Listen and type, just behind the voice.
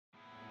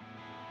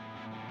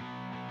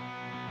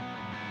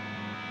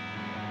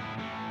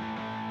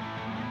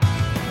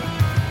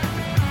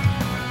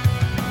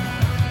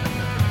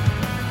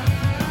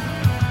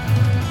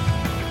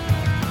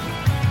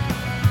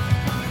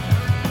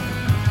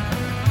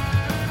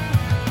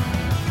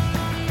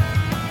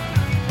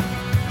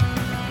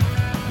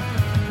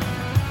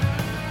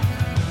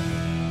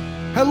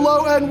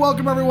Hello and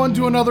welcome everyone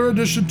to another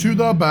edition to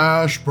the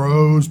Bash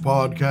Bros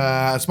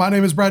podcast. My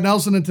name is Brad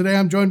Nelson and today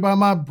I'm joined by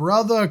my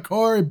brother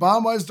Corey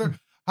Baumeister.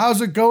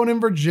 How's it going in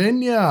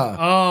Virginia?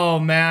 Oh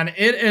man,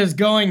 it is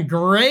going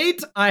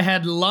great. I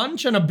had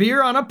lunch and a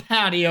beer on a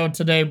patio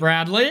today,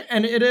 Bradley,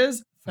 and it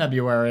is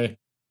February.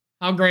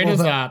 How great is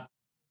that?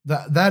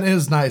 That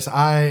is nice.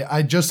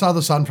 I just saw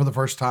the sun for the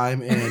first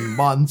time in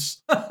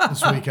months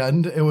this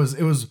weekend. It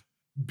was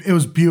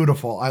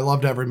beautiful. I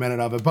loved every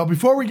minute of it. But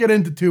before we get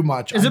into too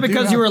much, is it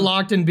because you were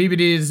locked in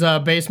BBD's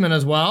basement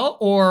as well,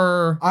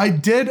 or? I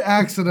did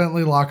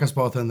accidentally lock us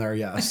both in there.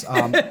 Yes.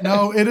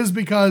 No, it is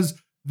because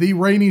the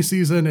rainy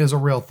season is a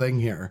real thing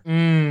here.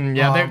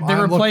 They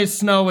replaced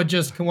snow with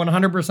just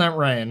 100%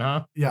 rain,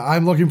 huh? Yeah,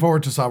 I'm looking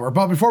forward to summer.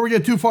 But before we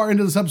get too far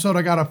into this episode,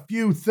 I got a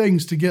few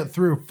things to get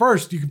through.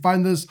 First, you can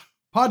find this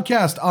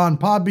podcast on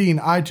Podbean,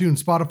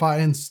 iTunes, Spotify,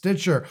 and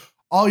Stitcher.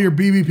 All your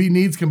BBP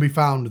needs can be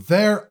found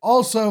there.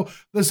 Also,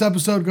 this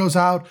episode goes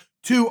out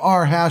to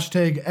our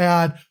hashtag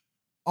ad,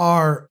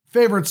 our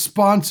favorite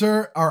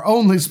sponsor, our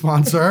only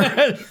sponsor,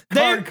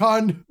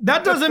 CardCon.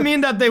 That doesn't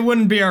mean that they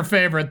wouldn't be our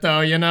favorite,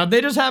 though. You know,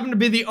 they just happen to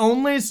be the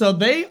only, so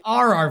they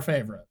are our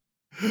favorite.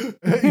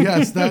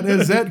 Yes, that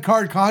is it.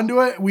 Card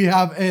Conduit. We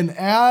have an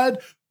ad.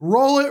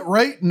 Roll it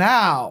right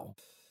now.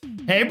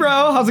 Hey,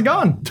 bro, how's it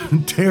going?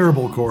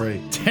 Terrible,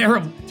 Corey.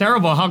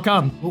 Terrible. How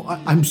come? Well,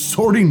 I'm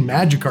sorting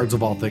magic cards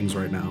of all things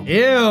right now.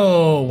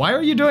 Ew, why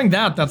are you doing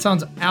that? That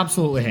sounds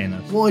absolutely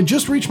heinous. Well, I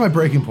just reached my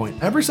breaking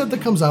point. Every set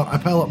that comes out, I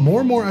pile up more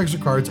and more extra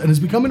cards, and it's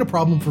becoming a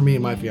problem for me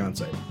and my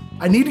fiance.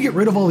 I need to get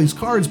rid of all these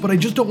cards, but I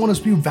just don't want to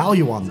spew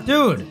value on them.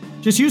 Dude,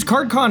 just use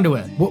Card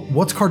Conduit.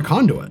 What's Card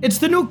Conduit? It's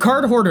the new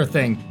card hoarder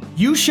thing.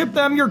 You ship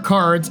them your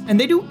cards, and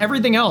they do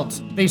everything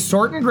else. They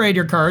sort and grade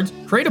your cards,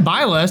 create a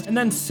buy list, and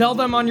then sell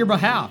them on your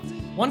behalf.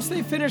 Once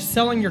they finish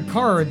selling your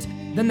cards,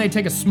 then they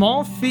take a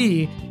small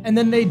fee, and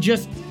then they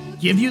just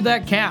give you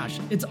that cash.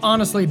 It's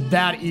honestly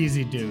that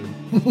easy, dude.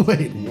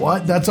 Wait,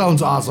 what? That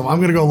sounds awesome. I'm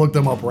gonna go look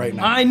them up right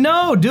now. I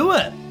know, do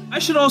it. I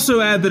should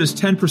also add that it's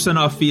 10%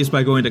 off fees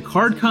by going to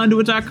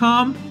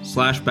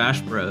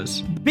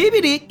cardconduit.com/bashbros.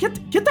 BBD,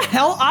 get the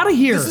hell out of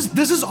here.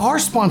 This is our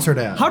sponsored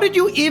ad. How did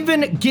you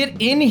even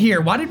get in here?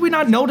 Why did we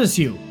not notice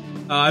you?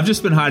 I've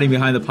just been hiding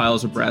behind the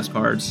piles of Brad's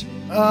cards.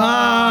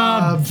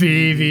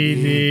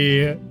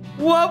 BBD.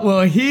 What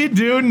will he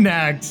do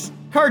next?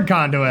 Card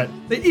Conduit,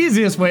 the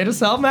easiest way to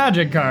sell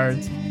magic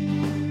cards.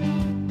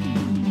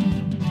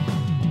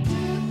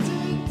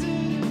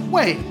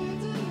 Wait,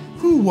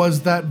 who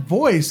was that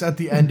voice at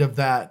the end of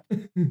that?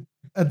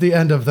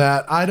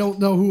 I don't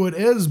know who it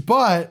is,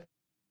 but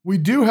we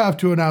do have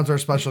to announce our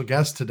special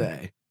guest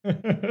today. All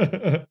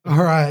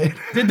right.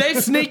 Did they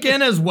sneak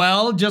in as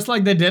well, just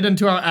like they did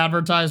into our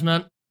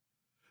advertisement?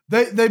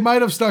 They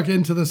might have stuck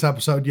into this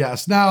episode,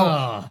 yes.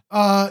 Now,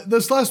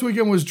 this last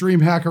weekend was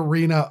DreamHack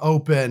Arena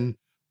Open,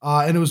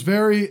 and it was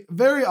very,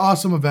 very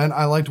awesome event.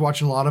 I liked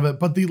watching a lot of it,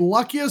 but the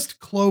luckiest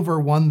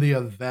Clover won the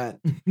event.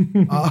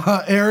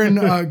 Aaron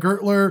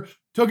Gertler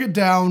took it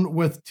down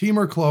with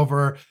Teamer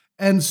Clover,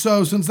 and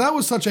so since that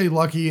was such a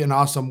lucky and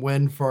awesome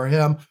win for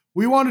him,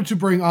 we wanted to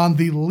bring on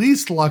the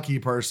least lucky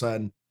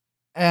person,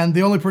 and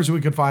the only person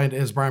we could find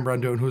is Brian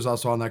Brundoon, who's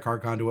also on that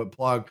Card Conduit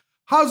plug.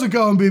 How's it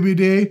going,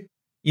 BBD?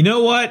 You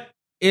know what?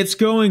 It's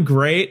going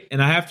great,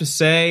 and I have to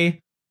say,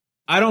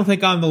 I don't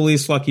think I'm the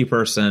least lucky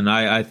person.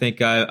 I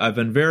think I've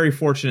been very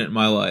fortunate in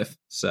my life.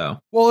 So,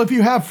 well, if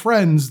you have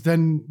friends,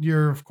 then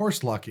you're of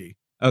course lucky.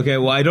 Okay,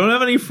 well, I don't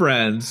have any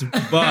friends,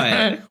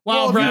 but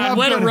wow, Brad,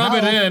 way to rub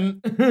it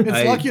in.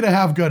 It's lucky to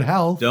have good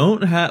health.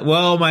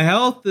 Well, my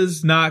health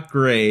is not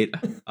great.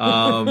 Hey,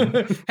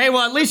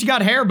 well, at least you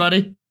got hair,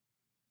 buddy.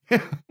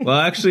 Well,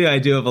 actually, I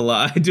do have a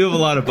lot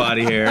of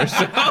body hair. So.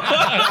 All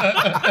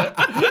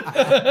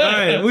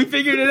right, we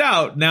figured it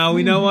out. Now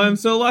we know why I'm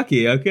so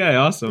lucky. Okay,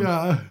 awesome.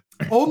 Yeah.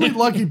 Only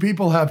lucky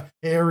people have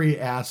hairy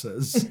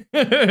asses.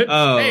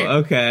 Oh, hey,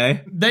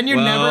 okay. Then you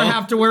never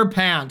have to wear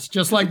pants,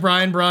 just like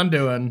Brian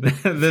Brundoon.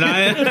 Then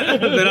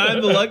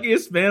I'm the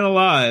luckiest man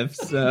alive.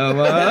 So,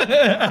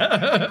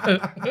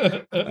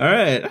 all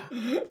right.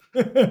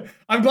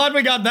 I'm glad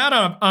we got that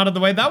out of the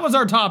way. That was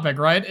our topic,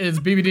 right? Is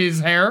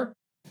BBD's hair?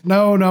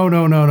 No.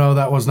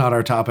 That was not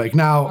our topic.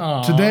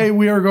 Now, Today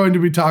we are going to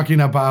be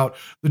talking about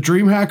the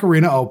DreamHack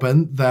Arena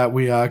Open that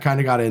we kind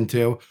of got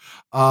into.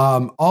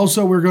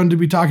 Also, we're going to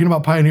be talking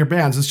about Pioneer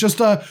Bands. It's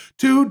just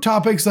two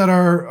topics that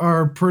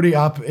are pretty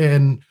up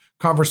in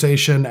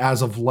conversation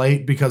as of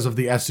late because of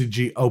the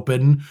SCG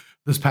Open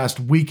this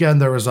past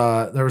weekend. There was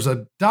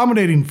a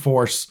dominating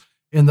force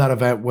in that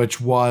event,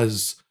 which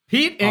was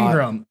Pete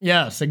Ingram.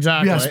 Yes,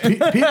 exactly. Yes,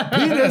 Pete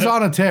is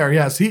on a tear.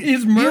 Yes, he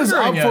is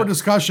up for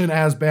discussion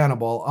as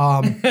bannable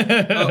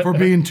for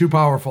being too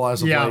powerful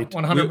as of late.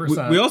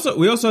 100%.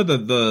 We also had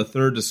the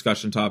third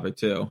discussion topic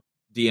too.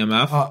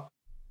 DMF.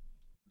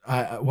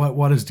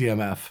 What is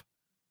DMF?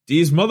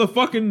 These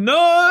motherfucking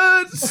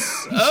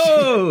nuts.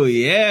 Oh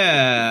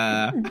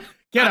yeah.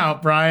 Get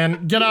out,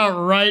 Brian. Get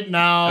out right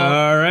now.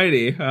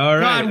 Alrighty. All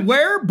right.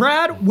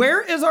 God,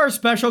 where is our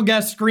special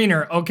guest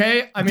screener?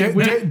 Okay. I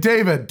mean,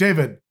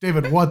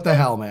 David, what the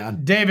hell,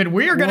 man? David,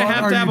 we are going to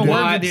have a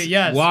word with you.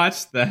 Yes.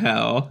 Watch the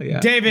hell.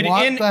 Yeah. David,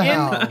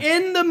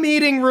 in the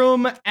meeting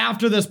room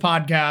after this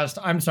podcast.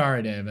 I'm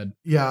sorry, David.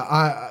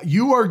 Yeah,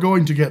 you are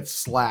going to get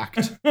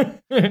slacked.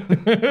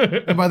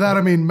 And by that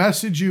I mean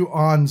message you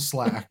on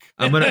Slack.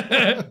 I'm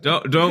gonna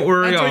don't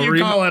worry. That's what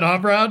you call it, huh,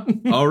 Brad?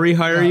 I'll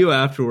rehire you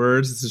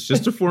afterwards. This is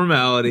just a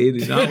formality.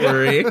 Do not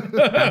worry.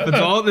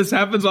 This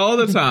happens all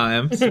the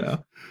time.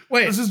 So.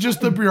 Wait, this is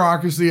just the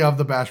bureaucracy of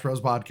the Bash Bros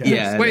podcast.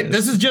 Yeah. Wait,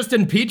 this is just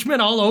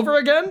impeachment all over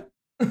again?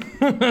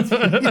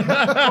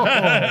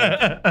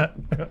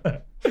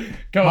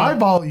 My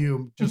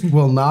volume just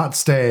will not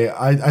stay.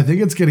 I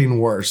think it's getting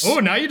worse. Oh,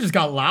 now you just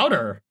got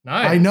louder.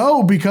 Nice. I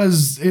know,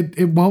 because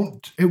it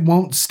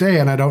won't stay,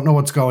 and I don't know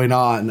what's going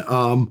on.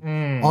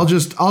 I'll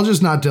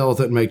just not deal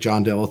with it and make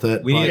John deal with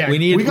it.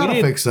 We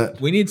gotta fix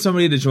it. We need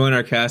somebody to join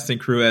our casting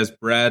crew as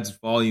Brad's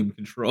volume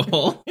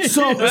control.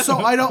 So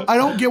I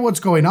don't get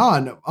what's going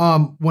on.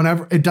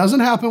 Whenever it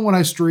doesn't happen when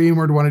I stream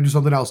or when I do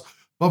something else,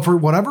 but for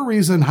whatever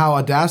reason, how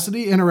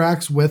Audacity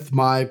interacts with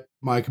my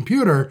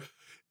computer,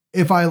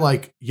 if I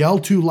like yell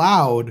too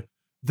loud,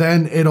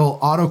 then it'll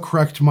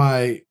autocorrect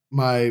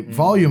my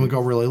volume and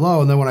go really low.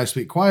 And then when I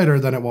speak quieter,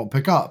 then it won't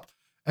pick up.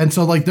 And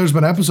so like there's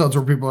been episodes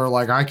where people are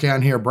like, I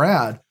can't hear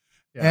Brad.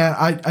 Yeah.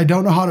 And I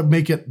don't know how to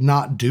make it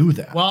not do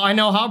that. Well, I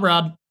know how,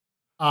 Brad.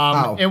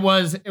 It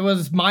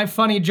was my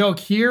funny joke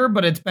here,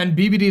 but it's been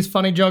BBD's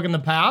funny joke in the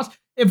past.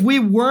 If we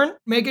weren't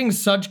making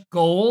such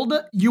gold,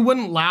 you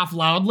wouldn't laugh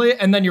loudly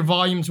and then your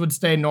volumes would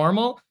stay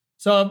normal.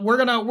 So we're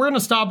gonna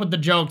stop with the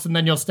jokes and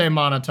then you'll stay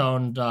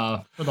monotoned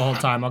for the whole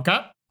time, okay?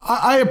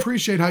 I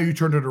appreciate how you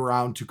turned it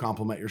around to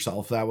compliment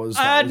yourself. That was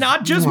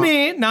not just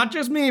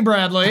me,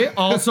 Bradley.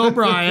 Also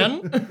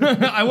Brian.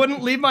 I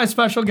wouldn't leave my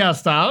special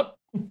guest out.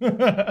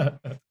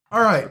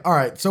 All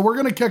right. So we're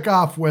gonna kick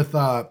off with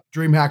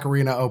DreamHack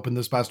Arena open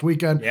this past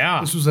weekend.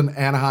 Yeah. This was in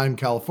Anaheim,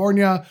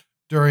 California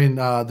during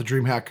the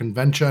DreamHack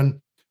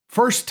convention.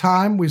 First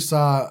time we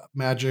saw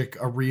Magic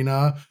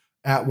Arena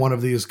at one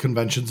of these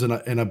conventions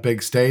in a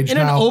big stage. In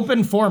an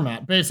open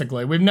format,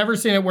 basically. We've never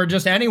seen it where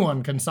just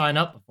anyone can sign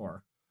up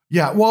before.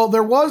 Yeah, well,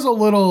 there was a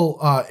little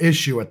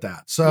issue with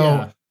that.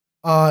 So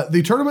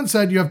the tournament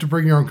said you have to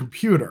bring your own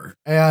computer.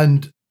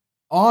 And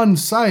on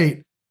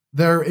site,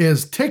 there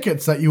is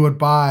tickets that you would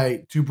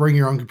buy to bring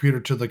your own computer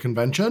to the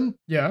convention.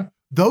 Yeah.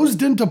 Those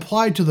didn't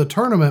apply to the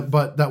tournament,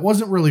 but that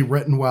wasn't really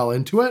written well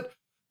into it.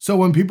 So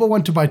when people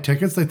went to buy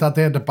tickets, they thought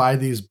they had to buy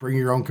these bring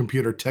your own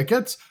computer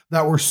tickets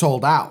that were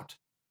sold out.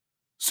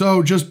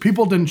 So just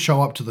people didn't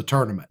show up to the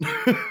tournament.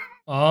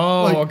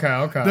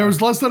 Okay. There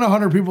was less than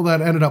 100 people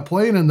that ended up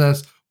playing in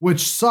this,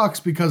 which sucks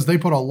because they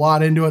put a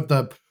lot into it.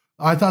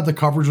 I thought the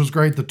coverage was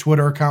great. The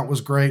Twitter account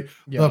was great.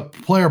 Yeah. The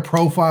player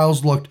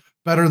profiles looked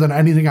better than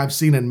anything I've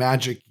seen in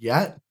Magic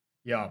yet.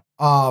 Yeah.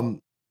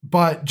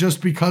 But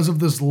just because of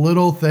this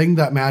little thing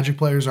that Magic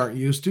players aren't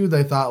used to,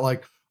 they thought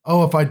like,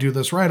 oh, if I do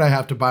this right, I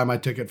have to buy my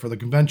ticket for the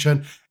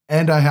convention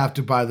and I have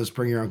to buy this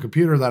bring your own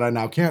computer that I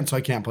now can't, so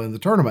I can't play in the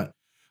tournament.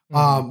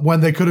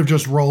 When they could have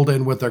just rolled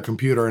in with their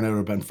computer and it would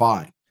have been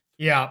fine.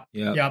 Yeah.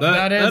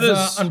 That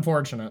is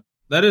unfortunate.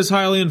 That is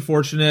highly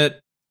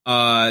unfortunate.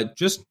 That's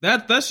just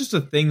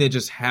a thing that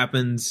just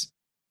happens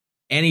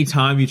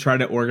anytime you try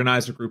to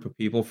organize a group of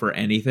people for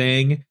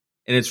anything.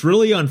 And it's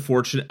really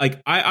unfortunate.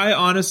 Like, I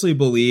honestly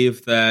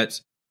believe that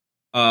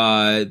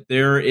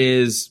there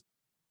is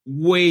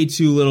way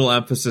too little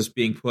emphasis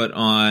being put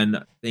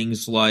on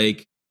things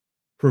like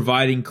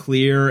providing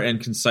clear and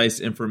concise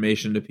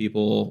information to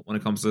people when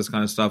it comes to this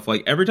kind of stuff.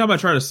 Like, every time I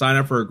try to sign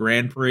up for a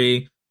Grand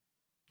Prix,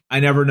 I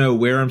never know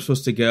where I'm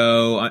supposed to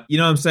go. You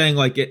know what I'm saying?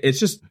 Like, it's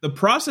just, the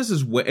process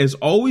is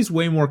always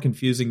way more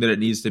confusing than it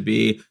needs to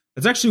be.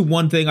 That's actually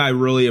one thing I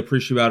really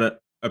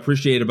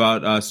appreciate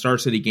about Star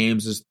City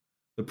Games is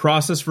the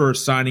process for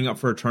signing up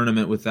for a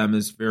tournament with them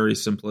is very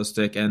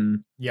simplistic.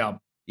 And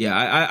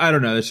I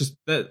don't know. It's just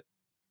that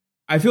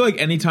I feel like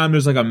anytime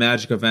there's like a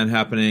Magic event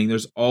happening,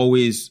 there's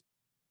always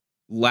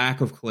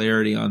lack of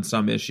clarity on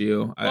some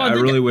issue. I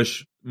really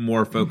wish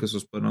more focus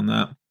was put on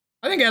that.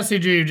 I think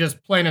SCG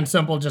just plain and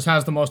simple just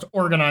has the most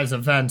organized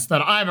events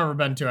that I've ever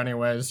been to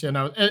anyways. You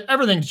know,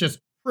 everything's just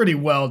pretty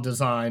well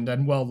designed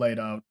and well laid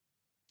out.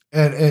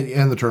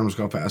 And the tournaments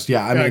go fast.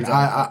 Yeah, I mean,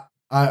 exactly.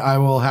 I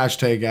will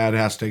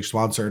hashtag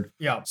sponsored.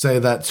 Yeah. Say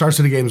that Star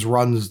City Games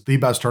runs the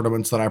best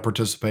tournaments that I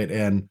participate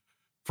in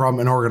from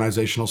an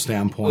organizational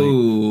standpoint.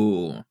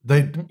 Ooh.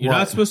 You're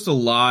not supposed to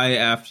lie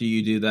after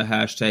you do the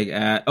hashtag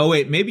ad. Oh,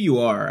 wait, maybe you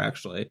are,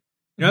 actually.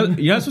 You're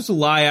not supposed to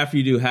lie after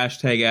you do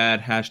hashtag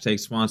ad, hashtag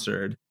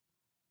sponsored.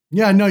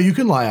 Yeah, no, you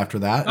can lie after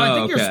that. I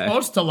think you're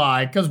supposed to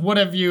lie, because what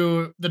if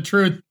the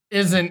truth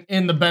isn't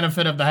in the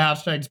benefit of the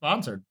hashtag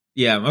sponsored?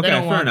 Yeah, okay,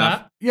 fair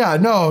enough. That? Yeah,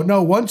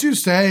 no, once you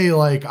say,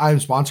 like, I'm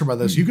sponsored by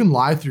this, you can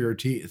lie through your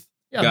teeth.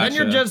 Yeah,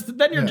 gotcha.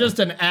 Then you're just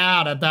an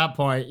ad at that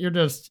point. You're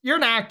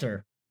an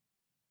actor.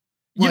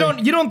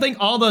 You don't think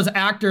all those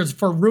actors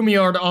for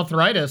rheumatoid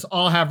arthritis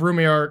all have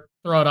rheumatoid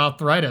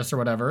arthritis or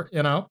whatever,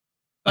 you know?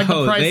 Like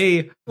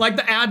like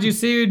the ads you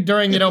see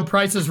during,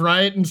 Price is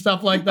Right and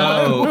stuff like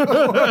that.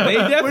 Oh, they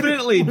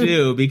definitely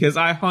do, because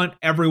I hunt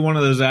every one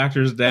of those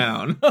actors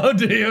down. Oh,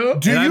 do you?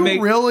 Do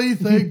you really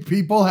think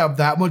people have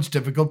that much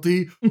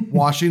difficulty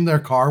washing their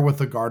car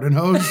with a garden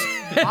hose?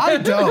 I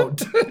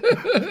don't.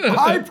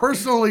 I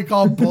personally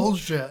call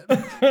bullshit.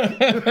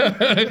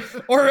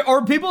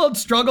 or people have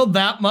struggled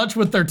that much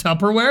with their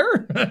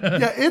Tupperware?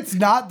 Yeah, it's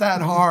not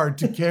that hard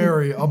to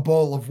carry a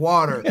bowl of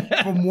water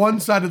from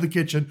one side of the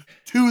kitchen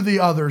to the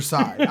other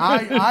side.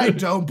 I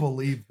don't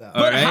believe that.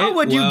 But how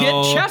would you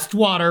get chest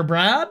water,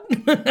 Brad?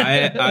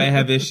 I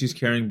have issues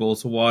carrying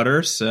bowls of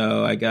water,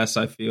 so I guess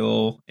I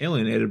feel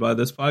alienated by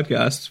this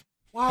podcast.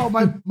 Wow,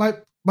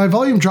 my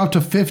volume dropped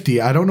to 50.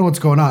 I don't know what's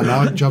going on.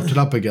 Now it jumped it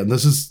up again.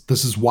 This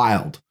is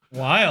wild.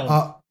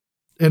 Wild.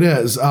 It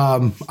is.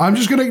 I'm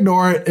just going to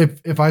ignore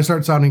it. If I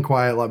start sounding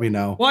quiet, let me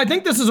know. Well, I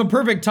think this is a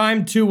perfect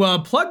time to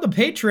plug the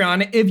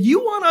Patreon. If you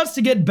want us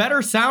to get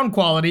better sound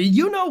quality,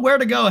 you know where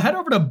to go. Head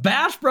over to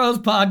Bash Bros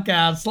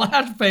Podcast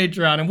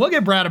 /Patreon, and we'll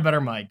get Brad a better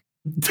mic.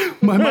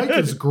 My mic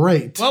is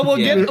great. Well, we'll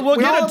get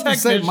a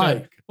technician.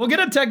 Mic. We'll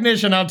get a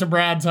technician out to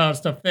Brad's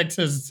house to fix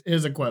his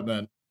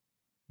equipment.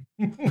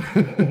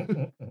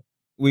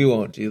 We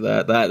won't do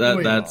that.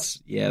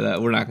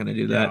 We're not going to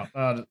do that.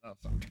 That's not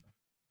true.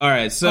 All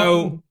right,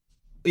 so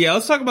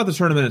let's talk about the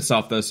tournament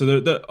itself, though.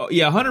 So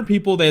 100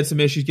 people. They had some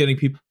issues getting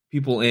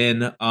people in.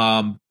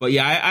 But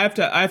yeah, I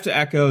have to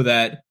echo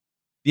that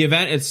the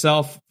event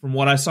itself, from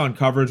what I saw in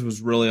coverage,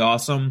 was really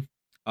awesome.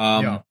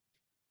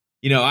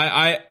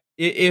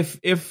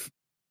 If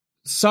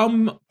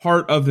some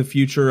part of the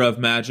future of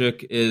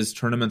Magic is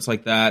tournaments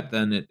like that,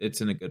 then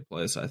it's in a good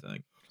place, I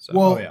think.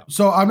 So,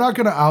 So I'm not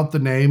going to out the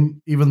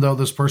name, even though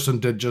this person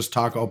did just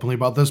talk openly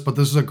about this, but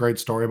this is a great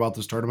story about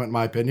this tournament, in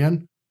my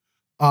opinion.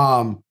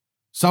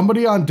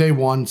 Somebody on day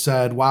one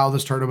said, wow,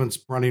 this tournament's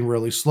running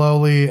really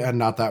slowly and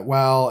not that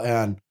well.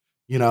 And,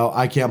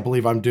 I can't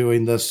believe I'm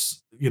doing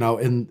this,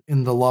 in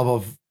the love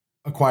of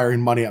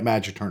acquiring money at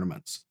Magic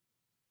tournaments.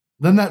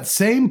 Then that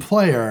same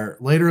player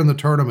later in the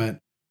tournament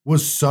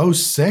was so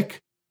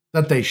sick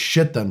that they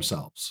shit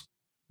themselves.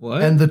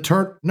 What? And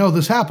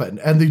this happened.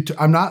 And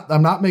I'm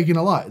not making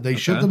a lie. They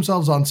shit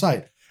themselves on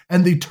site.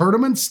 And the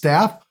tournament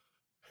staff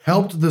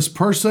helped this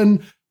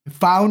person,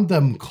 found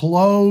them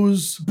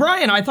clothes.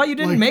 Brian, I thought you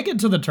didn't make it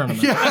to the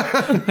tournament.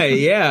 Yeah.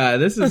 Yeah,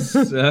 this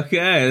is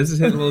okay. This is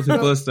hitting a little too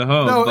close to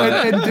home. No,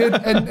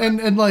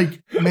 and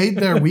made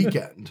their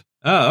weekend.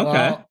 Oh,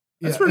 okay. Well,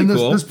 that's pretty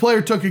cool. This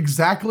player took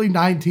exactly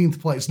 19th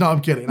place. No,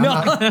 I'm kidding.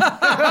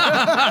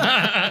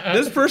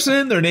 This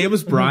person, their name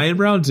was Brian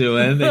Brown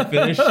Doohan. They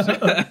finished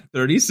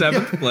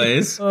 37th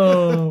place.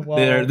 Oh,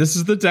 wow. This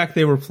is the deck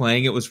they were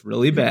playing. It was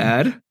really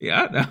bad.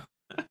 Yeah,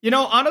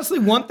 no. Honestly,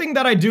 one thing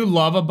that I do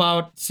love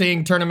about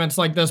seeing tournaments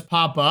like this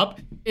pop up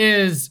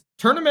is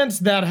tournaments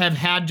that have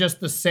had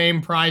just the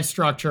same prize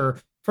structure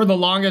for the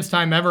longest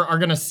time ever are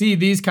going to see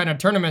these kind of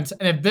tournaments.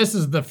 And if this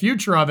is the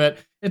future of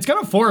it, it's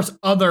going to force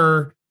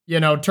other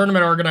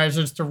tournament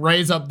organizers to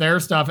raise up their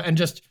stuff, and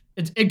just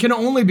it can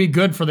only be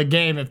good for the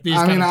game if these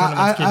kind of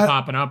tournaments keep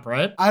popping up,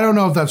 right? I don't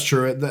know if that's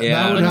true.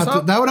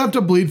 That would have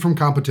to bleed from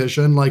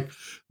competition. Like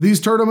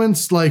these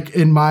tournaments, like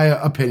in my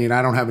opinion,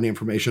 I don't have any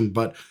information,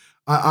 but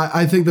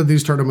I think that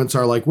these tournaments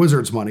are like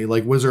Wizards money.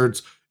 Like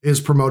Wizards is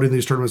promoting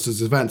these tournaments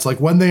as events. Like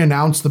when they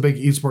announced the big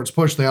esports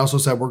push, they also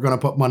said we're going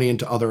to put money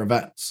into other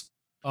events.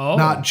 Oh.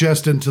 Not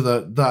just into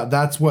the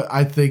that's what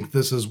I think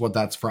this is what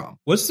that's from.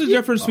 What's the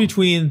difference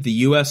between the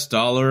US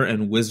dollar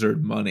and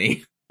Wizard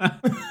money?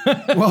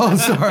 Well,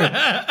 sorry.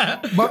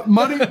 But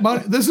money,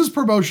 this is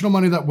promotional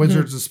money that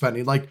Wizards is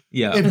spending. Like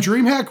if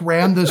DreamHack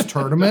ran this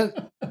tournament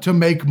to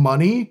make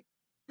money,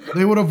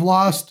 they would have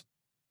lost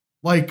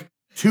like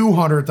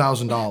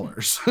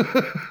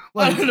 $200,000.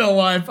 I don't know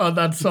why I found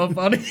that so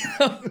funny.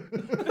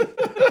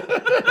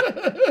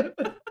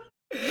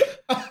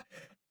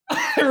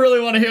 I really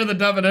want to hear the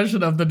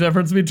definition of the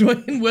difference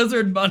between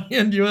Wizard money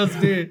and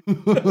USD.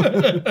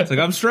 It's like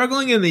I'm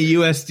struggling in the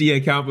USD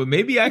account, but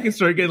maybe I can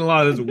start getting a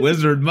lot of this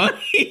Wizard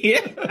money.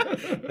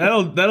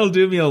 That'll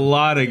do me a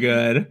lot of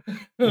good.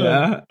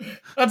 Yeah,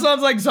 that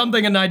sounds like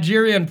something a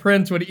Nigerian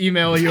prince would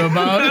email you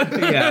about.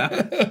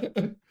 Yeah,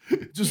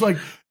 just like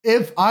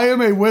if I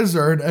am a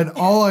wizard and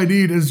all I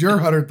need is your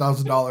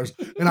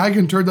 $100,000 and I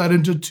can turn that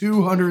into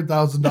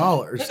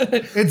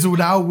 $200,000, it's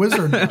now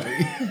wizard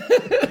money.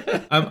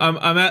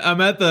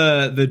 I'm at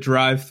the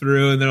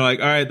drive-through and they're like,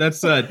 all right,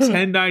 that's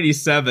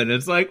 $10.97.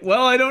 It's like,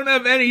 well, I don't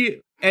have any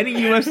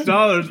US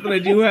dollars, but I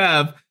do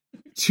have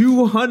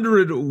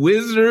 200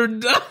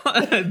 wizard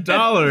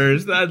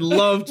dollars. I'd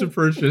love to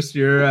purchase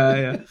your.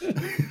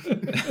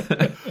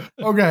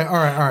 Okay, all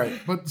right.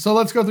 But so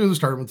let's go through this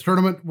tournament. The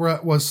tournament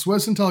was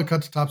Swiss until it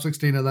cut to top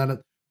 16, and then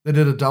they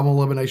did a double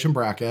elimination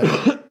bracket.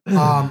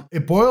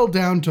 It boiled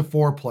down to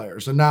 4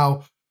 players, and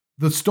now.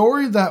 The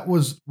story that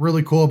was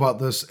really cool about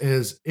this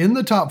is in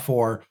the top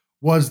 4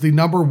 was the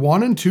number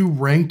 1 and 2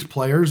 ranked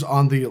players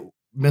on the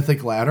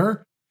Mythic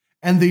ladder.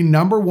 and the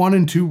number 1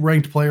 and 2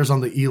 ranked players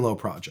on the ELO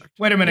project.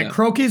 Wait a minute. Yeah.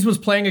 Crokies was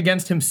playing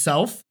against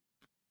himself?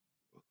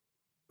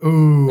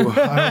 Ooh,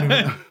 I don't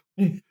even know.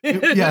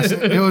 Yes,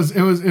 it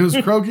was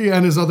Croaky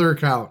and his other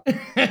account.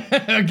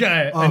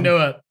 Okay, I knew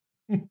it.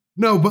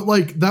 No, but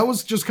like that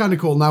was just kind of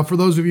cool. Now, for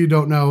those of you who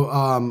don't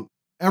know,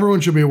 everyone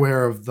should be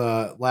aware of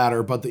the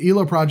latter, but the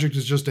ELO project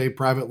is just a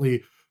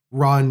privately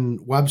run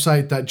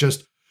website that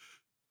just,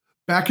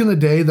 back in the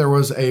day, there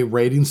was a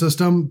rating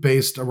system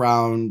based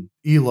around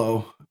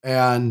ELO,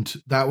 and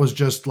that was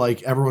just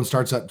like everyone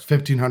starts at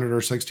 1,500 or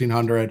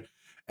 1,600,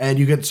 and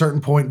you get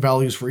certain point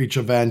values for each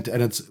event,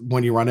 and it's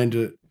when you run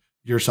into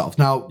yourself.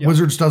 Now, Yep.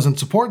 Wizards doesn't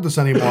support this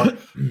anymore,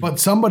 but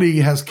somebody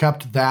has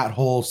kept that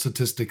whole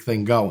statistic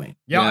thing going.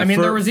 Yeah, Yeah, I mean,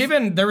 for- there was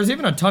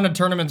even a ton of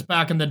tournaments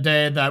back in the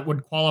day that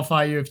would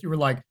qualify you if you were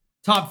like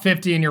top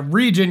 50 in your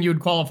region, you'd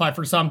qualify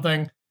for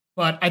something.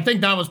 But I think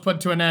that was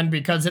put to an end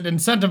because it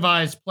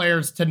incentivized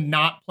players to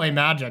not play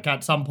Magic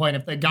at some point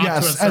if they got to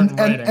a certain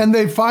rating. and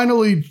they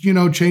finally,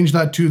 changed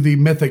that to the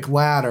mythic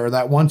ladder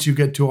that once you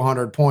get to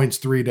 100 points,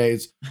 3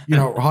 days,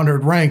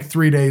 100 rank,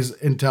 3 days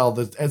until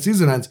the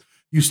season ends,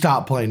 you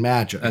stop playing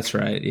Magic. That's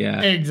right.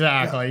 Yeah.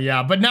 Exactly,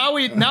 yeah. But now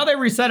they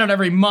reset it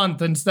every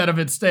month instead of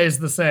it stays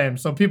the same.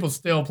 So people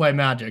still play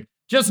Magic,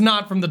 just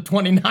not from the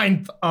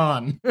 29th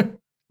on.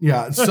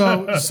 Yeah.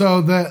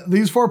 So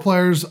these 4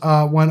 players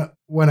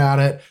went at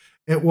it.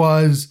 It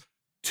was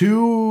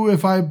 2,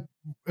 if I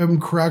am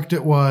correct,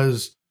 it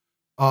was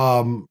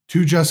 2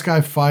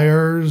 Jeskai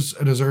Fires,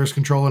 an Azurus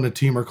Control, and a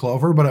Temur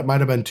Clover, but it might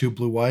have been 2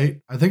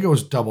 Blue-White. I think it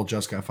was double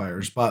Jeskai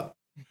Fires, but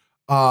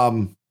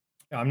I'm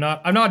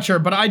not sure,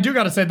 but I do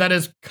got to say that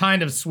is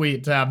kind of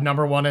sweet to have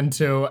number 1 and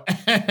 2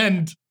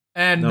 and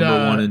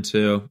number 1 and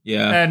 2.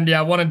 Yeah. And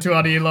 1 and 2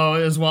 on ELO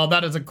as well.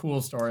 That is a cool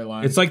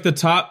storyline. It's like the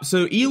top.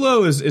 So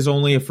ELO is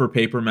only for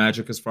paper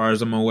Magic, as far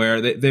as I'm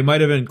aware. They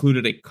might have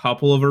included a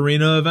couple of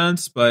arena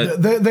events,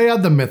 but they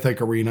had the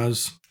mythic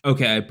arenas.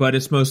 Okay, but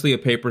it's mostly a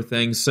paper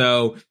thing.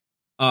 So,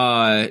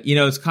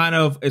 it's kind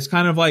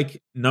of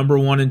like number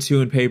 1 and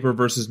 2 in paper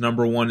versus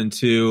number 1 and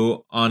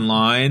 2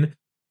 online.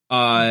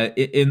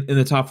 In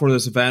the top 4 of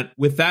this event.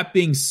 With that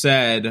being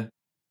said,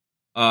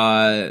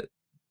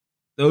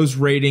 those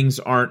ratings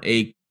aren't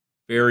a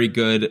very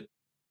good.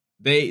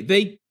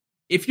 They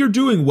if you're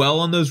doing well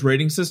on those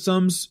rating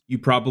systems, you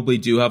probably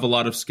do have a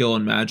lot of skill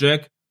in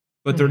Magic,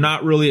 but they're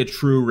not really a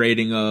true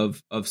rating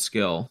of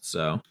skill.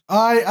 So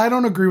I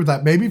don't agree with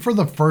that. Maybe for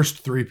the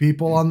first 3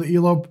 people on the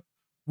ELO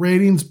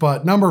ratings,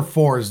 but number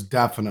 4 is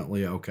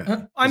definitely okay.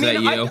 Is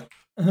that you?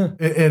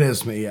 It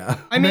is me, yeah.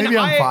 I mean, maybe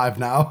I'm 5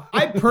 now.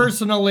 I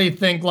personally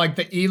think like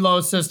the ELO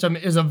system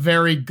is a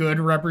very good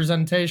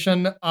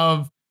representation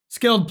of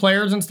skilled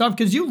players and stuff,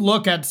 because you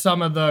look at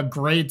some of the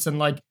greats and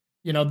like,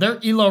 their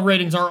ELO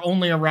ratings are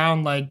only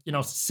around like,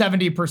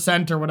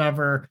 70% or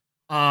whatever.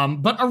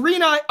 But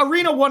arena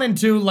 1 and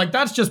 2, like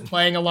that's just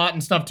playing a lot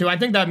and stuff too. I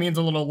think that means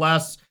a little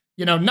less,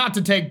 not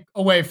to take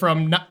away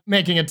from not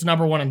making it to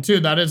number 1 and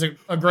 2. That is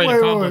a great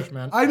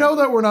accomplishment. I know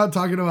that we're not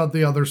talking about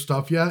the other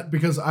stuff yet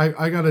because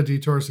I got to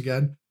detour us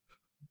again.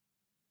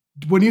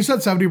 When you said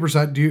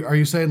 70%, are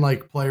you saying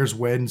like players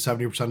win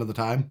 70% of the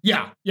time?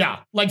 Yeah.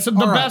 Like the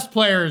best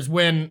players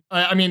win.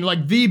 I mean,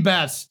 like the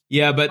best.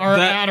 Yeah, but are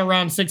at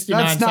around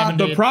 69, that's not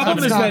 70. The problem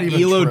is that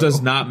ELO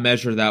does not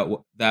measure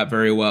that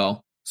very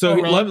well. So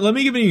really? let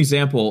me give you an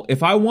example.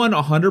 If I won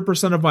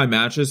 100% of my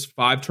matches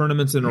 5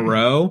 tournaments in a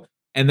row,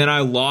 and then I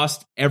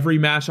lost every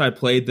match I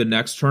played the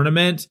next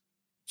tournament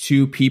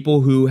to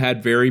people who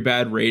had very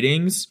bad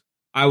ratings,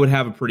 I would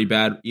have a pretty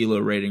bad ELO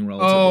rating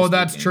relatively. Oh,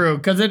 that's true.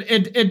 Because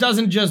it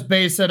doesn't just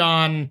base it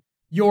on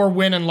your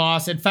win and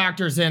loss. It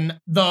factors in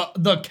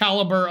the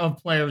caliber of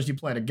players you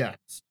played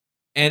against.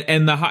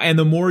 And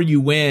the more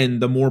you win,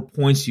 the more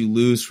points you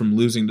lose from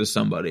losing to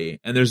somebody.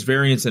 And there's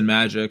variance in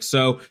Magic.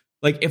 So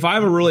like if I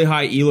have a really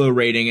high ELO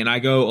rating and I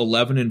go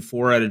 11 and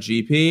 4 at a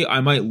GP,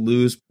 I might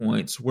lose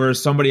points.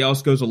 Whereas somebody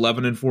else goes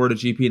 11 and 4 at a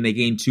GP and they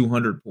gain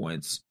 200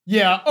 points.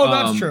 Yeah. Oh,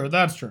 that's true.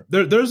 That's true.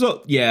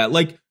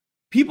 Like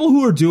people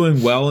who are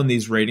doing well in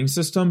these rating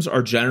systems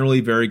are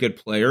generally very good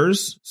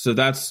players. So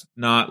that's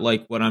not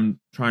like what I'm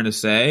trying to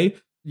say.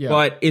 Yeah.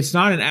 But it's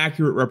not an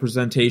accurate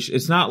representation.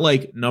 It's not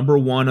like number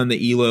 1 on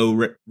the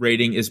ELO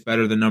rating is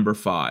better than number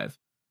 5.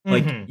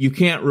 Like you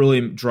can't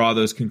really draw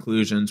those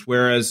conclusions.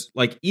 Whereas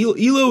like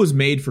ELO was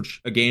made for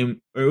a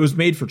game, or it was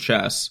made for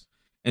chess,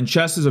 and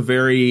chess is a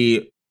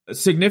very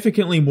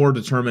significantly more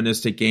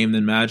deterministic game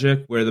than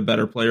Magic, where the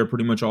better player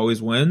pretty much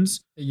always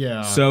wins.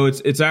 Yeah. So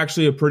it's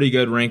actually a pretty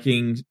good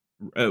ranking.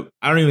 I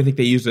don't even think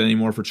they use it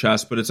anymore for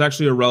chess, but it's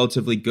actually a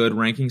relatively good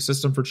ranking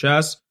system for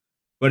chess.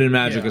 But in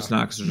Magic, it's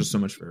not because there's just so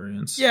much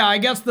variance. Yeah, I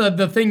guess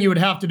the thing you would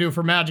have to do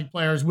for Magic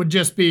players would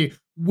just be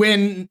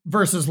win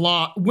versus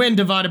loss, win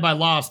divided by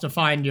loss to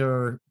find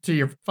your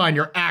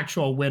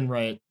actual win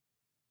rate.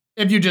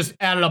 If you just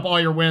added up all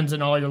your wins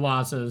and all your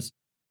losses.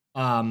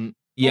 Yeah,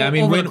 I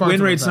mean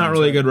win rate's not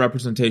really a good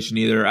representation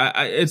either.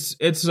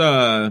 It's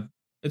hard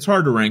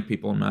to rank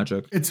people in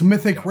Magic. It's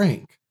mythic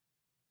rank.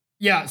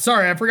 Yeah,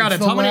 sorry, I forgot.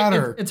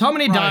 It's how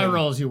many die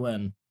rolls you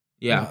win.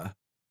 Yeah.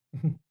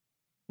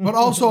 But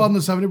also on the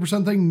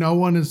 70% thing, no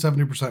one is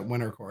 70%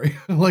 winner, Corey.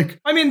 Like,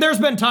 I mean, there's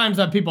been times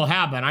that people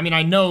have been. I mean,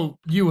 I know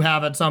you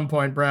have at some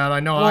point, Brad. I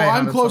know I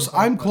have. I'm close.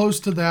 Point, I'm close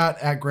to that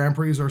at Grand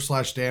Prix or /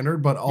 standard,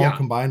 but all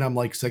combined, I'm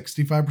like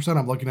 65%.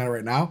 I'm looking at it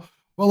right now.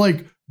 Well,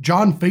 like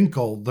John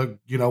Finkel,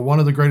 one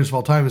of the greatest of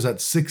all time, is at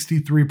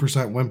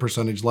 63% win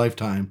percentage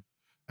lifetime.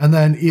 And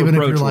then even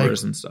if you're like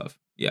and stuff.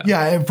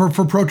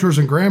 For Pro Tours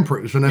and Grand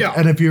Prix.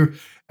 And if you're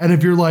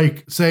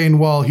like saying,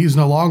 well, he's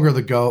no longer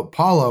the GOAT,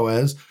 Paulo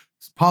is.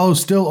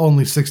 Paulo's still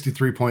only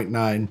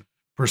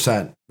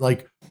 63.9%.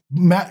 Like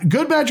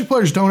good Magic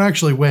players don't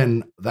actually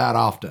win that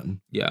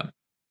often. Yeah.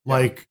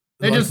 Like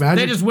they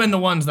just win the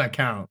ones that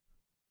count.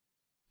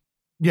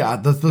 Yeah,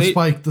 the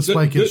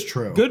spike is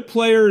true. Good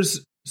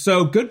players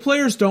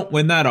don't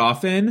win that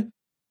often,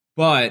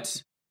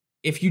 but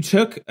if you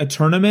took a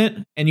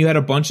tournament and you had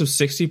a bunch of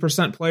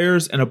 60%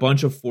 players and a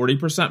bunch of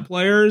 40%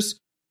 players,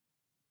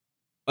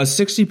 a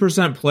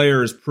 60%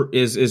 player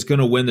is going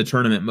to win the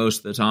tournament most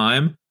of the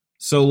time.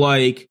 So,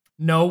 like,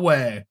 no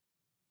way.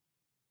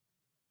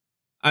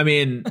 I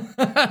mean,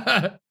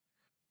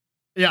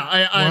 yeah,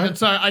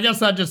 I guess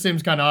that just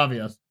seems kind of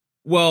obvious.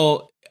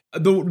 Well,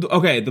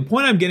 the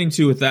point I'm getting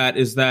to with that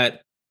is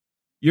that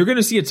you're going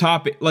to see a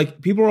top,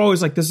 like, people are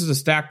always like, this is a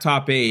stacked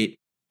top 8,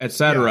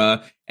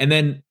 etc. And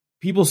then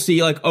people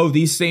see like, oh,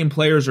 these same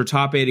players are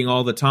top 8ing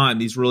all the time.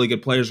 These really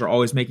good players are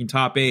always making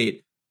top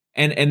 8.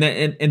 And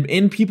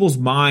in people's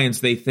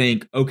minds, they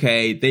think,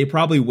 okay, they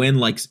probably win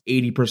like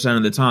 80%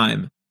 of the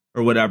time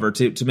or whatever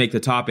to make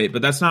the top 8.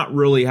 But that's not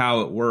really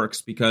how it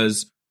works,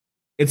 because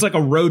it's like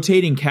a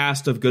rotating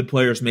cast of good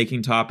players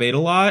making top 8 a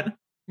lot.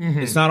 Mm-hmm.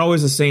 It's not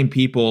always the same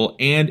people,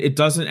 and it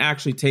doesn't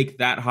actually take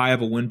that high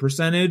of a win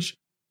percentage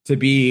to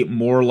be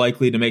more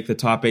likely to make the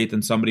top 8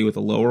 than somebody with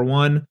a lower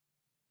one.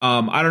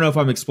 I don't know if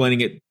I'm explaining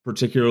it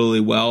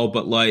particularly well,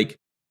 but like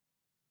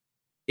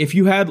if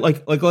you had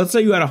like let's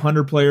say you had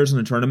 100 players in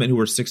a tournament who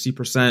were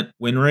 60%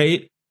 win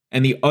rate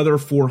and the other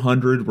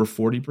 400 were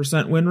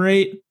 40% win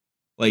rate,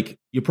 like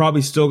you're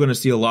probably still going to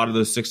see a lot of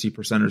those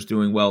 60%ers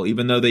doing well,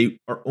 even though they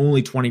are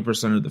only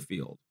 20% of the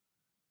field.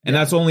 And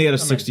that's only at a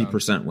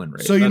 60% win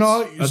rate. So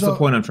that's the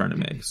point I'm trying to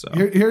make. So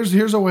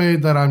here's a way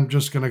that I'm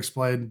just going to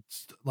explain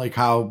like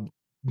how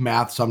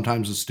math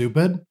sometimes is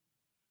stupid.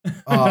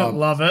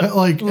 Love it.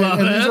 Like,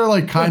 and these are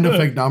like kind of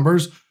fake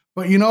numbers,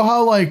 but you know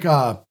how like,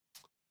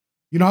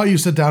 you know how you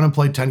sit down and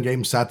play 10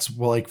 game sets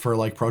like for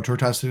like Pro Tour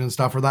testing and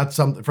stuff, or that's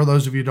something for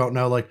those of you who don't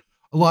know, like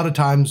a lot of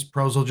times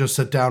pros will just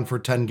sit down for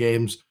 10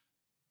 games,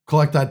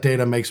 collect that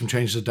data, make some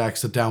changes to deck,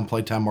 sit down,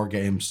 play 10 more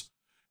games.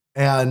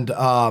 And,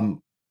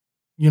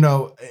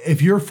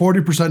 if you're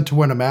 40% to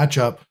win a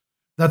matchup,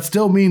 that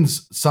still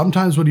means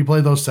sometimes when you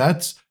play those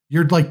sets,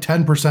 you're like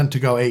 10% to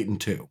go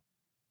 8-2.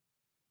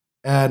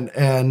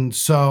 And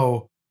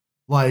so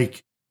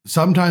like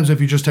sometimes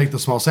if you just take the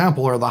small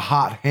sample or the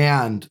hot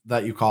hand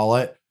that you call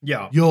it,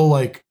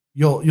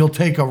 you'll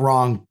take a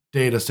wrong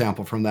data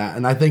sample from that.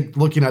 And I think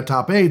looking at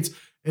top 8s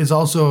is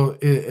also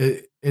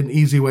an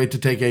easy way to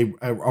take a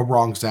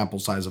wrong sample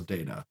size of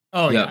data.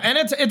 Oh yeah. And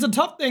it's a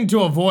tough thing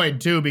to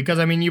avoid too, because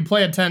I mean, you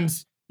play 10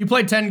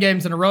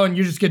 games in a row and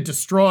you just get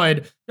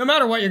destroyed. No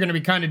matter what, you're going to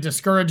be kind of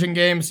discouraging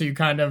games. So you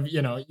kind of,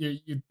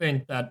 you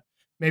think that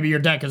maybe your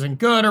deck isn't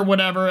good or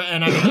whatever.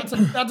 And I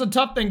mean, that's a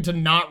tough thing to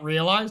not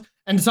realize.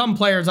 And some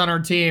players on our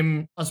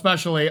team,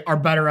 especially, are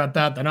better at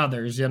that than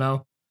others, you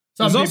also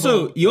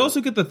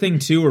get the thing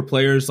too, where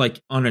players like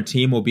on a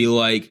team will be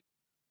like,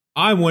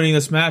 I'm winning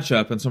this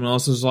matchup. And someone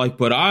else is like,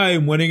 but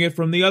I'm winning it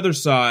from the other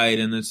side.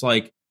 And it's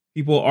like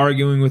people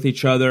arguing with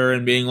each other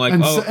and being like,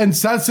 and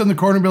Seth's in the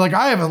corner and be like,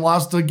 I haven't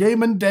lost a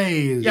game in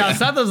days. Yeah,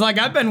 Seth is like,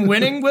 I've been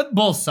winning with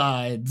both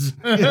sides.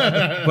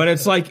 But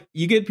it's like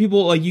you get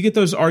people like you get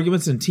those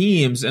arguments in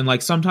teams, and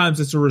like sometimes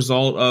it's a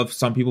result of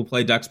some people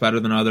play decks better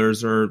than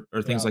others or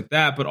things like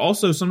that. But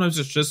also sometimes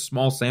it's just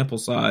small sample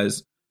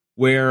size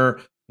where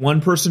one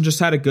person just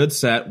had a good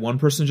set, one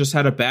person just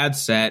had a bad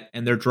set,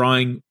 and they're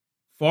drawing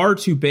far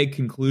too big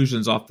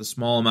conclusions off the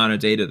small amount of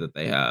data that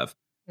they have.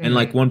 And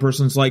like one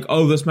person's like,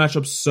 oh, this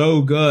matchup's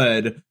so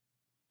good.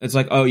 It's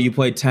like, oh, you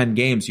played 10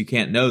 games. You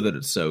can't know that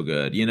it's so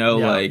good,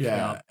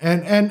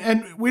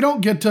 And we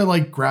don't get to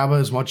like grab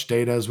as much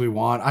data as we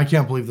want. I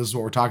can't believe this is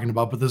what we're talking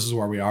about, but this is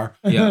where we are.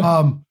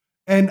 Yeah.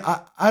 And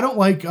I don't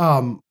like,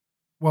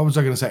 what was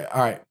I going to say?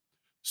 All right.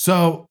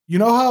 So you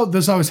know how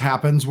this always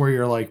happens where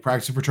you're like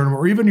practicing for tournament,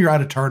 or even you're at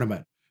a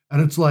tournament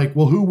and it's like,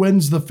 well, who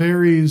wins the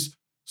Fairies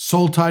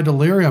Sultai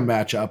Delirium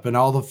matchup? And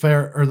all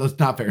the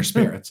not fair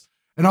spirits.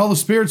 And all the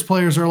spirits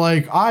players are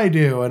like, I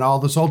do. And all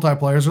the Sultai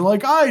players are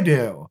like, I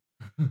do.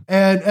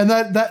 And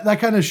that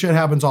kind of shit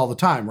happens all the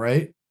time,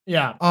 right?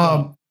 Yeah.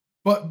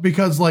 But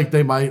because like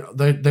they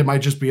might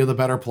just be the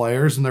better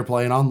players and they're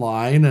playing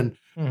online and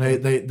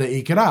they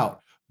eke it out.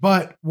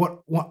 But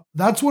what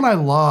that's when I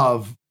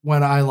love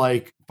when I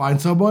like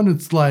find someone,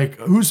 it's like,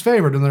 who's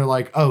favored? And they're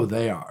like, oh,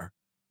 they are.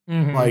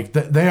 Like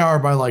they are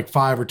by like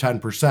 5 or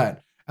 10%.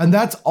 And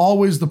that's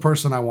always the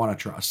person I want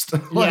to trust.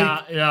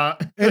 Yeah.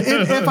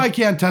 If I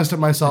can't test it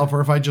myself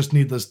or if I just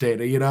need this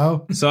data, you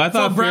know? So I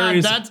thought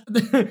Brad,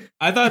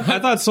 I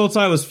thought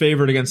Sultai was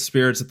favored against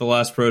Spirits at the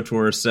last Pro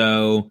Tour,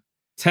 so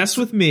test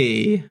with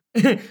me.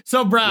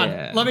 So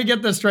Brad, let me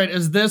get this straight.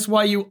 Is this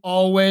why you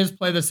always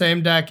play the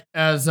same deck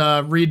as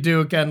Reed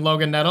Duke and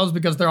Logan Nettles?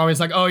 Because they're always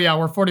like, oh yeah,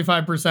 we're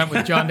 45%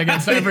 with Jund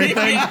against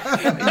everything.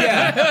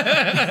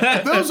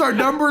 Yeah. Those are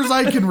numbers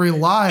I can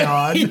rely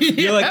on.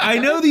 You're like, I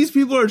know these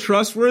people are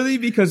trustworthy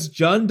because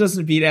Jund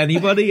doesn't beat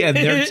anybody, and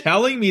they're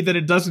telling me that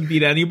it doesn't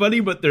beat anybody,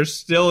 but they're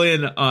still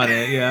in on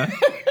it, yeah.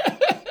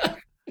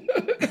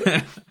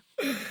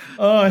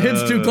 Oh, it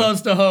hits too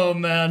close to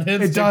home, man.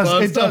 It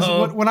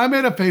does. When I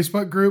made a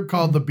Facebook group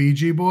called the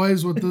BG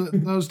Boys with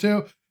those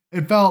two,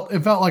 it felt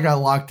like I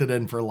locked it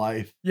in for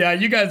life. Yeah,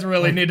 you guys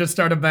really need to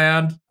start a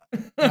band.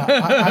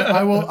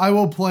 I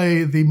will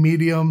play the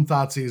medium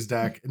Thoughtseize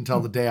deck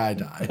until the day I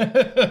die.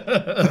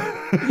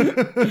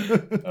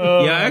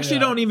 I actually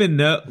don't even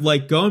know.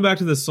 Like, going back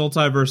to the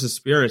Sultai versus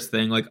Spirits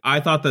thing, like,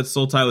 I thought that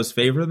Sultai was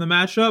favored in the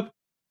matchup,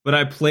 but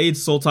I played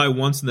Sultai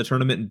once in the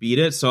tournament and beat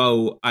it,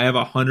 so I have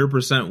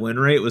 100% win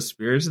rate with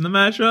Spirits in the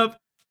matchup.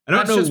 I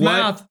don't know what.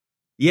 Math.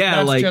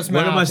 Yeah, that's like,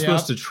 what am I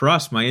supposed to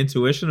trust? My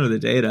intuition or the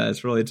data?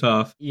 It's really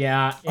tough.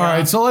 Yeah. All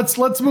right, so let's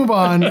move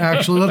on.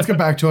 Actually, let's get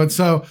back to it.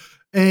 So,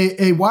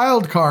 a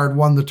wild card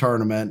won the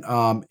tournament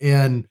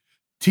in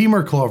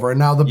Teamer Clover.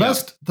 Now,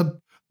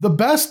 the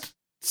best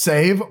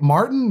save,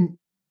 Martin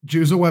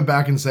Juza went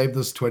back and saved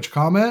this Twitch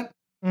comment.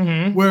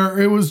 Mm-hmm. Where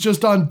it was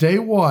just on day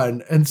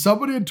one, and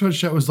somebody in Twitch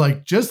chat was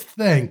like, just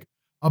think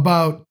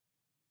about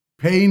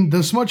paying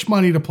this much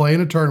money to play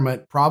in a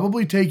tournament,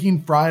 probably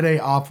taking Friday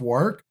off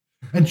work,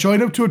 and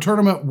showing up to a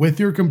tournament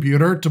with your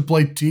computer to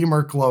play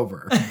Teamer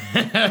Clover.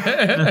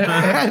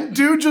 And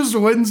dude just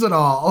wins it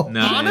all.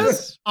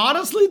 Nice.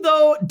 Honestly,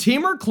 though,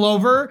 Teamer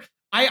Clover,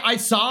 I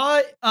saw,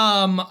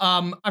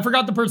 I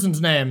forgot the person's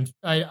name.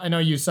 I know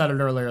you said it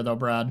earlier, though,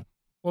 Brad.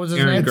 What was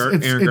his name? Aaron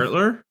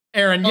Gertler?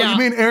 Aaron, yeah. Oh, you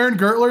mean Aaron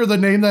Gertler, the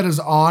name that is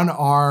on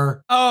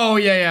our... Oh,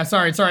 yeah.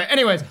 Sorry.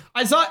 Anyways,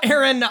 I saw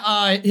Aaron,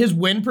 his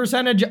win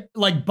percentage,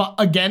 like,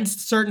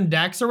 against certain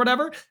decks or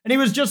whatever, and he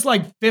was just,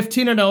 like,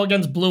 15-0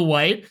 against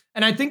blue-white,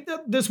 and I think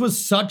that this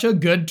was such a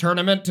good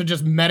tournament to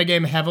just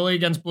metagame heavily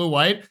against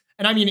blue-white,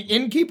 and I mean,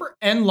 Innkeeper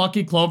and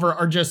Lucky Clover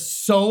are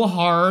just so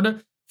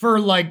hard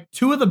for, like,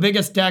 two of the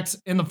biggest decks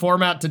in the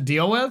format to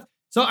deal with.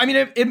 So, I mean,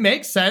 it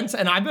makes sense,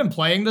 and I've been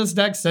playing this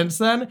deck since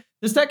then.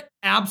 This deck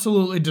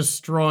absolutely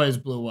destroys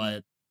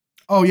blue-white.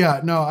 Oh,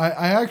 yeah. No,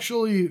 I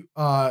actually,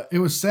 it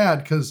was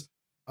sad because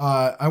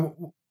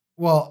I'm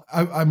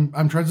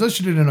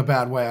transitioning in a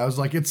bad way. I was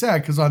like, it's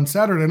sad because on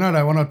Saturday night,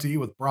 I went out to eat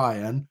with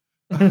Brian.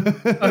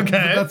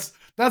 Okay.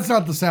 That's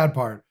not the sad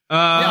part.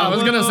 I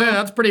was going to say,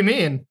 that's pretty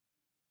mean.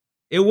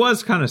 It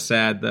was kind of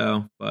sad,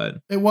 though, but...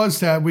 It was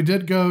sad. We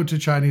did go to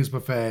Chinese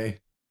buffet,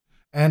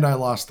 and I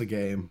lost the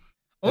game.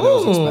 And it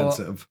was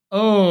expensive.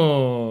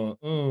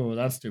 Oh,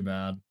 that's too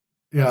bad.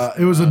 Yeah,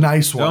 it was a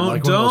nice one,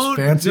 like one of those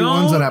fancy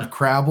ones that have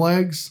crab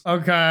legs.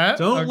 Okay.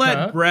 Don't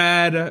let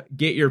Brad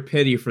get your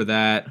pity for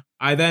that.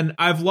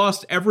 I've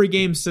lost every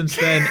game since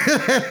then,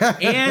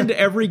 and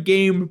every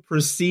game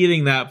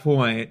preceding that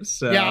point.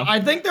 So yeah,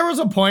 I think there was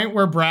a point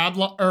where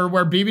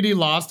where BBD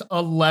lost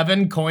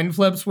 11 coin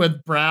flips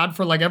with Brad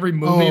for like every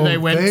movie they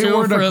went to. They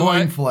weren't for a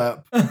coin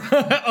flip.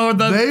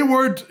 They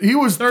weren't. He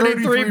was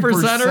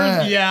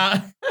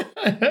 33%.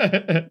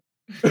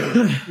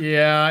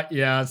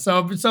 Yeah.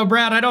 So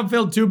Brad, I don't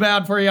feel too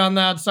bad for you on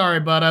that. Sorry,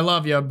 bud. I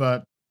love you,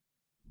 but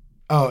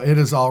it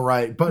is all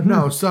right. But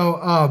no,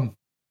 so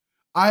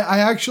I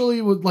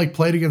actually would like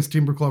played against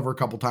Teamer Clover a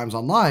couple times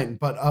online,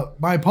 but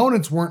my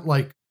opponents weren't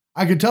like,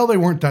 I could tell they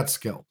weren't that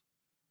skilled,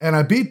 and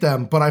I beat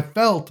them, but I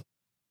felt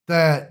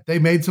that they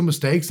made some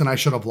mistakes and I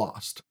should have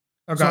lost.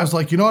 Okay. So I was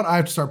like, you know what? I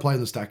have to start playing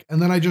this deck.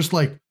 And then I just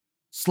like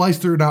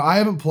sliced through. Now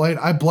I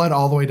bled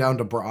all the way down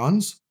to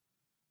bronze.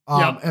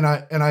 And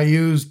I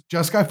used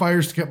Jeskai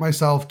Fires to get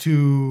myself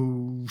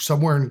to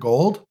somewhere in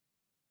gold.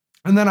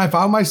 And then I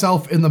found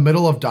myself in the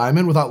middle of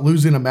diamond without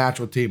losing a match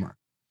with Teamer.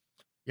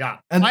 Yeah.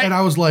 And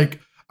I was like,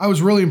 I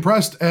was really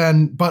impressed.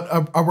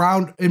 But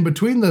around in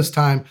between this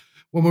time,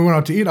 when we went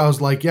out to eat, I was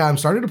like, yeah, I'm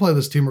starting to play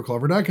this Teamer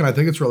Clover deck and I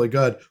think it's really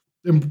good.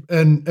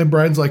 And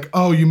Brian's like,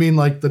 oh, you mean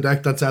like the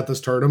deck that's at this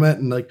tournament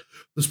and like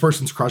this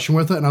person's crushing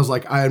with it? And I was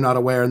like, I am not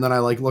aware. And then I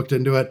like looked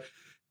into it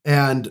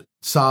and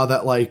saw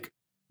that like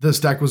this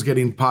deck was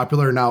getting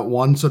popular and now it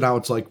won. So now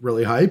it's like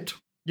really hyped.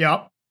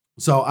 Yep.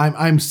 So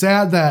I'm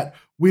sad that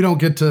we don't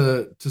get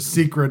to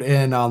secret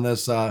in on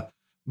this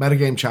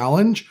metagame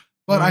challenge,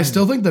 but I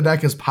still think the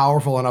deck is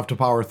powerful enough to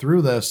power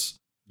through this.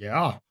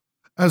 Yeah.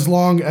 As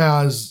long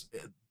as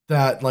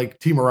that like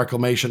Teamer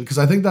Reclamation, because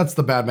I think that's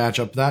the bad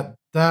matchup. That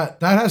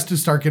has to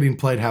start getting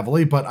played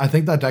heavily, but I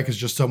think that deck is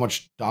just so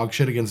much dog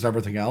shit against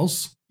everything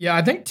else. Yeah,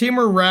 I think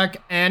Teamer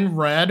Rec and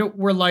Red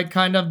were like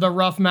kind of the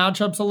rough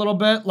matchups a little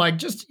bit. Like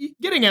just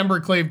getting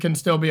Embercleave can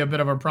still be a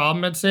bit of a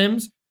problem, it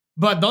seems.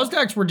 But those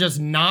decks were just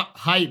not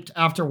hyped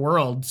after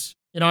Worlds.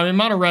 You know, I mean,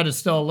 Mono Red is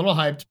still a little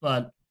hyped,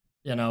 but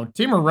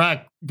Team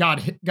Wreck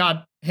got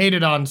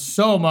hated on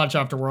so much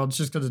after Worlds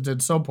just because it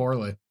did so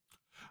poorly.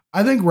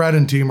 I think Red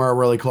and Team are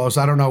really close.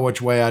 I don't know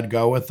which way I'd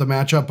go with the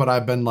matchup, but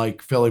I've been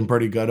like feeling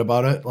pretty good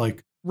about it.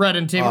 Like Red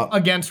and Team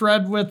against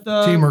Red with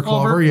Team or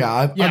Clover. Yeah,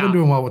 I've been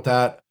doing well with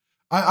that.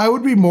 I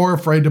would be more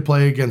afraid to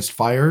play against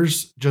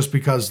Fires just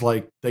because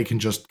like they can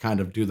just kind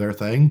of do their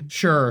thing.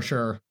 Sure.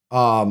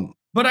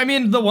 But I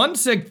mean, the one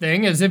sick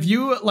thing is if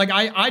you like,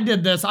 I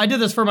did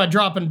this for my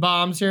dropping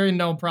bombs here.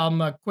 No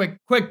problem. A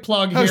quick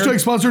plug here. Hashtag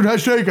sponsored.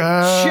 Hashtag.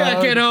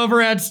 Check it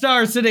over at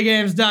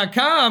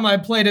StarCityGames.com. I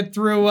played it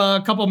through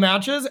a couple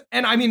matches,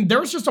 and I mean, there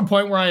was just a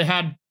point where I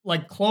had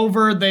like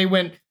Clover. They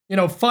went,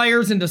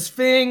 Fires into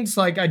Sphinx.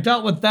 Like I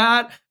dealt with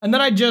that, and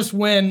then I just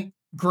went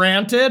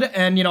Granted,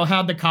 and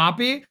had the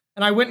copy.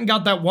 And I went and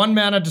got that 1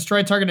 mana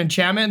destroy target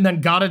enchantment and then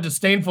got a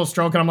Disdainful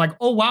Stroke. And I'm like,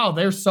 oh, wow,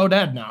 they're so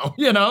dead now,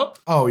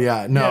 Oh,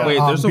 yeah. No. Wait,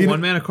 there's a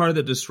 1 mana card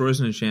that destroys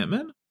an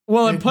enchantment?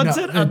 Well, it puts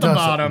it at the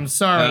bottom.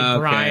 Sorry, okay,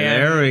 Brian.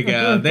 There we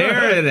go.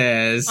 There it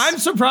is. I'm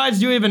surprised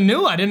you even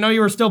knew. I didn't know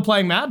you were still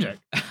playing Magic.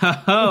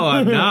 Oh,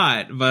 I'm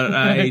not. But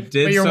I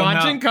did But you're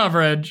watching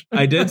coverage.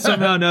 I did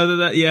somehow know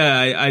that.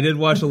 Yeah, I did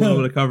watch a little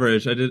bit of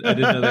coverage. I did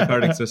know that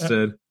card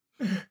existed.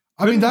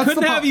 I mean, that's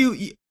couldn't have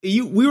you.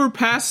 We were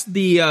past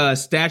the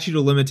statute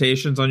of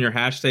limitations on your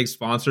hashtag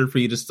sponsored for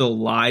you to still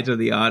lie to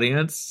the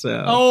audience.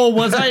 So. Oh,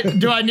 was I?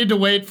 Do I need to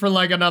wait for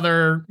like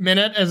another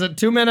minute? Is it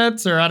 2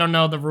 minutes or I don't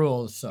know the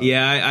rules? So.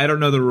 Yeah, I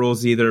don't know the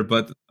rules either,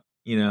 but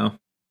the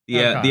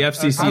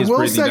FCC is. I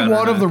will say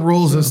one of the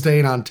rules is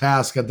staying on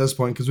task at this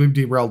point because we've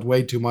derailed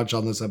way too much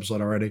on this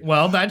episode already.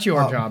 Well, that's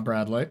your job,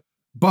 Bradley.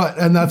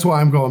 And that's why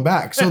I'm going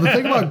back. So the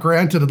thing about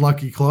Granted and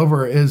Lucky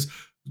Clover is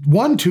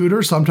one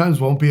tutor sometimes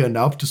won't be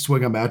enough to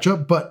swing a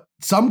matchup, but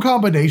some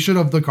combination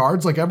of the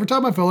cards, like every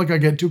time I feel like I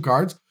get 2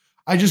 cards,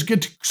 I just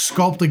get to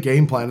sculpt a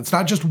game plan. It's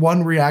not just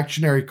one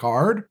reactionary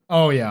card.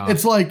 Oh, yeah.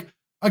 It's like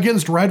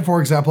against Red,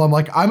 for example, I'm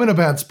like, I'm in a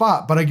bad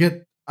spot, but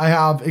I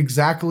have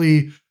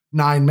exactly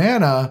 9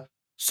 mana.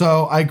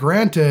 So I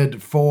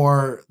granted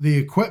for the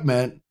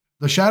equipment,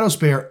 the Shadow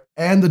Spear,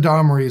 and the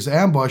Domri's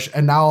Ambush,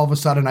 and now all of a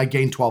sudden I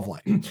gain 12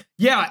 life.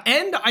 Yeah,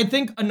 and I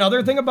think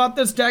another thing about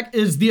this deck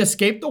is the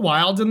Escape the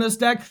Wilds in this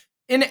deck.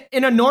 In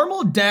a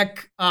normal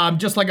deck,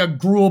 just like a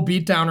Gruul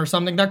Beatdown or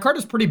something, that card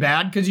is pretty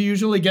bad because you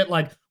usually get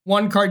like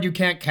 1 card you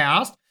can't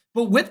cast.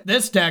 But with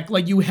this deck,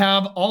 like you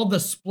have all the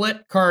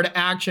split card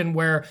action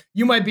where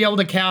you might be able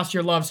to cast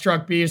your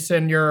Lovestruck Beasts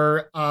and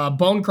your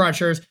Bone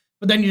Crushers,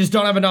 but then you just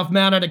don't have enough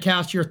mana to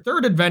cast your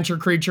 3rd adventure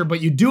creature, but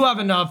you do have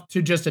enough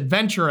to just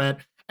adventure it.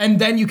 And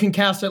then you can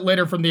cast it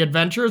later from the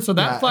adventure. So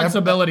that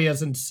flexibility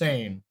is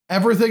insane.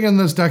 Everything in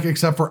this deck,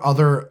 except for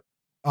other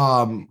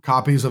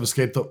copies of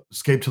Escape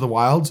to the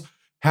Wilds,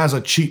 has a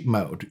cheap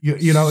mode.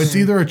 It's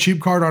either a cheap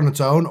card on its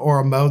own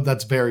or a mode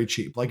that's very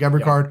cheap. Like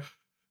every card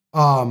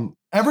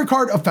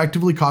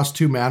effectively costs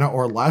 2 mana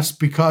or less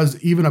because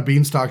even a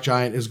Beanstalk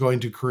Giant is going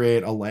to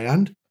create a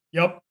land.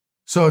 Yep.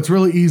 So it's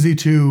really easy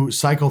to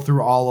cycle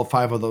through all of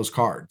 5 of those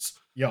cards.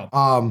 Yeah.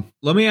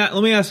 Let me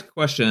ask a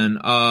question.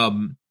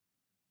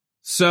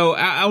 So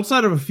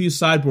outside of a few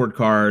sideboard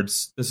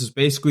cards, this is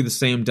basically the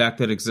same deck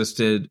that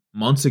existed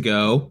months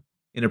ago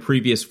in a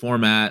previous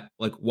format.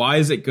 Like, why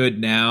is it good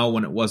now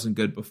when it wasn't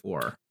good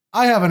before?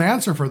 I have an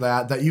answer for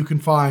that you can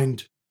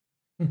find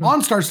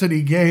on Star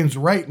City Games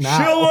right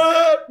now. Chill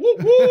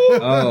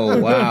it! Oh,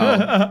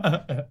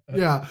 wow.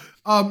 Yeah.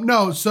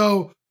 No,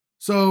 so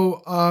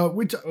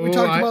we talked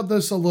about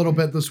this a little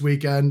bit this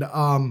weekend.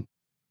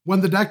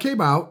 When the deck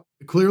came out,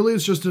 clearly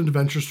it's just an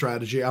adventure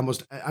strategy.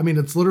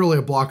 It's literally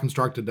a block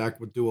constructed deck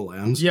with dual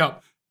lands.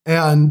 Yep.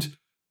 And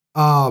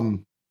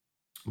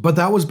but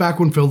that was back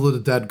when Field of the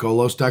Dead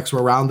Golos decks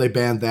were around. They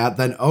banned that.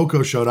 Then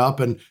Oko showed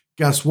up, and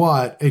guess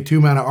what? A 2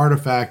 mana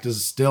artifact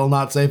is still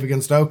not safe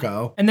against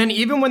Oko. And then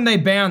even when they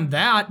banned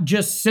that,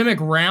 just Simic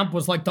Ramp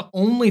was like the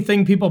only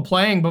thing people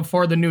playing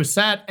before the new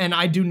set. And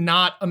I do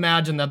not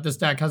imagine that this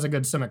deck has a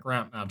good Simic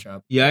Ramp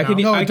matchup. Yeah,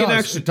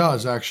 it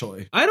does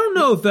actually. I don't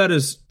know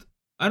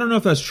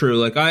if that's true.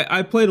 Like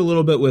I played a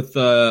little bit with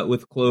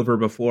Clover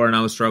before, and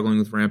I was struggling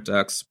with ramp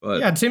decks.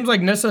 But yeah, it seems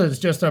like Nissa is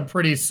just a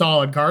pretty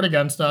solid card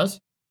against us.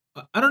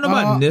 I don't know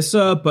about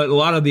Nissa, but a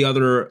lot of the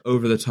other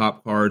over the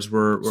top cards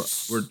were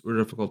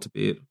difficult to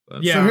beat.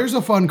 But. Yeah. So here's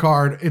a fun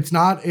card. It's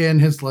not in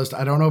his list.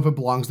 I don't know if it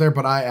belongs there,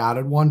 but I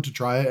added one to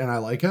try it, and I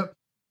like it.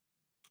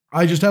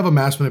 I just have a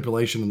Mass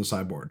Manipulation in the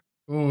sideboard.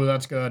 Ooh,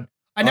 that's good.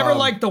 I never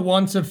liked the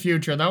Once of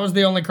Future. That was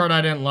the only card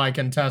I didn't like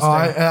in testing.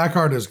 That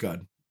card is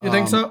good. You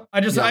think so?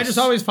 I just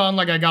always found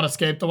like I got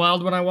Escape the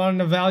Wild when I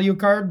wanted a value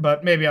card,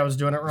 but maybe I was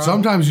doing it wrong.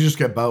 Sometimes you just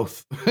get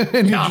both,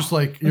 and you're just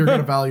like, you're going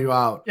to value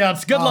out. Yeah,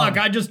 it's good luck.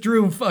 I just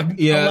drew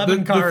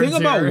 11 cards. The thing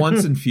about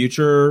Once and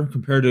Future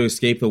compared to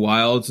Escape the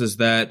Wilds is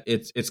that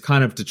it's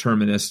kind of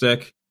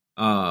deterministic.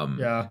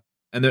 Yeah,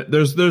 and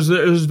there's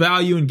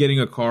value in getting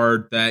a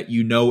card that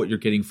you know what you're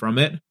getting from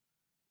it.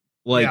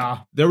 Like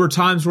there were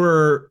times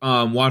where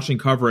watching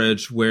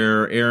coverage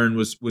where Aaron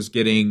was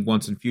getting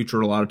Once and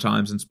Future a lot of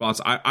times in spots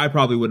I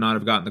probably would not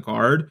have gotten the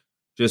card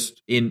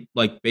just in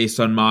like based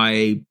on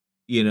my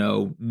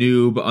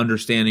noob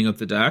understanding of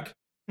the deck.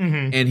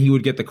 and he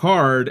would get the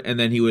card, and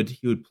then he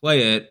would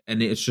play it,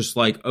 and it's just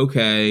like,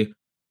 okay,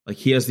 like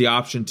he has the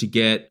option to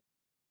get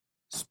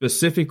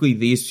specifically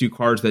these 2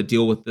 cards that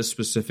deal with this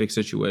specific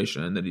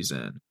situation that he's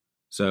in.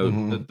 So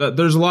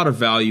there's a lot of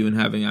value in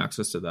having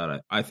access to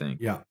that, I think.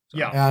 Yeah. So,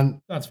 yeah.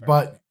 And that's fair.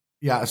 But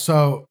yeah,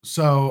 so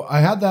I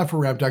had that for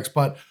ramp decks,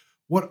 but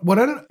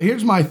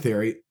here's my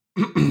theory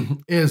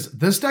is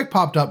this deck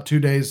popped up 2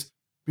 days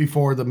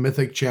before the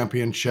Mythic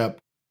Championship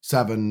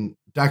 7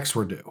 decks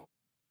were due.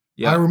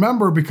 Yeah. I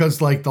remember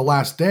because like the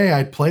last day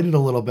I played it a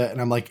little bit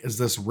and I'm like, is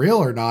this real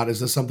or not? Is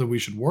this something we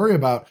should worry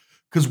about?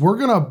 Because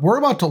we're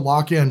about to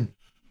lock in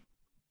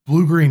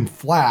Blue-Green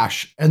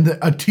Flash, and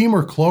a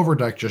Temur Clover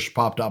deck just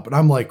popped up, and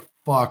I'm like,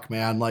 fuck,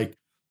 man, like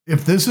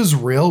if this is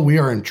real, we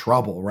are in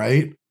trouble,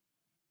 right?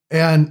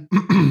 And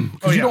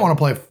because you don't want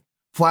to play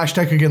Flash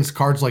deck against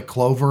cards like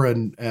Clover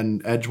and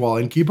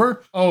Edgewall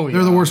Innkeeper.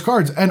 They're the worst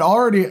cards. And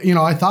already,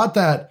 I thought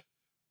that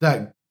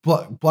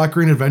Black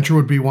Green Adventure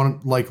would be one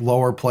like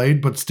lower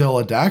played, but still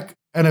a deck.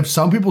 And if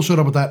some people showed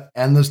up with that,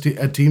 and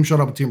a team showed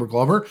up with Temur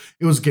Clover,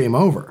 it was game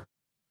over.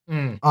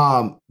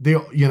 So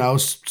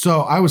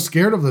I was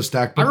scared of this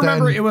deck. But I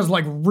remember it was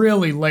like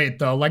really late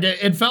though. Like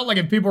it felt like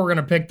if people were going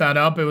to pick that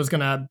up, it was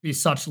going to be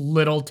such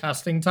little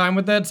testing time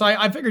with it. So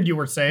I figured you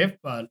were safe,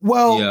 but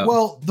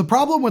well, the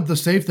problem with the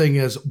safe thing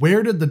is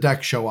where did the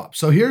deck show up?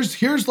 So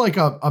here's like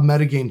a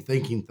metagame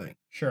thinking thing.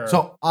 Sure.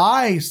 So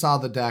I saw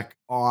the deck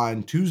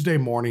on Tuesday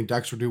morning.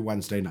 Decks were due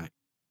Wednesday night.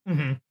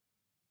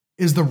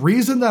 Is the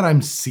reason that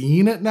I'm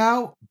seeing it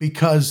now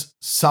because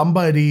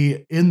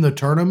somebody in the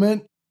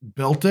tournament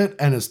built it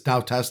and is now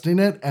testing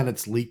it and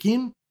it's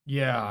leaking?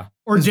 Yeah.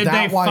 Or did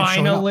they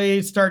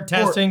finally start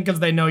testing because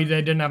they know they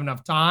didn't have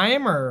enough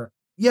time? Or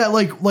yeah,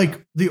 like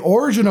the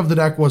origin of the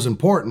deck was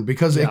important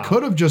because it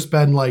could have just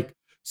been like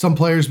some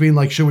players being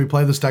like, should we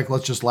play this deck?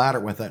 Let's just ladder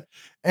with it.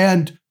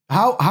 And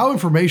how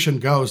information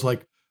goes,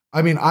 like,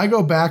 I mean, I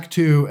go back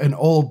to an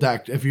old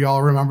deck. If you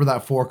all remember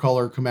that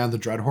 4-color Command the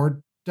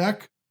Dreadhorde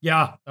deck.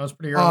 Yeah, that was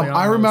pretty early on.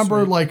 I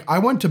remember like I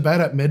went to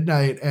bed at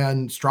midnight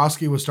and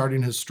Strosky was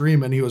starting his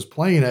stream and he was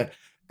playing it.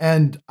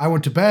 And I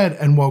went to bed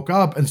and woke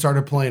up and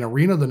started playing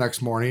Arena the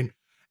next morning.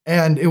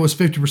 And it was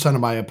 50% of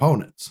my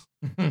opponents.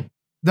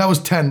 That was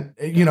 10,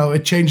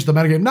 it changed the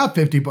metagame, not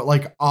 50, but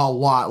like a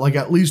lot, like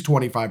at least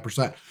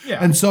 25%.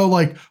 Yeah. And so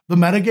like the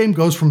metagame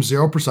goes from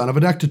 0% of a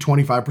deck to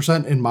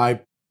 25% in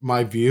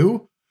my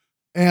view.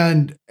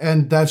 And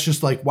that's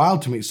just like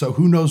wild to me. So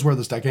who knows where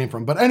this deck came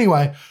from? But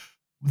anyway,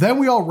 then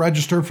we all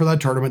registered for that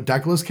tournament.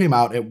 Deck list came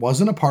out. It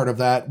wasn't a part of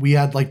that. We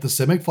had like the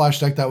Simic Flash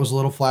deck that was a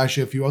little flashy.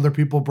 A few other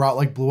people brought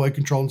like Blue-White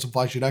Control and some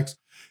flashy decks.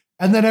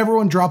 And then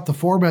everyone dropped the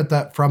format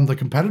that from the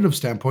competitive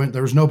standpoint,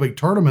 there was no big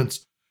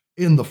tournaments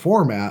in the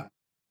format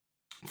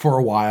for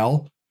a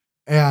while.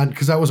 And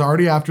because that was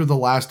already after the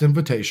last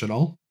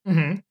Invitational.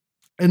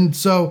 And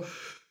so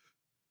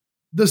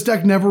this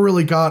deck never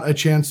really got a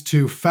chance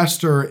to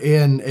fester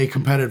in a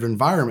competitive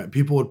environment.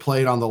 People would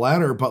play it on the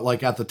ladder, but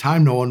like at the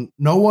time,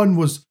 no one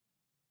was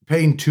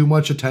paying too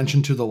much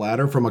attention to the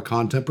ladder from a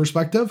content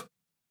perspective.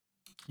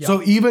 Yeah.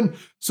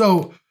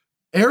 So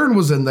Aaron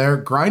was in there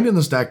grinding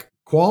this deck,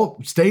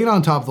 staying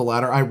on top of the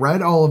ladder. I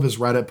read all of his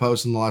Reddit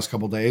posts in the last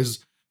couple of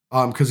days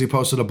because he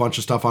posted a bunch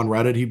of stuff on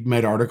Reddit. He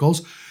made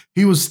articles.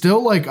 He was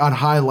still like on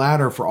high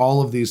ladder for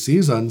all of these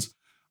seasons,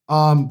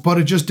 but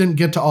it just didn't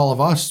get to all of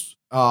us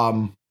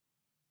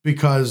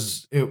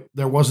because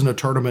there wasn't a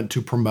tournament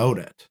to promote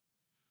it.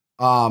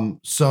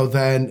 So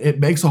then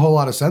it makes a whole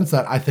lot of sense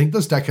that I think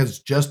this deck has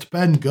just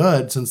been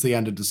good since the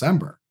end of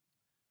December.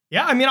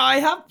 Yeah, I mean, I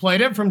have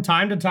played it from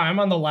time to time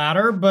on the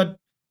ladder, but,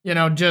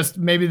 just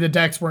maybe the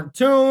decks weren't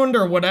tuned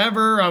or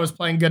whatever. I was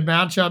playing good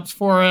matchups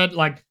for it.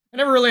 Like, I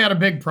never really had a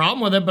big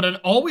problem with it, but it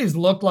always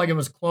looked like it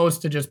was close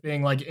to just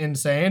being, like,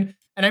 insane.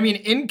 And I mean,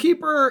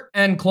 Innkeeper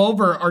and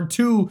Clover are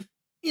 2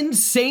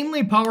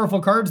 insanely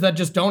powerful cards that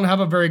just don't have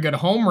a very good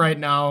home right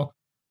now.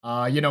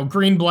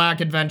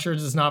 Green-Black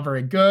Adventures is not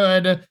very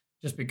good.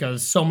 Just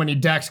because so many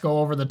decks go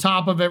over the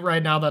top of it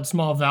right now, that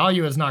small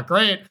value is not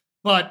great.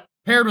 But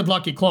paired with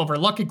Lucky Clover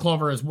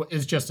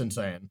is just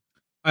insane.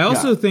 I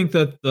also think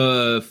that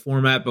the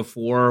format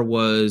before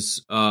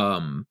was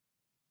better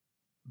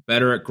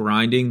at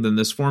grinding than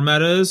this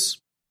format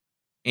is.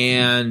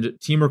 And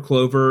Temur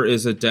Clover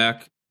is a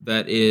deck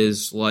that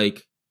is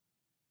like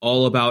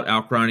all about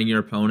outgrinding your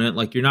opponent.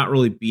 Like you're not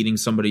really beating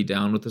somebody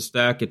down with this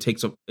deck. It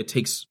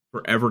takes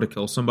forever to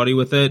kill somebody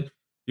with it.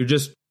 You're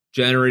just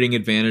generating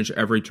advantage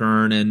every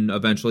turn and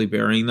eventually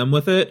burying them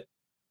with it.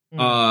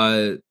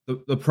 The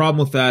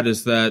problem with that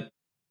is that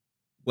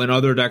when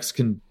other decks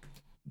can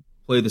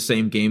play the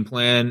same game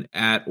plan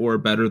at or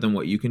better than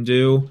what you can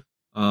do,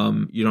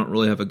 you don't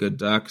really have a good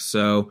deck.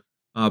 So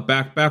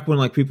back when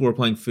like people were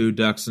playing food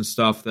decks and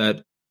stuff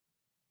that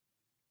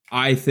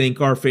I think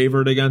are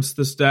favored against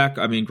this deck.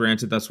 I mean,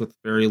 granted, that's with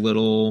very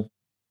little.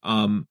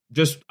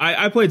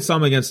 I played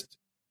some against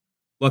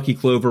Lucky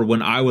Clover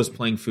when I was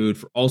playing food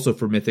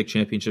for Mythic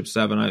Championship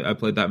 7. I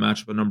played that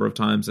matchup a number of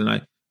times and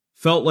I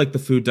felt like the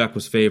food deck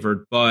was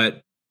favored,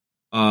 but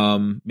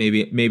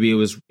maybe it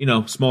was,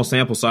 small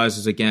sample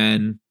sizes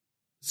again.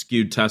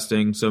 skewed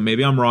testing, so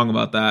maybe I'm wrong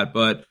about that,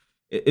 but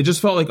it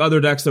just felt like other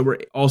decks that were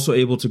also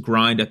able to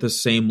grind at the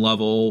same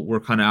level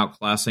were kind of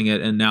outclassing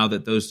it, and now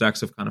that those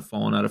decks have kind of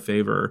fallen out of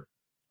favor,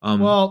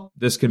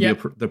 this can be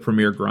the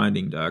premier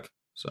grinding deck.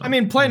 So I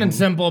mean, plain and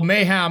simple,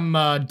 Mayhem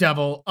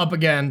Devil up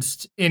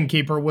against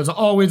Innkeeper was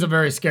always a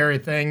very scary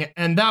thing,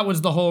 and that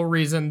was the whole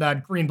reason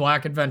that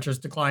Green-Black Adventures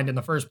declined in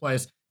the first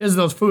place, is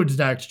those Foods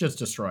decks just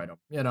destroyed them,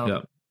 you know?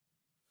 Yeah.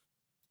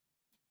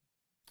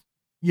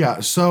 Yeah,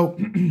 so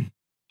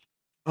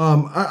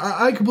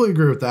I completely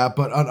agree with that,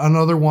 but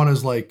another one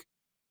is like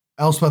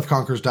Elspeth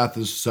Conquers Death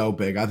is so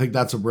big. I think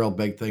that's a real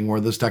big thing where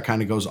this deck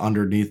kind of goes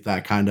underneath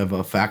that kind of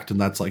effect, and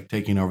that's like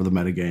taking over the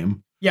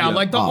metagame. Yeah,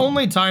 like the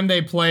only time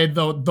they played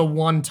the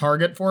one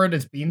target for it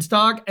is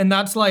Beanstalk, and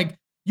that's like,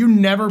 you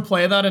never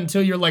play that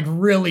until you're like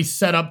really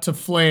set up to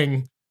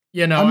fling,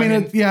 you know? I mean,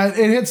 it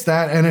hits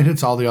that, and it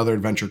hits all the other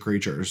adventure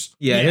creatures.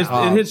 Yeah,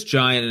 it hits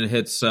Giant, and it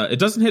hits, it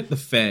doesn't hit the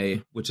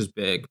Fae, which is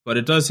big, but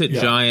it does hit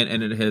Giant,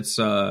 and it hits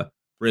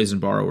Brazen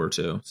Borrower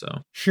too,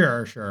 so.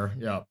 Sure,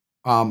 yeah.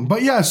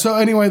 But yeah, so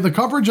anyway, the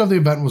coverage of the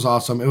event was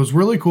awesome. It was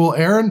really cool.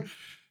 Aaron,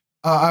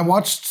 I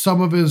watched some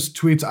of his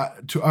tweets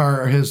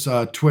or his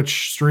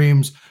Twitch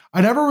streams. I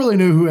never really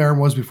knew who Aaron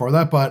was before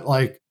that, but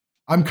like,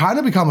 I'm kind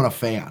of becoming a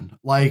fan.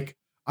 Like,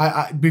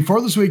 I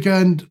before this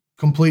weekend,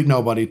 complete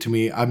nobody to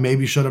me. I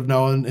maybe should have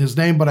known his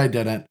name, but I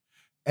didn't.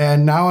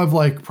 And now I've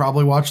like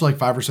probably watched like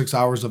 5 or 6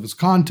 hours of his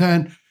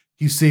content.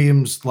 He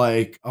seems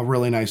like a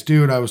really nice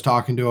dude. I was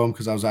talking to him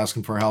because I was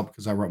asking for help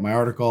because I wrote my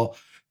article,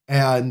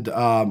 and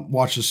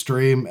watched his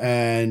stream,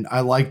 and I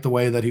liked the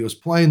way that he was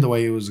playing, the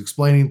way he was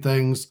explaining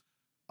things.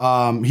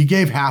 He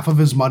gave half of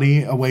his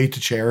money away to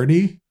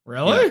charity.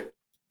 Really?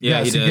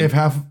 Yeah, yes, he gave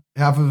half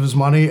of his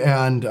money.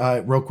 And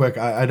real quick,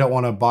 I don't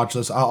want to botch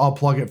this. I'll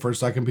plug it for a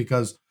second,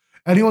 because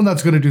anyone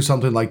that's going to do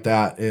something like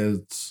that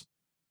it's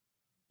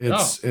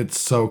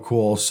so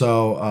cool.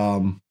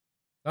 So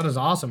that is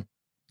awesome.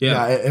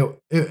 Yeah,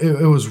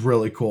 it was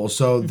really cool.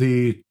 So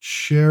the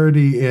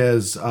charity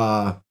is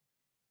the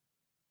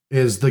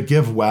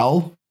Give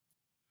Well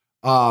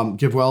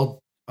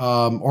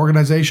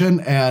organization,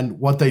 and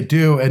what they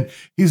do, and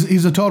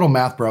he's a total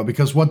math bro,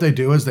 because what they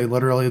do is they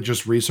literally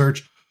just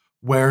research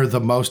where the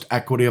most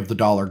equity of the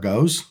dollar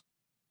goes.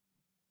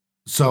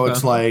 So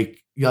it's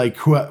like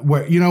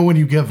where, you know, when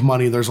you give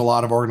money, there's a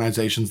lot of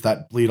organizations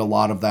that bleed a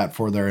lot of that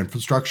for their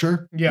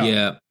infrastructure.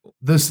 Yeah.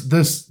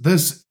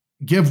 This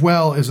Give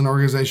Well is an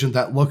organization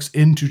that looks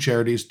into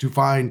charities to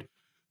find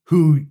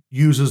who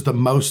uses the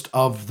most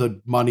of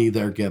the money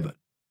they're given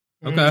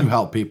to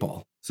help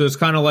people. So it's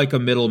kind of like a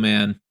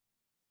middleman.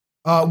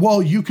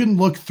 Well, you can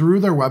look through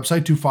their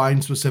website to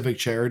find specific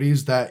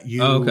charities that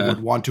you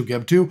would want to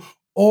give to,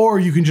 or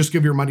you can just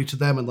give your money to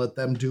them and let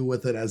them do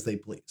with it as they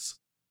please.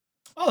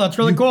 Oh, that's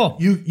really cool.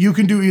 You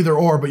can do either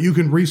or, but you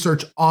can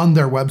research on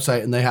their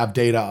website, and they have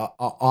data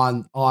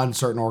on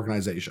certain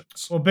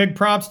organizations. Well, big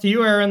props to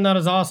you, Aaron. That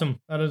is awesome.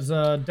 That is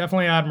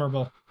definitely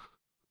admirable.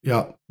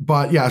 Yeah,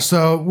 but yeah,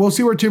 so we'll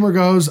see where Timur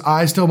goes.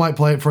 I still might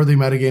play it for the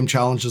metagame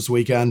challenge this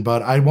weekend,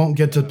 but I won't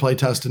get to play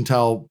test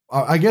until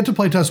I get to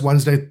play test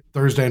Wednesday,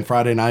 Thursday, and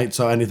Friday night.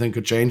 So anything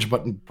could change,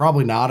 but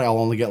probably not. I'll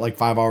only get like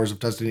 5 hours of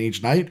testing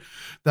each night.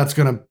 That's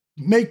going to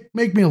make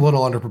me a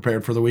little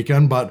underprepared for the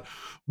weekend, but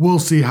we'll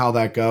see how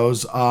that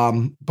goes.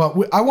 But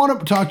I want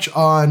to touch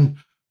on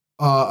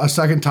a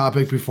second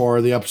topic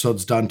before the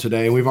episode's done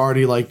today. We've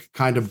already like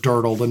kind of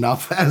dirtled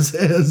enough as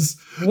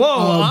is.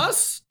 Whoa,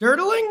 us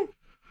dirtling?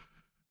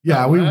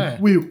 Yeah,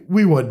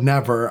 we would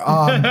never.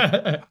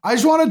 I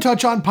just want to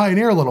touch on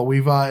Pioneer a little.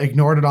 We've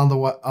ignored it on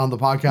the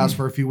podcast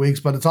for a few weeks,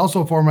 but it's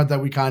also a format that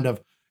we kind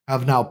of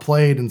have now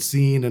played and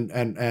seen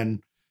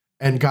and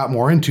got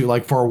more into.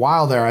 Like for a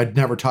while there, I'd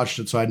never touched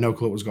it, so I had no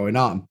clue what was going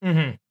on.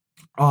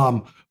 Mm-hmm.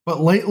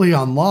 But lately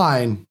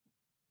online,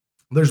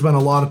 there's been a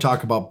lot of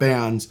talk about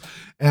bans,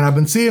 and I've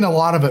been seeing a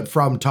lot of it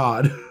from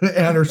Todd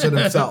Anderson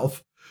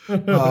himself.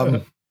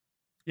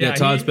 Yeah,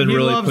 Todd's been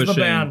really loves pushing the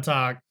ban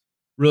talk.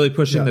 Really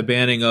pushing the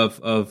banning of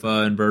the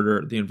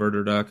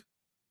inverter deck,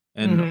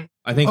 and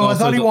I think. I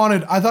thought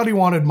he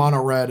wanted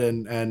mono red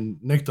and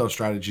Nykthos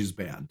strategies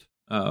banned.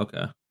 Oh,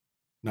 okay.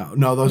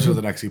 No, those are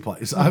the decks he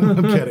plays.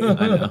 I'm kidding.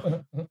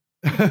 I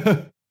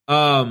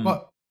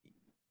know.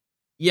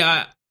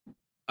 Yeah,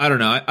 I don't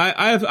know.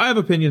 I have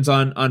opinions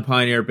on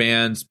Pioneer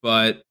bans,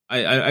 but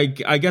I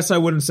guess I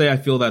wouldn't say I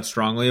feel that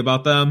strongly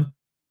about them.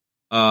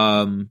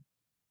 I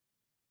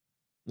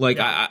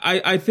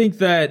think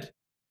that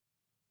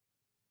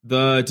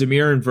the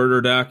Dimir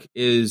inverter deck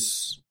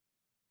is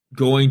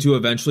going to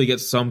eventually get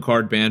some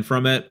card banned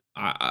from it.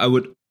 I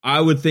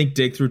would think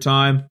Dig Through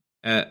Time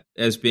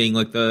as being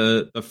like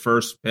the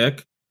first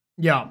pick.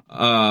 Yeah.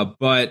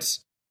 But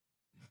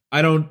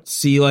I don't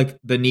see like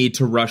the need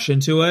to rush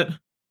into it.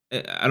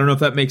 I don't know if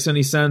that makes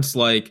any sense.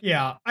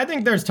 Yeah, I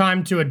think there's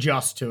time to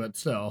adjust to it.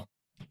 So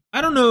I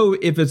don't know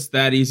if it's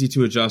that easy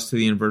to adjust to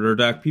the inverter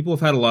deck. People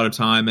have had a lot of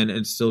time and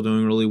it's still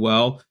doing really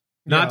well.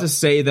 Not to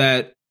say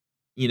that,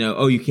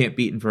 you can't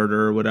beat inverter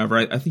or whatever.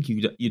 I think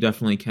you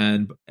definitely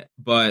can,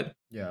 but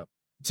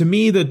to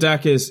me, the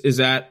deck is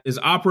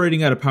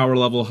operating at a power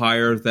level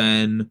higher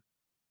than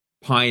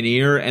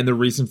Pioneer, and the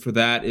reason for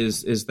that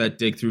is that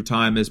Dig Through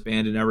Time is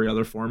banned in every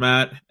other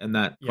format, and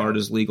that card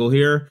is legal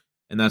here,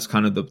 and that's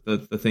kind of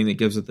the thing that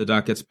gives it the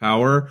deck its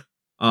power.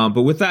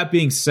 But with that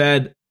being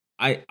said,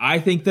 I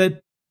think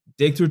that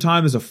Dig Through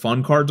Time is a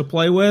fun card to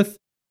play with.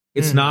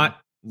 It's not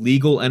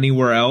legal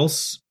anywhere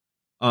else.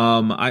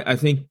 I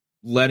think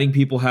letting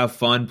people have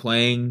fun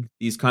playing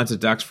these kinds of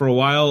decks for a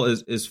while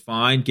is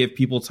fine. Give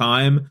people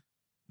time,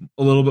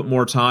 a little bit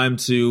more time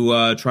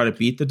to try to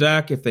beat the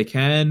deck if they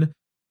can.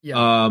 Yeah.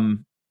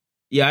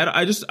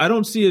 I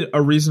don't see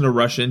a reason to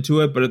rush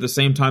into it, but at the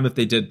same time, if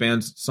they did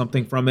ban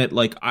something from it,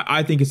 like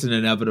I think it's an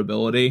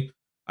inevitability.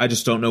 I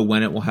just don't know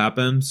when it will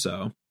happen.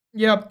 So.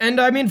 Yep. And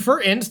I mean,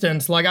 for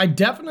instance, like I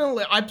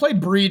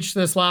played Breach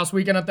this last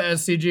weekend at the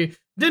SCG.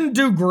 Didn't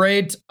do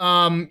great.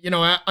 I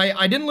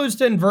didn't lose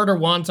to Inverter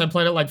once. I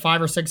played it like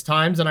 5 or 6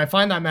 times, and I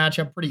find that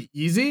matchup pretty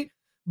easy.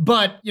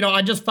 But,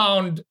 I just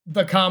found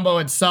the combo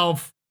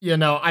itself,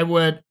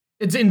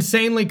 it's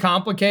insanely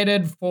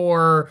complicated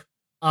for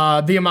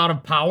the amount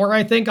of power,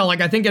 I think.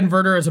 I think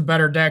Inverter is a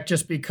better deck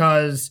just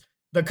because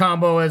the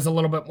combo is a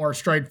little bit more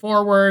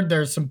straightforward.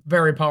 There's some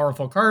very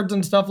powerful cards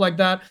and stuff like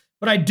that.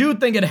 But I do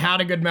think it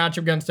had a good match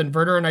against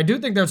Inverter, and I do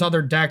think there's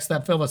other decks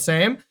that feel the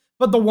same.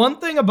 But the one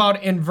thing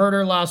about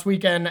Inverter last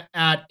weekend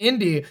at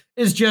Indy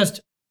is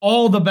just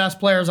all the best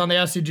players on the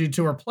SCG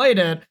Tour played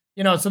it,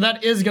 so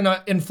that is going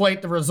to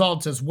inflate the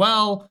results as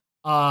well.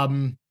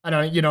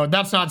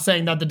 That's not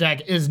saying that the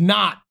deck is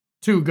not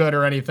too good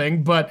or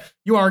anything, but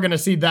you are going to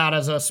see that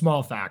as a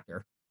small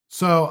factor.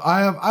 So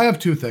I have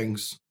 2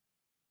 things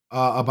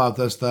about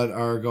this that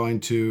are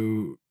going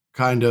to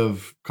kind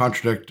of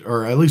contradict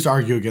or at least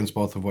argue against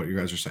both of what you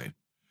guys are saying.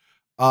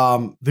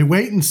 The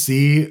wait and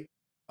see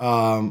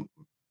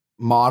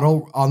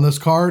model on this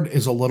card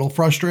is a little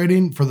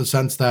frustrating for the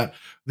sense that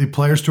the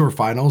Players Tour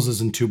Finals is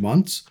in 2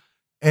 months,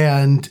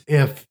 and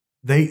if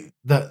they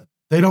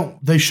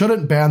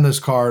shouldn't ban this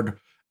card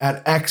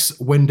at X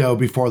window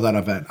before that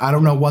event. I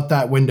don't know what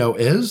that window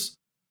is,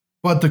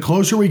 but the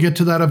closer we get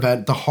to that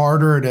event, the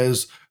harder it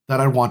is that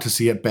I want to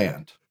see it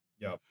banned.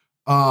 Yep.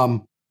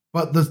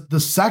 But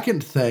the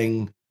second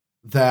thing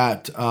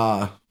that if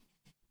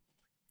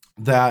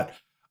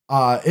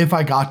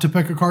I got to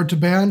pick a card to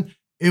ban,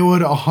 it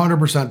would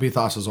 100% be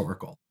Thassa's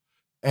Oracle.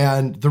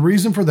 And the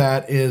reason for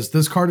that is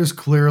this card is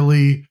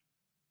clearly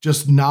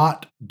just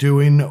not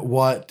doing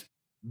what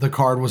the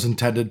card was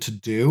intended to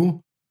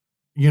do,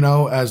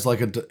 as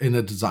like in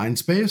a design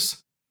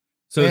space.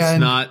 So it's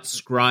not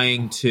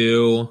scrying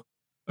 2,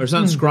 or it's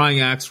not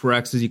scrying X where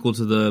X is equal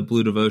to the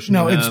blue devotion.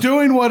 No, it's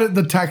doing what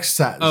the text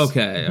says.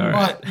 Okay, all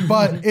right.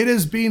 But it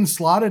is being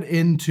slotted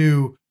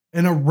into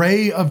an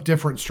array of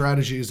different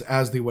strategies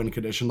as the win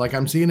condition. Like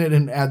I'm seeing it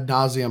in ad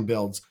nauseum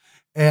builds.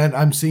 And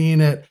I'm seeing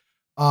it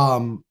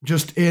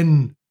just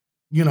in,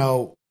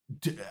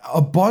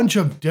 a bunch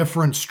of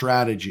different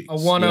strategies. A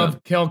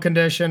one-of kill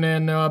condition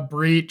in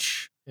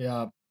Breach.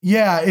 Yeah.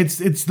 Yeah, it's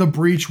the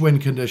Breach win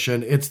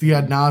condition. It's the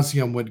ad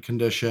nauseum win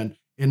condition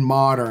in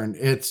Modern.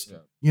 It's,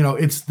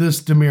 it's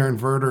this Dimir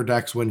Inverter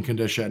Dex win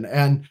condition.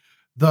 And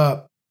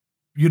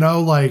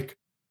usually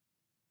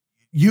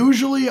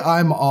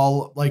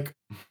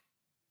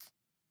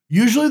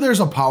usually there's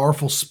a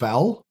powerful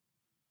spell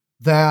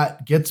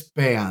that gets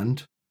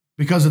banned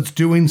because it's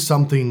doing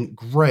something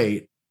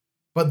great,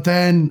 but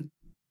then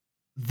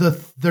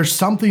there's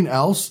something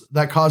else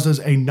that causes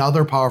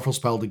another powerful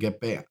spell to get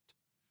banned.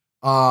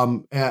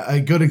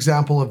 A good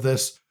example of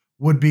this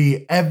would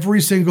be every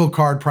single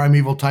card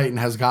Primeval Titan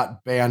has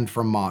got banned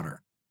from Modern.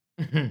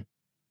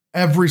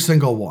 Every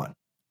single one.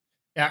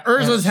 Yeah,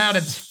 Urza's had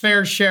its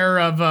fair share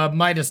of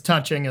Midas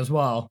touching as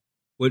well.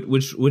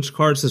 Which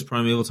cards has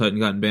Primeval Titan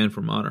gotten banned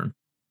from Modern?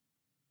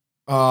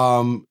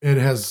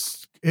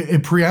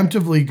 It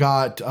preemptively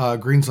got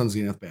Green Sun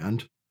Zenith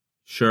banned.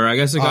 Sure, I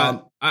guess it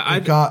got. I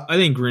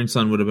think Green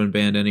Sun would have been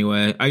banned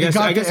anyway. I guess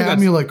the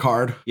Amulet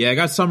card. Yeah, I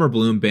got Summer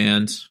Bloom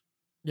banned.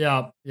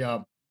 Yeah.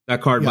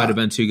 That card might have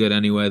been too good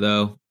anyway,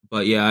 though.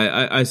 But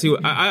yeah, I see.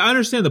 I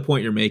understand the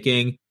point you're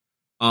making.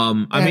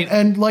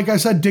 And like I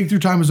said, Dig Through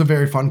Time is a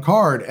very fun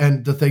card,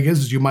 and the thing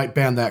is you might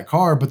ban that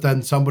card, but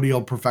then somebody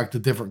will perfect a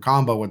different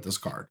combo with this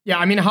card. Yeah,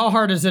 I mean, how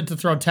hard is it to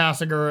throw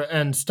Tasigur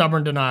and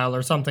Stubborn Denial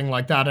or something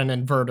like that in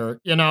Inverter?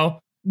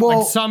 Well,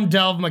 like some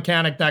delve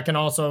mechanic that can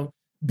also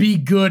be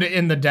good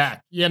in the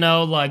deck.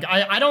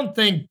 I don't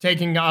think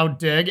taking out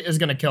Dig is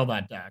going to kill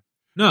that deck.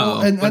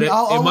 No, but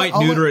it might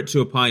neuter it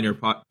to a Pioneer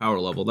power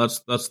level. That's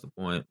the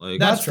point. Like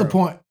that's the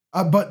point.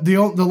 But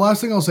the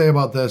last thing I'll say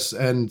about this,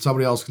 and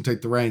somebody else can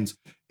take the reins,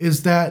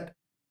 is that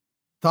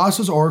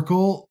Thassa's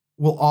Oracle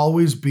will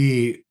always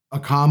be a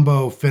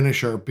combo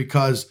finisher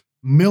because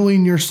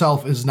milling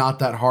yourself is not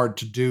that hard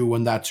to do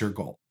when that's your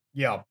goal.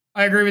 Yeah,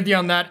 I agree with you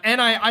on that.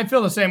 And I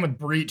feel the same with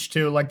Breach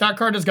too. Like that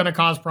card is going to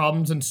cause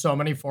problems in so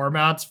many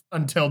formats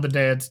until the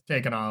day it's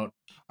taken out.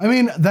 I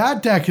mean,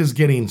 that deck is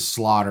getting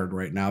slaughtered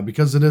right now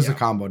because it is a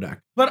combo deck.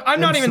 But I'm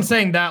not even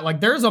saying that.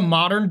 Like, there's a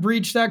modern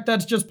Breach deck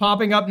that's just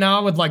popping up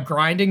now with like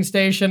Grinding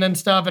Station and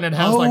stuff, and it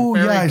has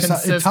very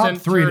consistent top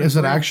 3. Is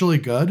it actually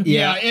good?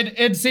 Yeah,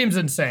 it seems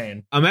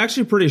insane. I'm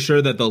actually pretty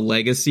sure that the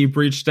Legacy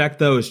Breach deck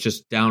though is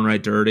just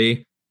downright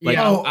dirty. Like,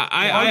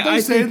 aren't they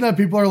saying that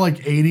people are like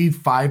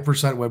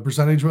 85% win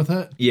percentage with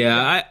it?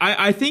 Yeah,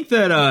 I think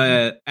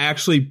that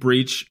actually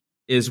Breach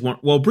is one.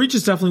 Well, Breach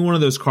is definitely one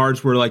of those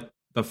cards where like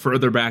the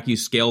further back you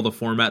scale the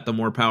format, the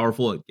more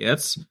powerful it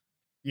gets.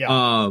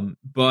 Yeah.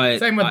 But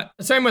same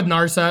with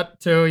Narset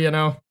too, you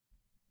know.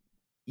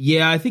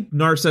 Yeah, I think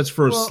Narset's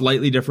for a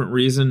slightly different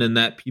reason, in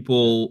that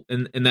people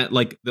in that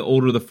like the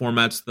older the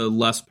formats, the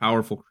less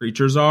powerful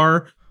creatures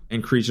are,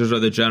 and creatures are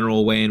the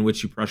general way in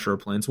which you pressure a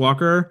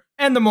planeswalker.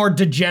 And the more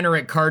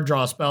degenerate card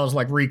draw spells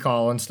like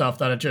Recall and stuff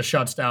that it just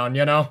shuts down,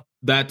 you know?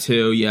 That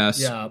too,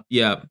 yes.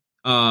 Yeah.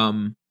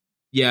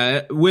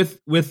 Yeah, with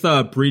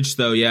Breach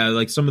though, yeah,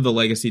 like some of the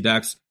Legacy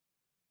decks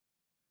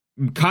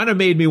kind of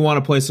made me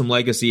want to play some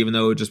Legacy, even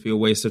though it would just be a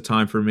waste of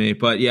time for me.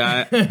 But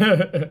yeah,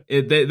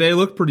 they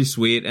look pretty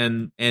sweet,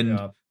 and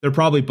they're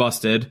probably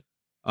busted.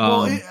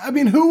 I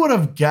mean, who would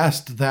have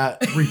guessed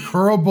that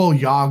recurable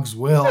Yogg's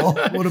Will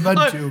would have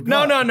been too good?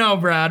 No,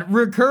 Brad.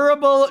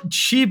 Recurable,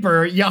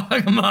 cheaper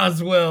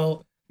Yawgmoth's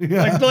Will.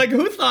 Yeah. Like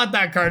who thought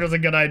that card was a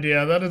good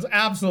idea? That is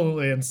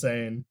absolutely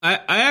insane. I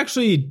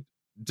actually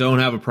don't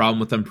have a problem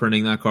with them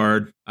printing that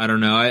card. I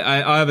don't know.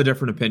 I have a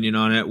different opinion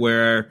on it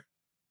where,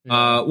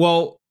 from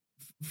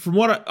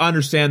what I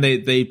understand,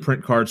 they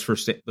print cards for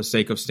the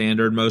sake of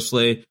standard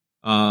mostly.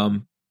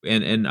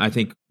 And I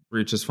think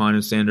Breach is fine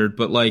in standard,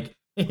 but like,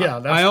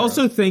 I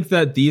also think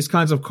that these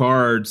kinds of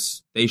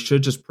cards, they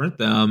should just print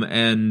them.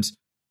 And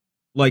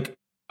like,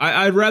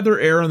 I'd rather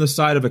err on the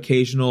side of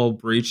occasional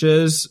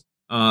breaches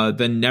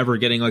than never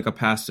getting like a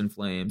Past in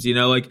Flames. You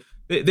know, like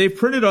they've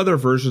printed other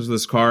versions of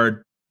this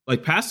card.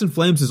 Like Past in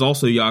Flames is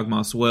also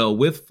Yawgmoth's Will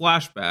with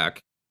flashback,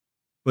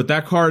 but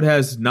that card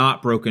has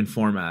not broken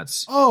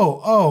formats.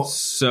 Oh.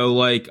 So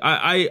like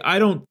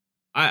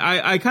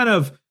I kind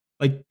of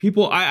like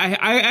people.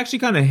 I actually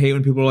kind of hate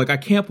when people are like, I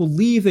can't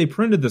believe they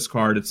printed this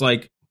card. It's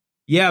like,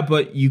 yeah,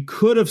 but you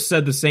could have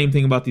said the same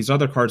thing about these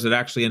other cards that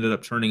actually ended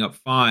up turning up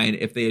fine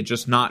if they had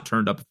just not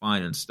turned up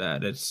fine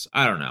instead.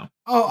 I don't know.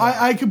 Oh,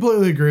 I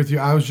completely agree with you.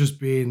 I was just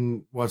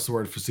being, what's the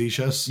word,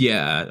 facetious.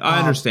 Yeah, I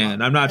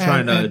understand. I'm not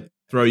trying to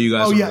throw you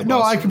guys. Oh yeah,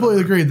 no, I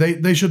completely agree.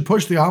 They should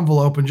push the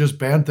envelope and just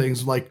ban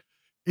things. Like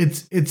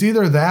it's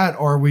either that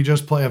or we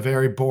just play a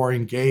very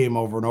boring game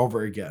over and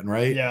over again,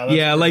 right?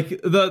 Yeah, like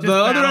the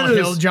other end of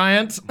Hill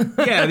Giants.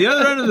 Yeah, the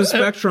other end of the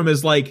spectrum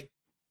is like,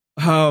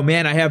 oh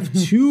man, I have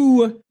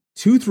two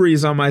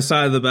 3s on my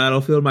side of the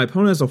battlefield. My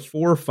opponent has a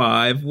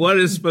 4/5. What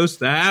is supposed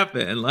to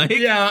happen? Like,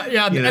 yeah,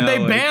 and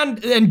they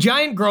banned, and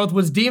Giant Growth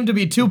was deemed to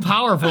be too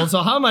powerful.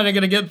 So how am I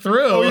going to get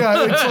through? Oh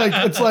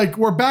yeah, it's like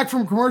we're back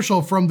from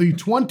commercial from the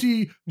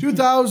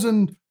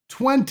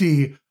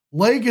 2020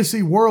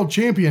 Legacy World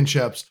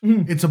Championships.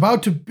 It's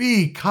about to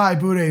be Kai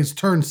Bude's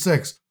turn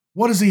 6.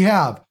 What does he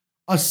have?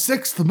 A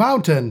 6th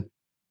mountain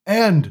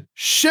and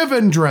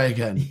Shivan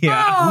Dragon.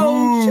 Yeah.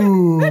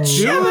 Oh, it's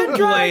Shivan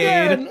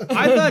Dragon.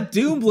 I thought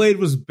Doomblade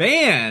was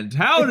banned.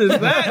 How does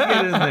that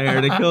get in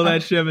there to kill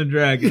that Shivan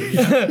Dragon?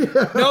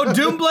 No,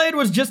 Doomblade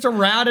was just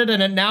errated,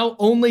 and it now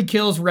only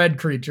kills red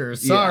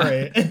creatures.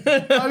 Sorry.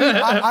 I mean,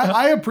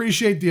 I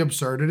appreciate the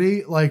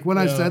absurdity. Like when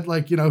I said,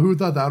 like, you know, who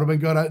thought that would have been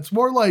good? It's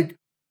more like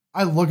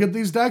I look at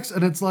these decks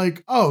and it's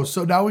like, oh,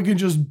 so now we can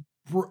just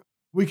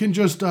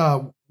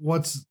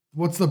what's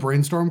the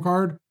brainstorm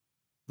card?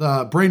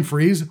 The brain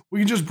freeze. We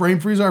can just brain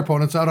freeze our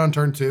opponents out on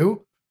turn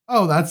 2.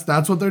 Oh,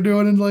 that's what they're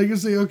doing in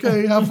Legacy.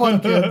 Okay, have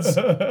fun, kids.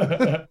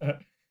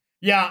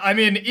 Yeah, I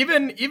mean,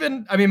 even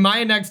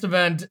my next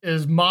event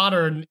is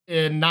Modern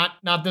in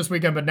not this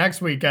weekend, but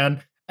next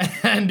weekend.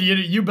 And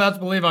you best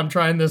believe I'm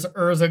trying this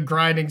Urza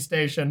Grinding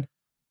Station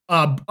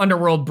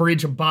Underworld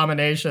Breach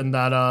Abomination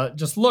that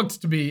just looks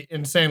to be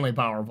insanely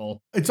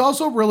powerful. It's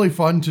also really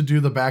fun to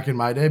do the back in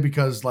my day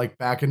because, like,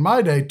 back in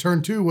my day,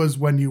 turn 2 was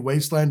when you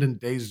wasteland and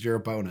dazed your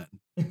opponent.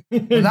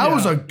 And that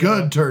was a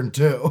good turn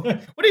 2.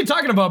 What are you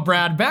talking about,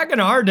 Brad? Back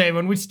in our day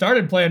when we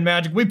started playing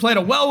Magic, we played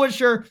a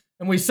Well-Wisher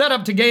and we set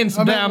up to gain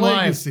some damn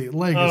Legacy.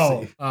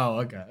 Oh,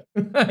 okay.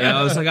 Yeah,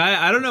 I was like,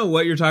 I don't know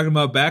what you're talking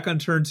about. Back on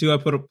turn 2, I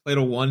played a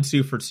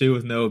 1/2 for 2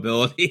 with no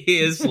ability.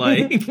 It's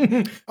like,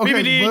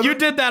 BBD, you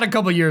did that a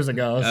couple years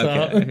ago.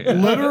 So. Okay.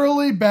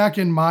 Literally back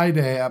in my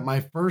day at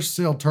my first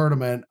Seal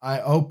tournament,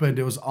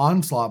 it was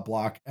Onslaught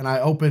block, and I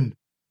opened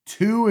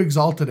 2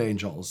 Exalted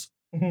Angels.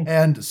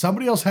 And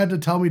somebody else had to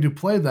tell me to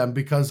play them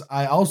because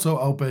I also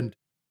opened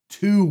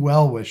 2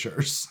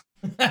 Well-Wishers.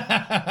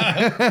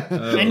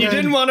 And you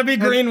didn't want to be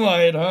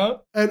green-white, huh?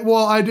 And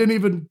well, I didn't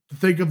even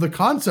think of the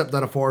concept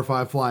that a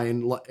 4/5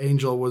 flying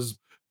angel was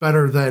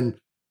better than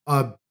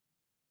a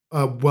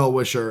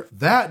Well-Wisher.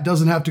 That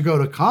doesn't have to go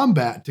to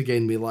combat to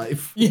gain me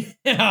life.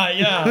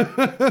 Yeah.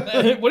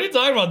 What are you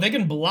talking about? They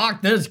can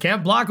block this.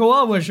 Can't block a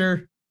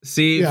Well-Wisher.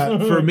 See,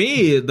 for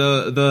me,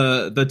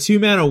 the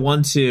 2-mana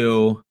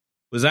 1/2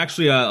 was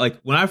actually like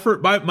when I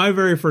first my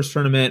very first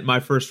tournament, my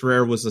first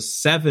rare was a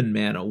 7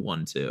 mana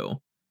 1/2.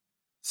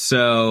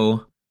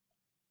 So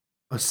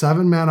a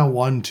 7 mana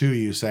 1/2,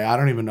 you say? I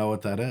don't even know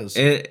what that is.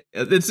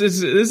 This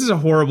is a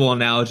horrible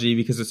analogy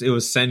because it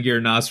was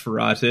Sengir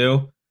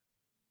Nosferatu.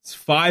 It's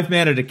 5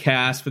 mana to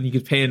cast, but you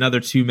could pay another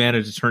 2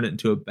 mana to turn it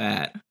into a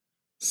bat.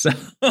 So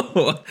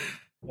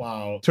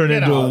wow, turn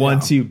it into a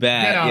 1/2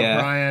 bat. Get out,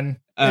 yeah, Brian.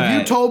 If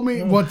you told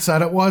me what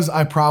set it was,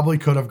 I probably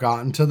could have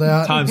gotten to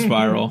that. Time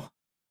Spiral.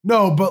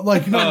 No, but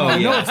like, no, Oh, I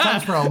know yeah. it's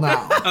Time Spiral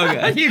now.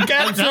 Okay. You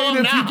can't I'm tell saying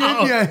him if you now.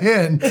 gave me a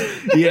hint,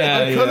 Yeah,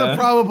 I could have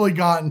probably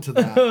gotten to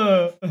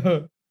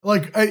that.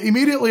 Like,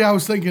 immediately I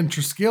was thinking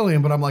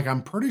Triskelion, but I'm like,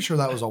 I'm pretty sure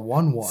that was a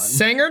 1/1.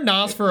 Sanger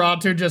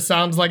Nosferatu just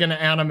sounds like an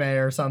anime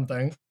or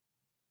something.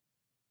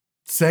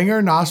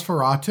 Sanger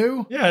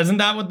Nosferatu? Yeah, isn't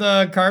that what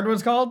the card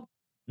was called?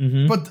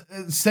 Mhm. But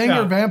Sanger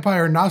Yeah.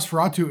 Vampire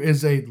Nosferatu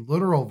is a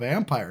literal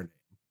vampire name.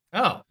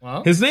 Oh,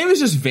 well. His name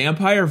is just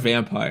Vampire.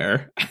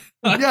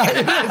 Yeah, it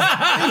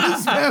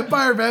is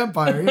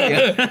Vampire.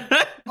 Yeah. Yeah.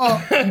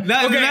 Oh,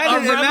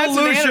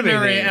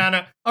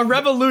 A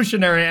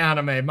revolutionary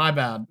anime, my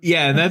bad.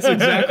 Yeah, and that's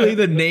exactly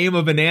the name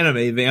of an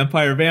anime,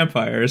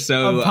 Vampire.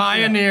 So A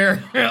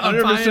pioneer. A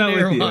 100%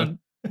 pioneer with you. one.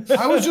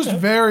 I was just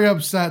very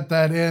upset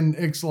that in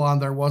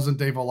Ixalan there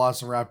wasn't a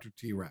Velociraptor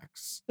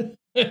T-Rex.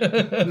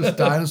 Just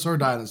dinosaur.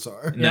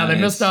 Yeah, they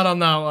Nice. missed out on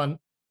that one.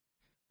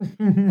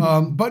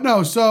 But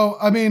no, so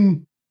I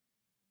mean,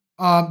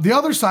 the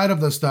other side of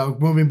this, though,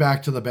 moving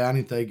back to the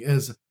banning thing,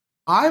 is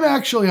I'm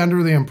actually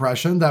under the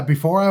impression that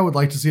before I would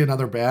like to see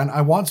another ban,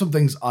 I want some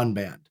things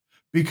unbanned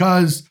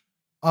because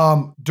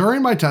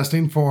during my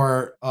testing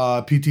for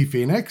PT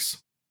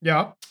Phoenix,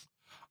 Yeah.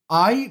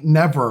 I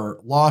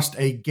never lost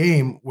a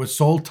game with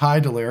Soul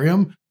Tie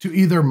Delirium to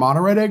either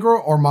Mono Red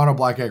Aggro or Mono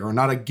Black Aggro,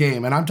 not a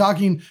game. And I'm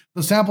talking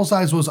the sample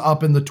size was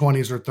up in the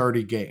 20s or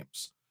 30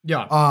 games.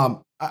 Yeah.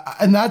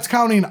 And that's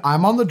counting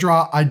I'm on the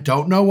draw. I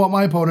don't know what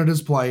my opponent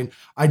is playing.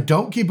 I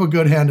don't keep a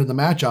good hand in the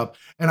matchup,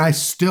 and I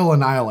still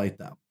annihilate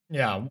them.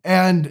 Yeah.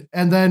 And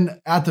then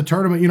at the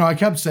tournament, you know, I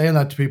kept saying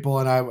that to people,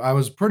 and I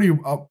was pretty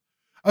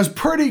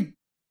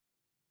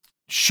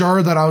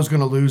sure that I was going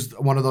to lose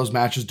one of those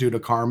matches due to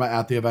karma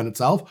at the event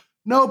itself.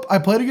 Nope, I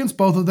played against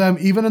both of them.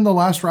 Even in the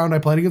last round, I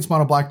played against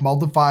Mono Black,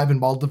 mulled to 5 and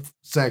mulled to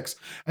 6,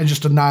 and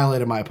just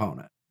annihilated my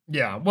opponent.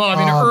 Yeah. Well, I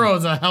mean,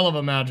 Uro's a hell of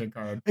a magic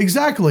card.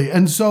 Exactly.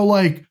 And so,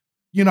 like,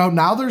 you know,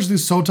 now there's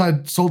these Soul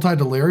Tie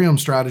Delirium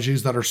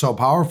strategies that are so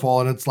powerful,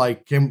 and it's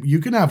like, you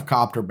can have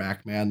Copter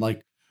back, man.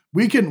 Like,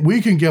 we can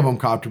give them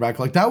Copter back.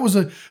 Like, that was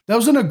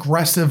an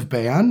aggressive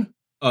ban.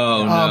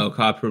 Oh no,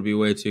 Copter would be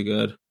way too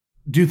good.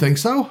 Do you think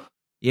so?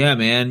 Yeah,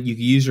 man. You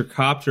can use your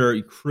Copter,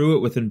 you crew it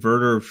with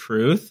Inverter of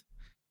Truth.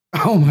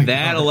 Oh my god.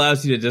 That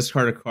allows you to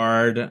discard a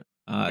card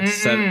to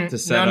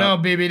set up. No,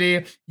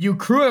 BBD. You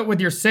crew it with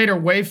your Satyr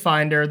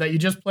Wayfinder that you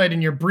just played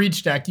in your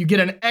Breach deck. You get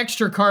an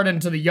extra card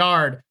into the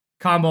yard,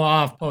 combo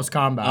off post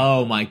combat.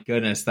 Oh my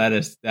goodness, that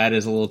is a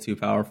little too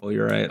powerful.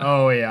 You're right.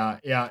 Oh yeah.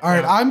 All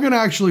right, I'm gonna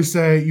actually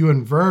say you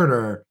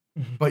Inverter,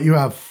 but you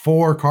have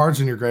 4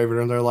 cards in your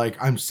graveyard, and they're like,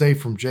 I'm safe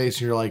from Jace,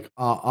 and you're like,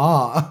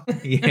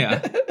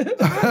 Yeah.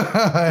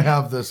 I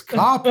have this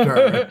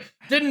Copter.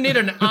 Didn't need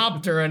an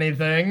opt or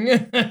anything.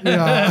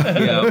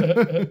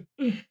 Yeah.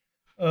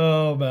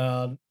 Oh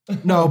man.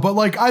 No, but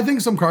like, I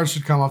think some cards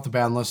should come off the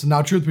ban list. And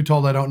now, truth be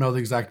told, I don't know the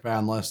exact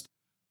ban list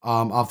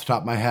off the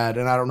top of my head,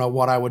 and I don't know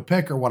what I would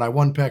pick or what I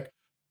wouldn't pick.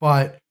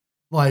 But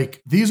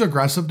like these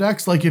aggressive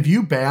decks, like if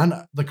you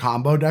ban the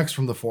combo decks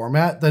from the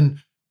format,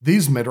 then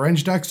these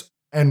mid-range decks,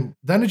 and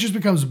then it just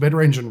becomes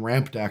mid-range and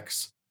ramp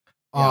decks.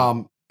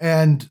 Yeah.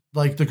 And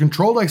like the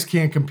control decks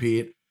can't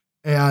compete,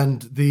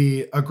 and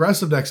the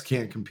aggressive decks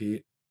can't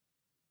compete.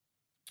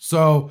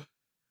 So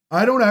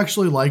I don't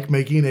actually like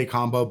making a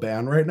combo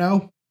ban right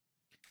now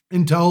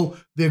until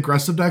the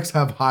aggressive decks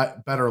have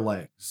better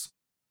legs.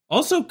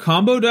 Also,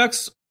 combo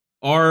decks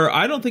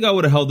I don't think I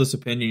would have held this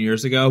opinion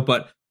years ago,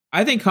 but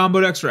I think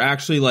combo decks are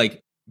actually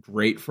like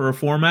great for a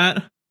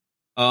format.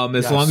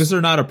 As long as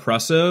they're not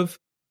oppressive,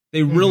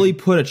 they really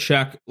put a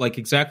check, like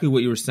exactly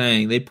what you were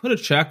saying. They put a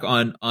check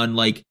on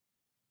like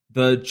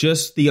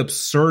the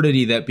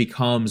absurdity that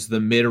becomes the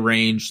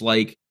mid-range,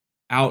 like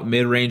out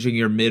mid-ranging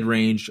your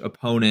mid-range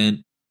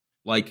opponent.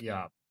 Like,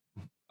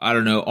 I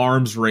don't know,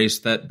 arms race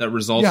that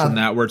results from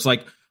that, where it's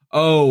like,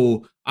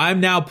 oh, I'm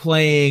now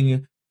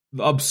playing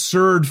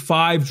absurd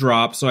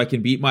 5-drop so I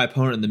can beat my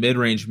opponent in the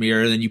mid-range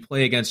mirror. Then you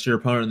play against your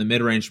opponent in the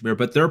mid-range mirror,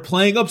 but they're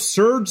playing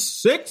absurd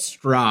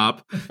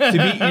 6-drop to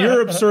beat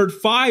your absurd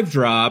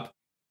 5-drop.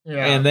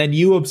 Yeah. And then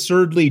you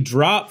absurdly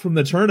drop from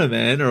the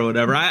tournament or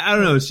whatever. I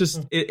don't know. It's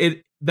just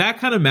it that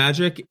kind of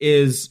magic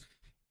is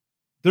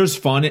there's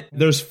fun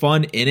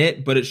in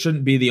it, but it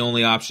shouldn't be the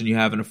only option you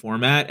have in a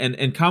format.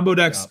 And combo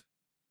decks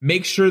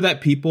make sure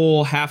that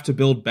people have to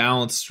build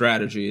balanced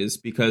strategies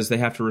because they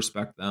have to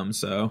respect them.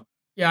 So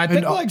yeah, I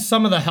think like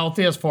some of the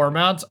healthiest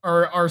formats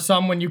are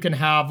some when you can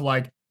have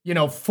like, you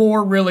know,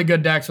 4 really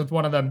good decks with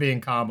one of them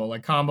being combo,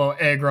 like combo,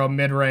 aggro,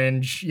 mid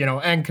range, you know,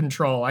 and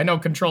control. I know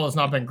control has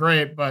not been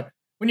great, but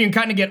when you can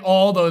kind of get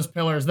all those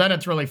pillars, then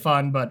it's really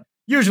fun. But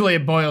usually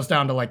it boils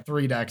down to like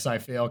 3 decks. I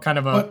feel kind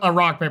of a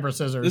rock paper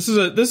scissors. This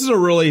is a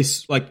really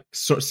like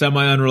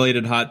semi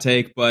unrelated hot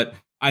take, but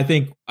I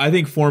think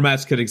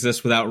formats could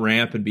exist without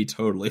ramp and be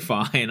totally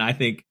fine. I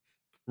think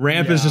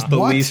ramp is just the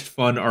least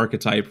fun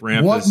archetype.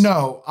 Ramp what? is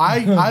No,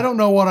 I don't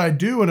know what I'd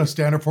do in a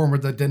standard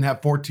format that didn't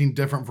have 14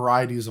 different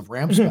varieties of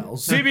ramp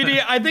spells.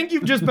 CBD, I think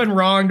you've just been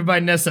wronged by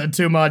Nissa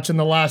too much in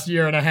the last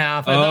year and a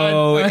half.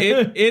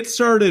 It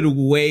started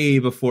way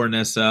before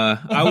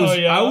Nissa.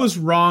 I was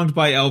wronged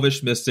by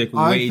Elvish Mystic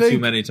too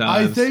many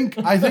times.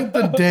 I think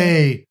the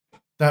day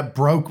that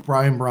broke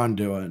Brian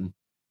Braun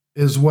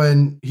is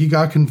when he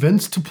got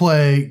convinced to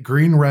play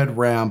green-red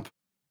ramp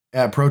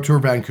at Pro Tour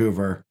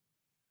Vancouver.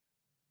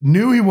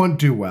 Knew he wouldn't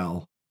do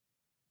well,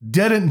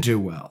 didn't do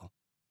well,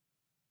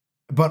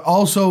 but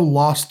also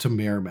lost to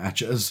mirror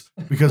matches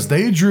because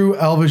they drew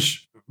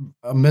Elvish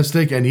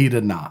Mystic and he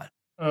did not.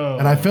 Oh.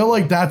 And I feel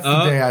like that's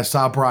the day I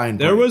saw Brian.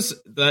 There was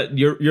that.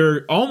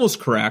 You're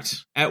almost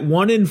correct. At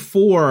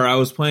 1-4, I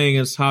was playing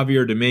against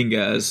Javier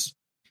Dominguez.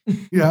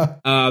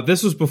 Yeah.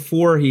 This was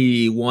before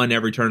he won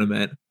every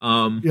tournament.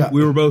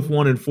 We were both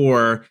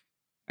 1-4.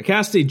 I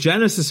cast a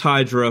Genesis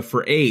Hydra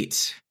for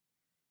 8.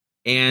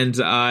 And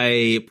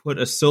I put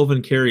a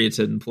Sylvan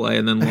Caryatid in play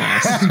and then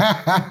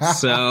lost.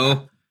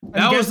 So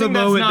that was the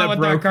moment that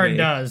broke that card me.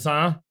 Does,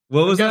 huh?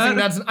 What was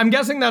that? I'm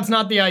guessing that's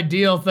not the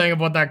ideal thing of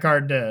what that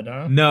card did,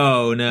 huh?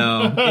 No.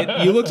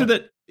 You looked at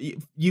it.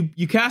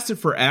 You cast it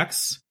for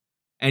X,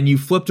 and you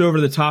flipped over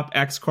the top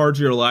X cards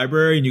of your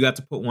library, and you got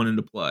to put one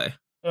into play.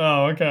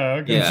 Oh,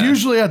 okay. Yeah. It's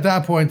usually at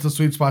that point the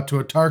sweet spot to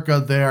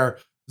Atarka there.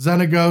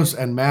 Xenagos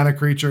and mana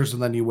creatures,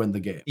 and then you win the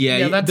game.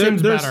 Yeah, that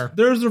seems better.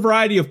 There's a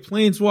variety of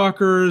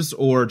planeswalkers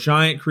or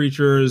giant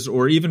creatures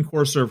or even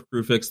Courser of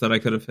Kruphix that I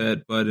could have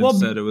hit, but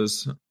instead it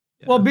was...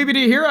 Yeah. Well,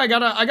 BBD, here I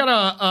got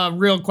a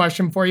real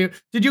question for you.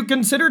 Did you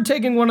consider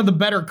taking one of the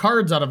better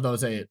cards out of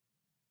those 8?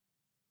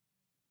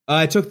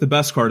 I took the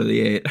best card of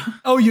the 8.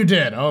 Oh, you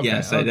did? Okay.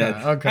 Yes, I did.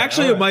 Okay.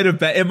 Actually,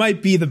 it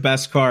might be the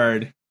best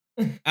card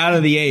out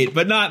of the 8,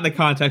 but not in the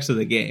context of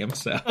the game.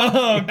 So okay,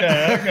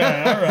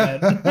 all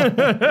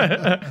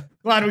right.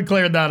 Glad we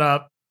cleared that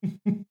up.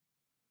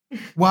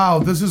 Wow,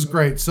 this is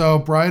great. So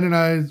Brian and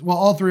I,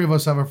 all 3 of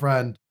us have a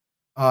friend,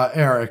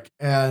 Eric,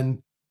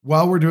 and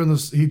while we're doing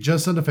this, he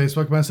just sent a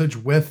Facebook message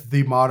with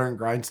the modern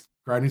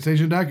grinding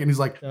station deck, and he's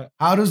like,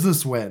 "How does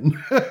this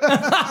win?"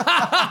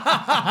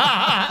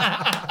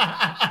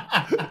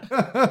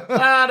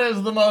 That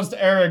is the most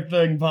Eric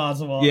thing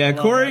possible. Yeah,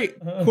 Corey,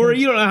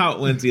 you don't know how it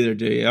wins either,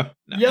 do you?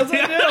 No. Yes,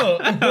 I do.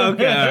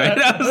 Okay,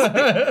 all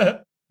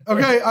right.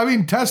 Okay, I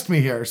mean, test me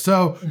here.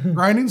 So,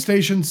 Grinding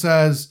Station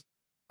says,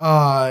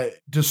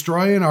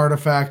 destroy an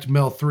artifact,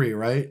 mill 3,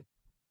 right?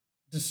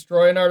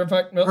 Destroy an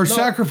artifact, mill... Or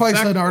sacrifice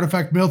an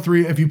artifact, mill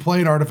 3. If you play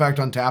an artifact,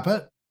 untap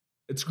it.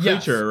 It's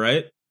creature,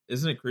 right?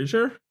 Isn't it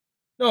creature?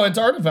 No, it's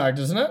artifact,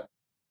 isn't it?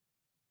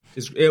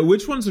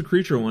 Which one's the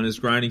creature one? Is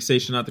Grinding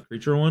Station not the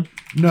creature one?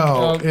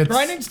 No,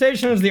 Grinding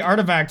Station is the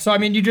artifact. So I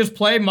mean, you just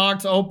play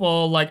Mox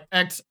Opal, like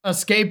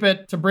escape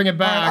it to bring it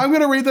back. I'm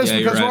going to read this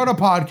because we're on a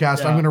podcast.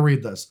 Yeah. I'm going to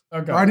read this.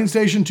 Okay. Grinding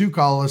Station 2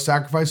 colorless,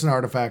 sacrifice an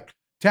artifact.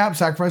 Tap,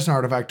 sacrifice an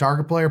artifact.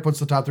 Target player puts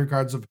the top 3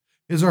 cards of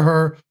his or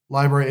her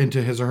library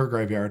into his or her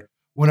graveyard.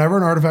 Whenever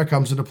an artifact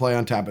comes into play,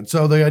 untap it.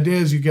 So the idea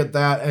is you get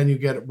that, and you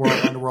get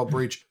Underworld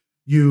Breach.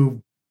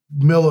 You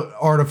mill an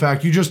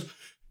artifact. You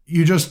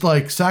just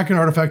like sack an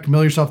artifact,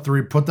 mill yourself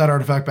 3, put that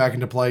artifact back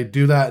into play,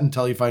 do that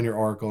until you find your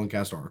Oracle and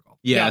cast Oracle.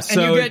 Yeah,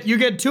 so and you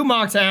get 2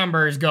 Mox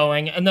Ambers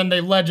going, and then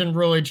they legend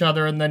rule each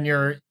other, and then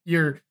you're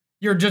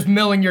just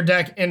milling your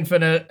deck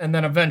infinite, and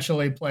then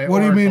eventually play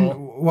What Oracle. do you mean?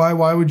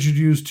 Why would you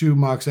use 2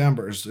 Mox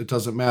Ambers? It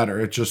doesn't matter.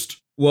 It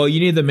just... Well, you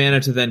need the mana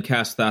to then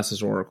cast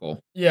Thassa's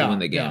Oracle to win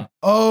the game. Yeah.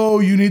 Oh,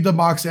 you need the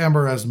Mox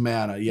Amber as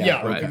mana.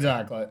 Yeah, right.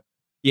 Exactly.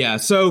 Yeah,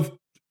 so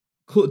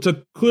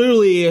to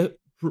clearly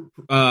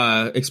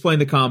explain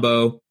the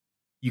combo,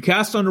 you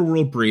cast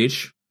Underworld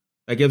Breach.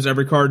 That gives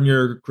every card in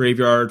your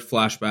graveyard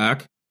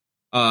flashback,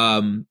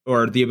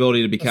 or the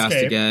ability to be cast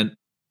again.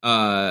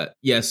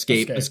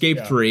 Escape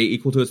 3,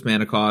 equal to its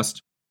mana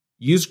cost.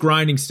 Use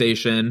Grinding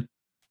Station.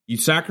 You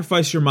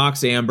sacrifice your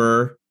Mox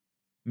Amber,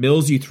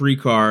 mills you 3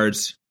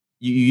 cards.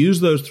 You use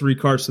those 3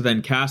 cards to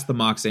then cast the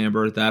Mox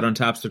Amber. That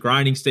untaps the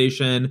Grinding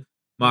Station.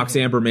 Mox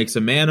Amber makes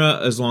a mana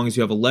as long as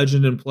you have a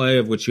legend in play,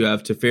 of which you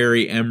have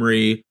Teferi,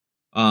 Emry,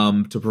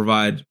 to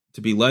provide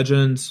to be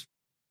legends.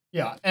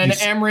 Yeah, and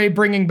Emry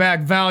bringing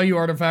back value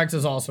artifacts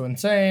is also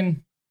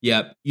insane.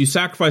 Yep. You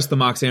sacrifice the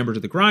Mox Amber to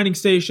the Grinding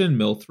Station,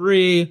 mill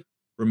 3,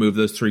 remove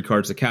those 3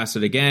 cards to cast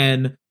it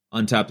again,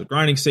 untap the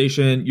Grinding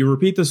Station. You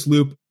repeat this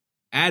loop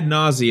ad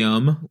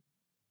nauseum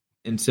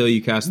until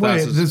you cast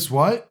Thassa's. Wait, this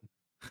what?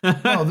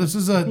 No, this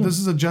is a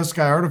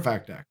Jeskai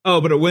artifact deck.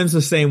 Oh, but it wins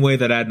the same way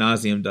that ad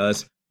nauseum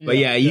does. But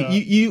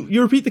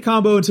you repeat the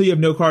combo until you have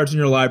no cards in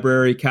your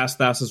library, cast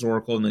Thassa's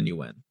Oracle, and then you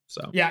win.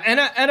 So yeah, and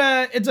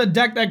it's a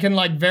deck that can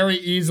like very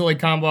easily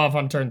combo off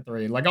on turn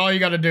 3. Like all you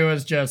got to do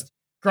is just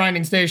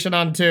Grinding Station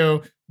on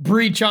 2,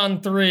 Breach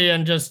on 3,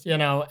 and just get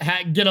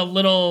a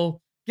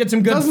little get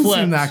some good doesn't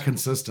flips. seem that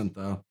consistent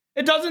though.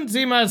 It doesn't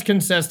seem as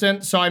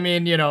consistent. So I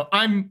mean,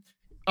 I'm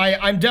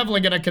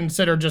definitely going to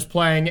consider just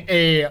playing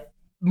a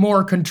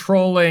more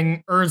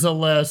controlling Urza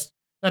list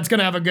that's going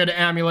to have a good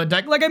Amulet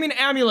deck. Like, I mean,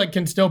 Amulet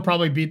can still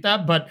probably beat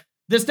that, but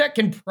this deck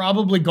can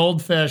probably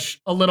Goldfish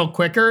a little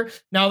quicker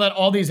now that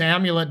all these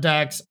Amulet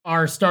decks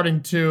are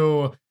starting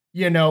to,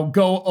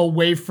 go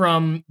away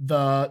from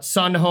the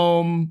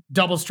Sunhome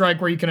double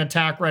strike where you can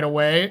attack right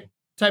away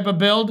type of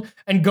build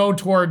and go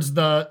towards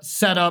the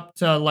setup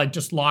to like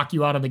just lock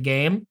you out of the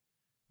game.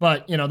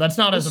 But, that's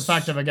not as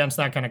effective against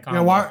that kind of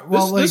combo.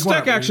 Yeah, this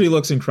deck actually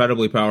looks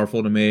incredibly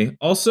powerful to me.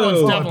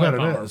 Also, it's definitely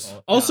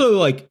powerful. Also,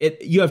 like,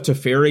 you have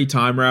Teferi,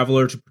 Time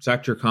Raveler to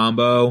protect your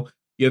combo.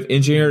 You have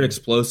Engineered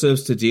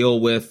Explosives to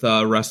deal with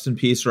Rest in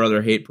Peace or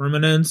other hate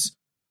permanents.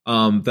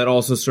 That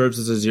also serves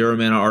as a 0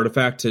 mana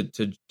artifact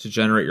to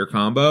generate your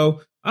combo.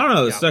 I don't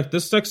know.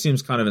 This deck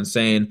seems kind of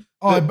insane.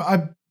 I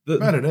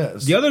bet it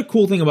is. The other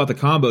cool thing about the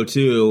combo,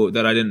 too,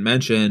 that I didn't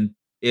mention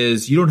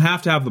is you don't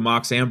have to have the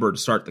Mox Amber to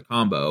start the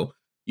combo.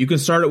 You can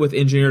start it with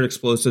Engineered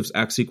Explosives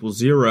X =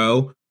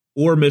 0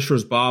 or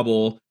Mishra's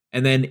Bauble,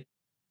 and then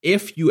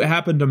if you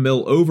happen to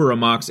mill over a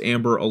Mox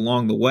Amber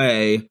along the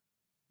way,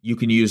 you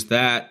can use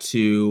that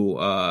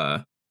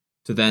to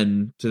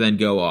then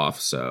go off.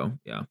 So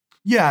yeah.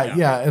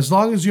 As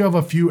long as you have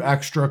a few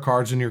extra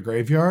cards in your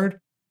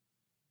graveyard,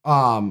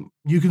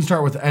 you can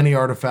start with any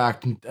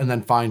artifact and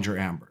then find your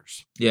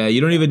ambers. Yeah, you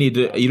don't even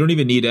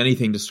need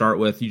anything to start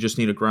with. You just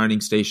need a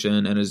grinding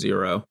station and a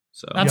 0.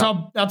 So that's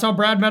how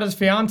Brad met his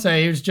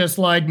fiance. He was just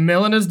like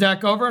milling his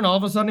deck over, and all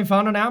of a sudden he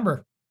found an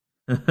amber.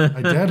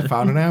 I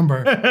found an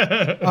amber.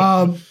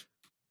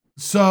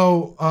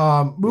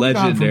 Moving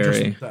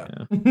legendary. On from just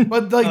that.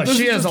 But like,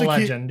 she is a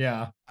legend.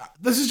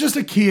 This is just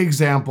a key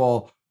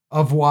example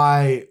of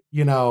why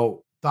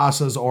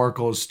Thassa's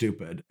Oracle is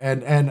stupid,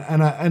 and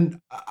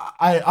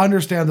I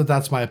understand that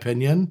that's my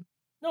opinion.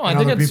 No, I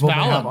think it's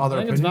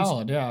valid. It's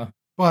valid, yeah.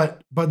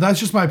 But that's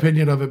just my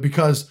opinion of it,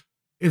 because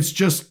it's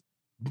just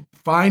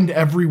find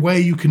every way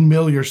you can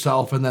mill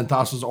yourself, and then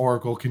Thassa's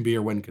Oracle can be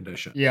your win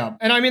condition. Yeah,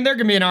 and I mean, there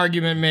can be an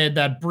argument made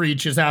that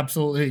Breach is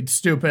absolutely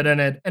stupid,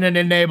 and it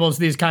enables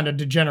these kind of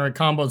degenerate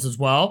combos as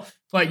well.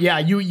 But yeah,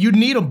 you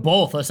need them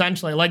both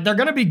essentially. Like, they're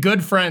gonna be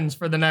good friends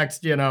for the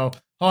next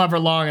however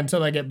long until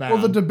they get back.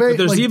 Well, the debate.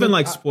 But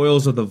there's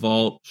Spoils of the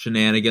Vault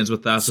shenanigans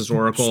with Thassa's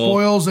Oracle.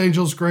 Spoils,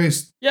 Angel's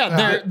Grace.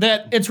 Yeah,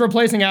 that it's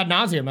replacing Ad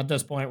Nauseam at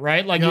this point,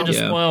 right? Like, you just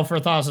spoil for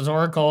Thassa's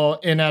Oracle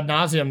in Ad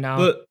Nauseam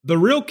now. The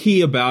real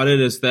key about it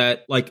is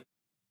that, like,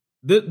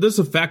 this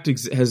effect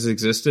has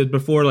existed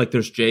before. Like,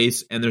 there's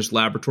Jace and there's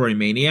Laboratory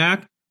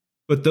Maniac,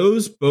 but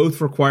those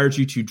both required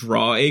you to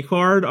draw a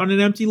card on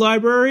an empty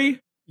library.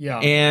 Yeah,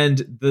 and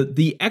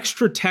the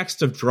extra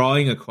text of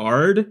drawing a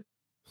card,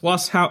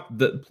 plus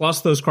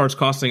those cards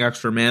costing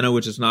extra mana,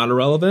 which is not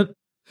irrelevant,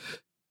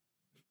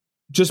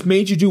 just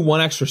made you do one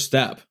extra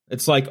step.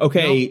 It's like,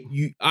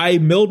 okay, I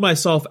milled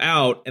myself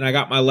out and I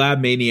got my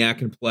Lab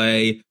Maniac in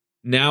play.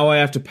 Now I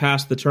have to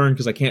pass the turn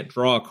because I can't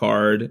draw a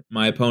card.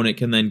 My opponent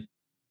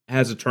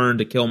has a turn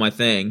to kill my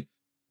thing,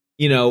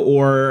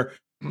 or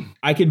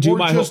I can do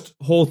my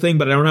whole thing,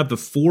 but I don't have the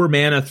 4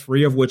 mana,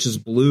 3 of which is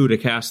blue, to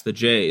cast the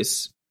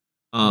Jace.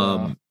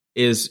 I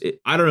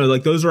don't know,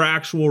 like, those are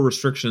actual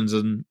restrictions,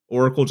 and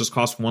Oracle just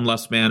costs 1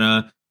 less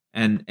mana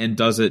and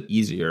does it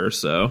easier.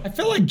 So I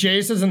feel like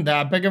Jace isn't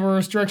that big of a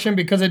restriction,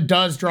 because it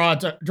does draw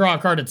a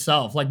card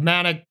itself. Like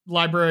Manic,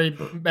 Library,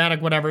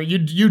 Manic, whatever.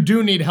 You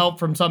do need help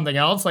from something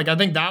else. Like, I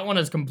think that one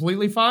is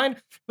completely fine.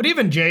 But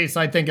even Jace,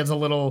 I think, is a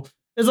little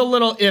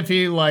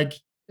iffy. Like,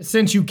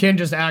 since you can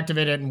just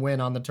activate it and win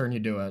on the turn you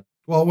do it.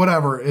 Well,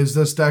 whatever. Is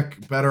this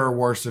deck better or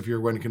worse if your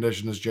win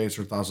condition is Jace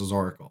or Thassa's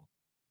Oracle?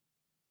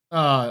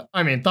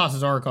 I mean,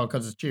 Thassa's Oracle,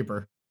 because it's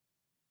cheaper.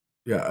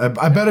 Yeah,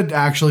 I bet it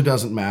actually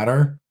doesn't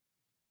matter.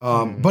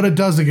 But it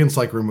does against,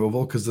 like,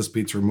 removal, because this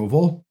beats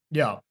removal.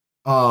 Yeah.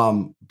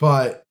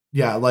 But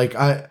yeah, like,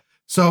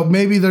 so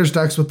maybe there's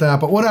decks with that,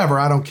 but whatever.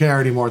 I don't care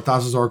anymore.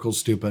 Thassa's Oracle's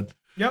stupid.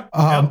 Yep.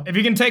 If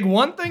you can take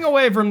one thing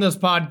away from this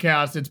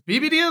podcast, it's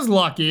BBD is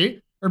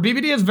lucky, or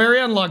BBD is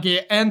very unlucky,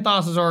 and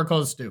Thassa's Oracle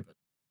is stupid.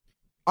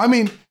 I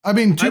mean, to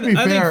be fair,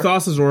 I think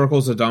Thassa's Oracle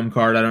is a dumb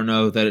card. I don't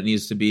know that it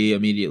needs to be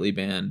immediately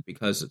banned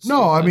because it's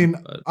no. stupid, I mean,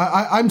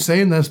 I'm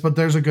saying this, but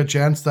there's a good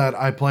chance that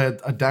I play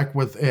a deck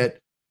with it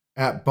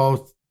at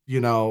both,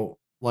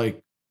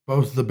 like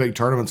both the big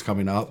tournaments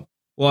coming up.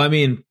 Well, I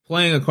mean,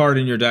 playing a card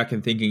in your deck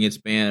and thinking it's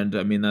banned,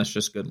 I mean, that's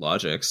just good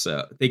logic.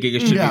 So thinking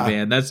it should be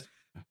banned,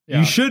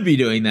 you should be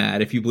doing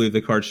that. If you believe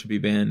the card should be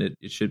banned,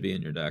 it should be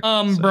in your deck.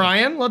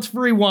 Brian, let's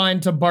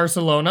rewind to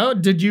Barcelona.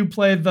 Did you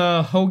play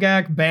the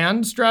Hogak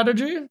ban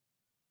strategy?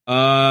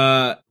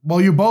 Well,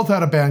 you both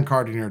had a ban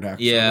card in your deck.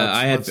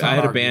 Yeah, so I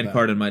had a ban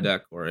card in my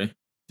deck, Corey.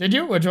 Did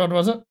you? Which one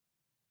was it?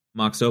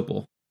 Mox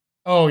Opal.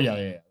 Oh, yeah.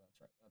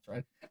 That's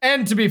right.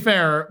 And to be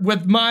fair,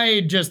 with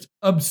my just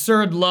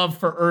absurd love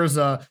for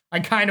Urza, I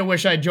kind of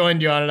wish I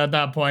joined you on it at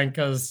that point,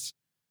 because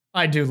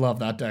I do love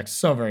that deck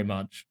so very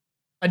much.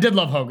 I did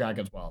love Hogak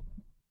as well.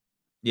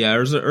 Yeah,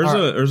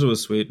 Urza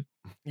was sweet.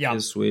 Yeah.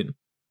 It's sweet.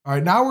 All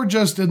right, now we're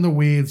just in the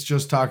weeds,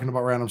 just talking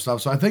about random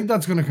stuff. So I think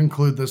that's going to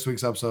conclude this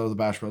week's episode of the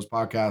Bash Bros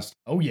podcast.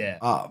 Oh,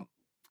 yeah.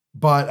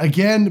 But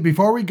again,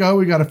 before we go,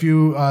 we got a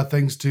few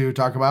things to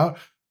talk about.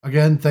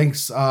 Again,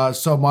 thanks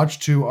so much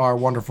to our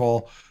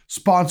wonderful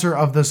sponsor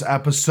of this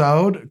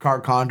episode,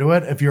 Cart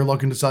Conduit. If you're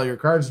looking to sell your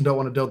cards and don't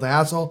want to deal with the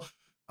hassle,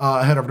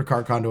 head over to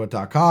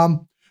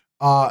cartconduit.com.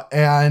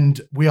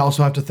 And we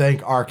also have to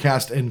thank our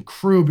cast and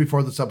crew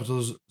before this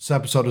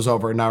episode is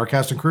over. Now, our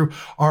cast and crew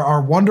are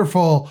our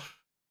wonderful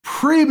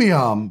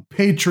premium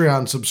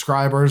Patreon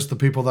subscribers, the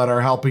people that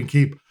are helping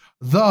keep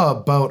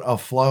the boat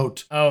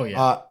afloat. Oh,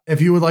 yeah.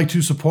 If you would like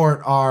to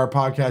support our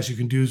podcast, you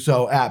can do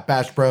so at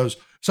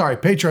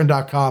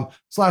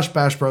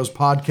patreon.com/Bash Bros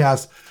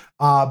podcast.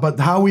 But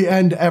how we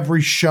end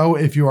every show,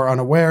 if you are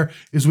unaware,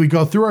 is we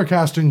go through our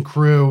cast and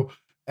crew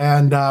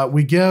and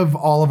we give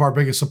all of our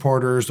biggest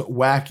supporters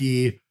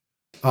wacky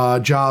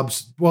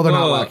jobs. Well, they're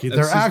not wacky.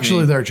 They're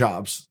actually their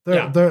jobs.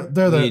 They're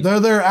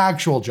their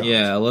actual jobs.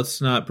 Yeah, let's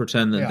not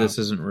pretend that this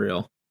isn't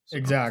real. So.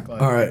 Exactly.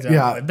 All right. Exactly.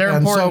 Yeah. They're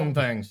important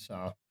things.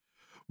 So,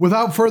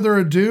 without further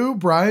ado,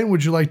 Brian,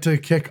 would you like to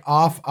kick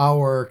off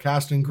our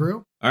cast and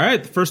crew? All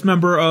right. The first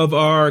member of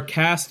our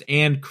cast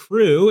and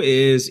crew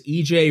is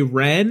EJ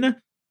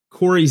Ren,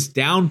 Corey's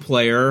down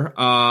player.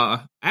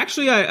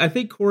 Actually, I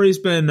think Corey's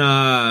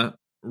been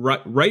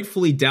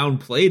rightfully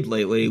downplayed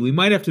lately. We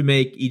might have to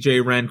make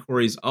EJ Ren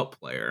Corey's up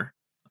player.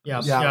 Yeah,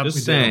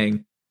 just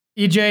saying.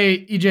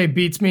 EJ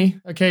beats me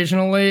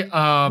occasionally. When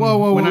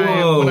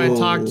I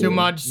talk too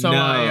much, so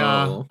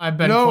I've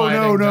been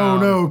quieting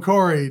down. No,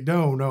 Corey,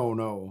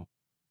 no.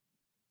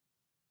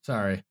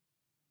 Sorry.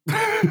 All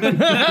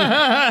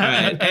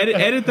right,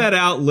 edit that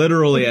out.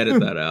 Literally edit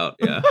that out.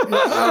 Yeah. All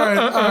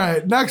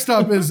right. Next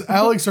up is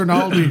Alex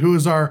Arnaldi, who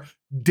is our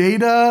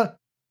data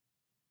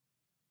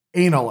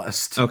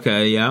analyst.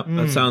 Okay, yeah,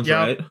 that sounds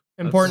right.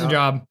 Important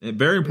job. A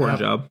very important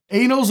job.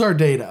 Anals our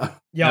data.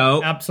 Yeah,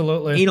 no,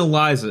 absolutely.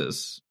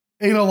 Analyzes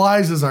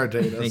our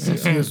data.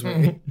 Excuse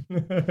me.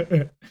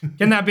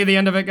 Can that be the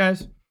end of it,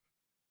 guys?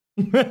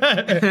 All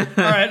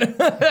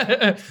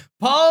right.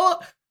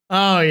 Paul.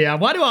 Oh, yeah.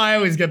 Why do I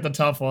always get the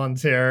tough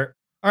ones here?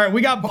 All right,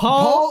 we got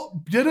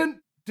Paul.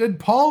 Did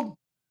Paul?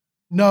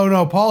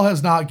 No, Paul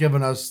has not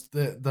given us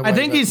the I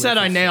think he said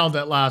I nailed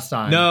it last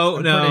time. No.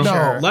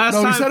 Sure. Last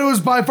time he said it was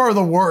by far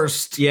the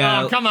worst.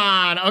 Yeah. Oh, come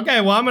on. Okay,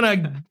 well I'm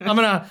gonna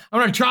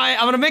try.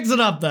 I'm gonna mix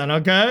it up then.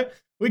 Okay,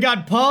 we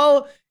got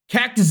Paul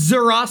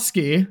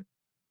Kakzarowski.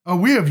 Oh,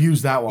 we have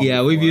used that one. Yeah,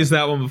 before. we've used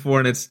that one before,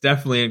 and it's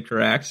definitely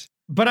incorrect.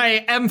 But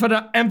I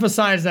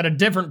emphasized at a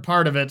different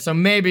part of it, so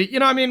maybe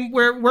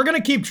we're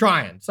gonna keep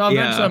trying. So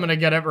eventually I'm gonna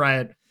get it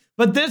right.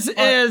 But this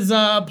is,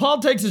 Paul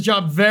takes his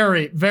job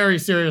very, very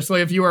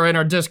seriously if you are in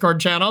our Discord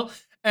channel.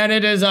 And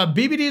it is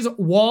BBD's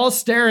wall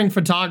staring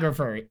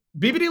photographer.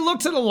 BBD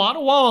looks at a lot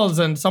of walls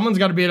and someone's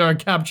got to be able to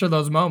capture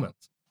those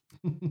moments.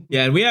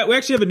 Yeah, and we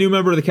actually have a new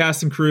member of the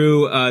cast and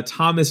crew,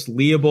 Thomas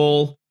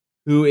Leable,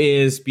 who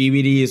is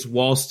BBD's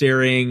wall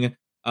staring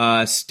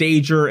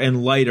stager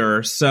and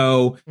lighter.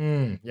 So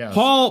yes.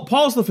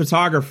 Paul's the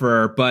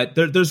photographer, but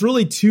there's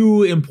really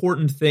two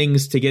important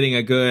things to getting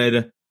a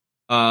good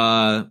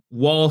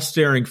wall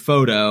staring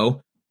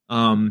photo.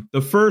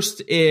 The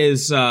first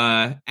is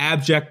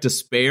abject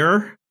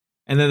despair,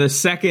 and then the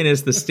second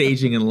is the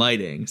staging and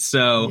lighting.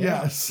 So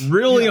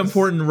really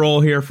important role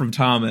here from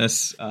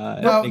Thomas.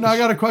 Now I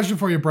got a question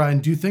for you, Brian.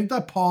 Do you think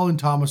that Paul and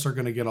Thomas are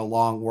going to get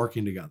along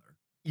working together?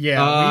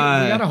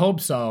 Yeah, we gotta hope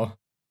so.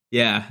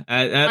 Yeah,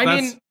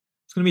 it's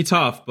gonna be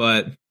tough,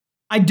 but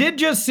I did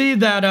just see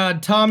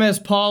that Thomas,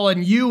 Paul,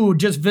 and you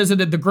just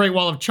visited the Great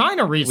Wall of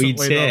China recently.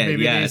 We did,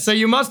 BBD. yes. So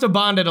you must have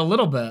bonded a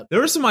little bit. There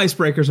were some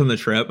icebreakers on the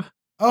trip.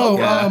 Oh,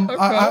 okay.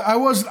 I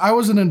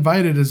wasn't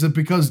invited. Is it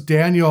because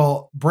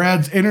Daniel,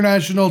 Brad's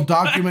international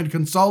document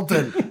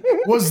consultant,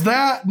 was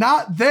that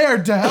not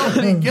there to help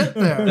me get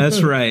there?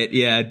 That's right.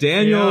 Yeah,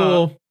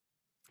 Daniel.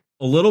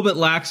 A little bit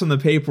lax on the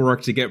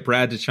paperwork to get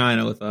Brad to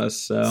China with us.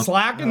 So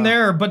slacking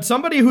there, but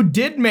somebody who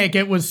did make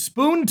it was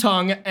Spoon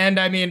Tongue, and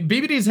I mean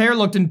BBD's hair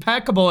looked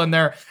impeccable in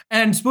there,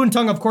 and Spoon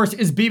Tongue, of course,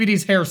 is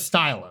BBD's hair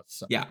stylist.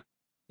 So. Yeah,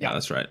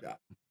 that's right. Yeah.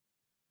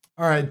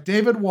 All right,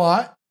 David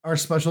Watt, our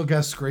special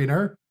guest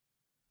screener.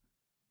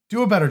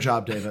 Do a better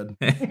job, David.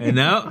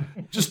 No,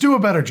 just do a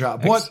better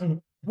job.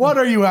 What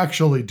are you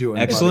actually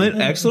doing?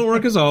 Excellent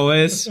work as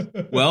always.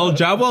 Job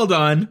well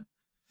done.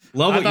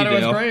 Love what you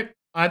do.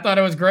 I thought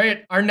it was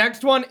great. Our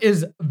next one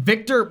is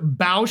Victor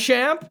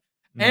Beauchamp,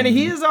 and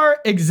he is our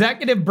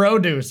executive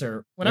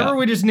producer. Whenever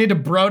we just need to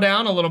bro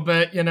down a little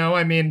bit,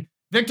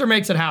 Victor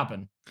makes it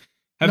happen.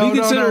 Have you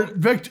considered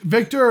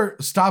Victor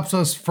stops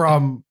us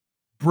from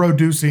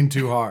producing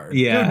too hard?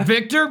 Yeah.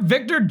 Dude,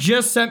 Victor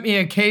just sent me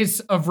a case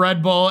of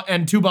Red Bull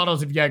and 2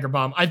 bottles of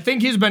Jägerbomb. I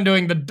think he's been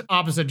doing the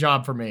opposite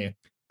job for me.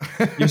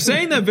 You're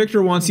saying that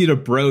Victor wants you to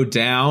bro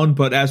down,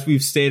 but as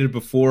we've stated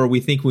before, we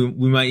think we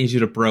might need you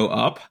to bro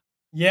up.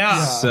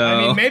 Yeah. So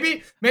I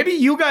mean, maybe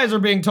you guys are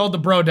being told to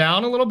bro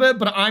down a little bit,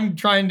 but I'm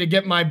trying to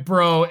get my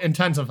bro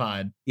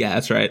intensified. Yeah,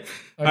 that's right. Okay.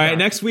 All right,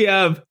 next we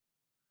have,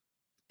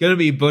 gonna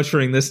be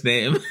butchering this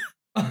name,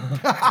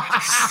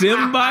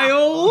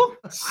 Symbiote?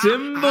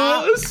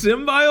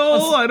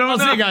 Symbiote? I don't know. I'll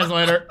see you guys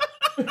later.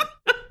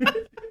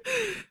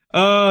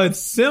 It's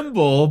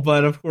symbol,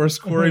 but of course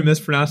Corey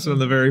mispronounced it on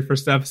the very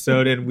first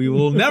episode, and we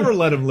will never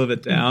let him live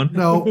it down.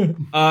 No.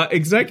 Our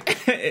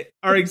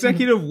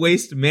executive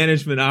waste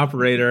management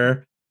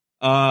operator.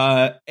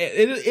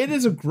 It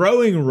is a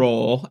growing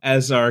role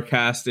as our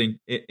casting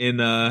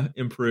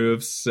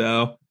improves.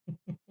 So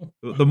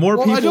the more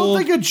people, I don't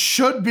think it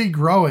should be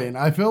growing.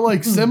 I feel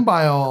like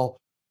Symbiote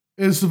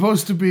is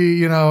supposed to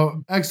be,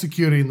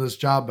 executing this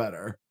job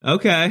better.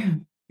 Okay,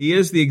 he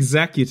is the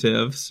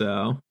executive,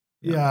 so.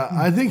 Yeah,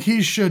 I think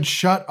he should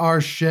shut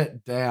our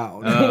shit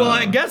down. Well,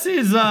 I guess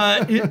since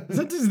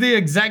he's the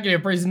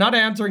executive, he's not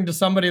answering to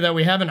somebody that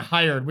we haven't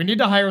hired. We need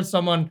to hire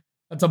someone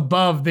that's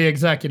above the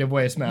executive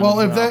waste management.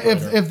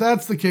 Well, if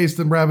that's the case,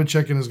 then Rabbit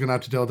Chicken is going to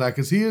have to deal with that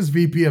because he is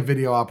VP of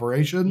Video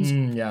Operations.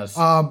 Yes.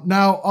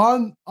 Now,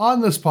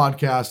 on this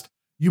podcast,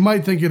 you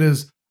might think it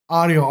is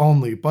audio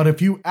only, but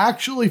if you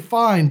actually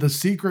find the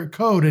secret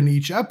code in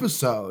each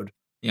episode,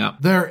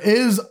 there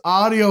is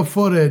video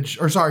footage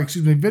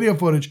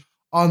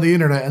on the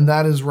internet, and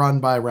that is run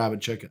by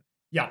Rabbit Chicken.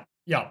 Yeah.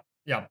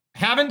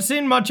 Haven't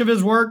seen much of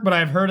his work, but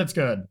I've heard it's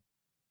good.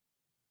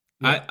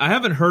 I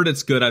haven't heard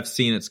it's good. I've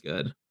seen it's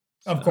good.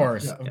 Of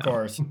course.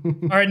 All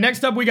right,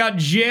 next up we got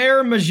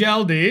Jer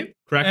Majeldi.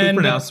 Correctly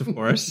pronounced, of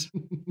course.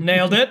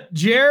 Nailed it.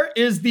 Jer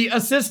is the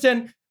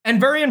assistant, and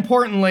very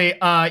importantly,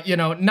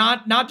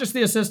 not just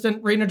the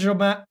assistant regional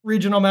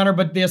manager,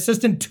 but the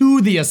assistant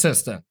to the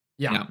assistant.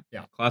 Yeah.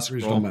 Classic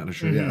regional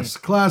manager. Yes,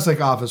 classic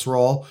office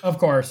role. Of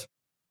course.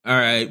 All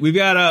right, we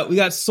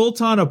got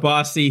Sultan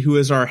Abbasi, who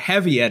is our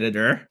heavy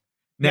editor.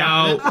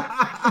 Now,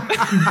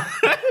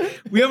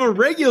 we have a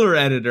regular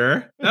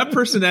editor. That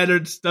person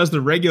does the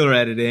regular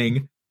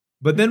editing,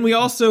 but then we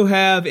also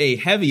have a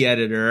heavy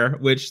editor,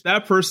 which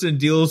that person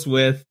deals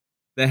with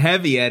the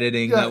heavy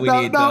editing that we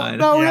need done.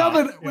 No, we have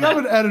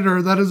an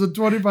editor that is a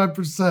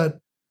 25%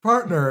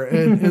 partner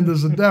in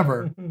this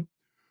endeavor.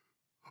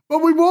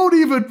 But we won't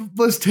even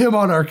list him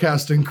on our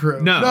casting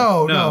crew.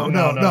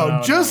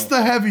 No. Just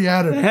the heavy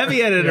editor. The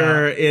heavy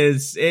editor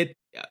is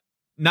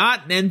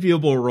not an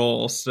enviable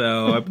role,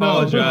 so I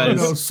apologize.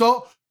 No.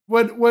 So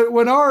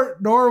when our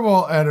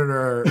normal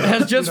editor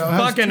has just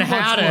fucking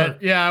had it.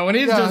 Yeah, when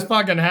he's just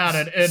fucking had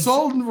it.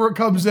 Sultan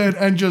comes in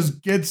and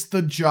just gets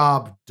the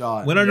job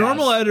done. When our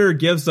normal editor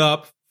gives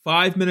up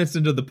 5 minutes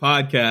into the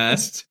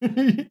podcast.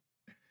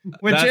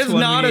 Which is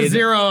not a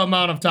zero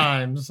amount of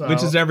time. So.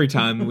 Which is every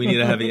time we need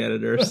a heavy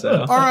editor.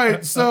 So all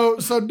right. So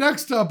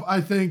next up,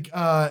 I think,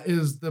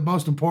 is the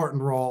most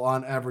important role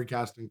on every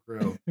casting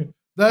crew.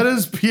 That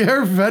is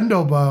Pierre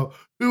Vendelbo,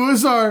 who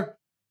is our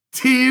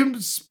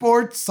team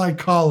sports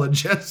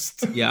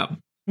psychologist. Yeah.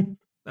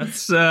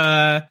 That's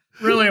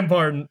really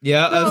important.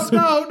 Yeah.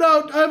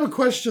 No. I have a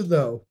question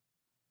though.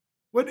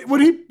 When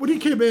he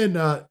came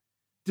in,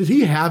 did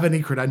he have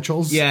any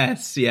credentials?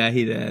 Yes, yeah,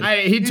 he did.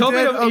 He told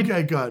me.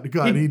 Okay,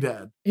 good. He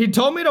did. He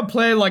told me to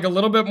play like a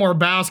little bit more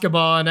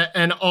basketball,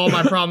 and all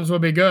my problems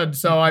would be good.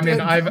 So I mean,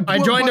 I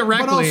joined a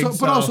rec league,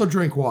 but also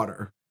drink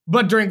water.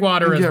 But drink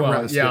water as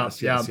well.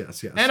 Rest,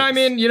 yes. And I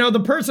mean, the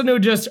person who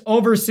just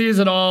oversees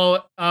it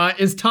all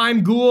is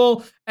Time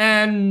Ghoul,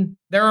 and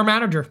they're our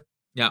manager.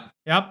 Yeah.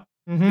 Yep.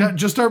 Mm-hmm. Yeah,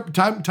 just our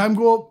Time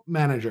Ghoul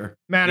manager.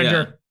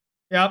 Yeah.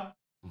 Yep.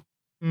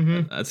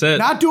 Mm-hmm. That's it.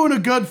 Not doing a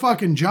good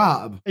fucking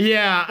job.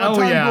 Yeah. Time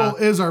Ghoul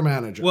is our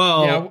manager.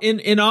 Well,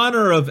 in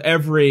honor of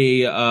every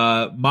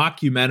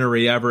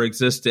mockumentary ever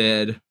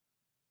existed,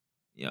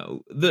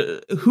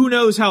 who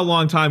knows how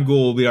long Time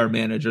Ghoul will be our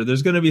manager.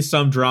 There's going to be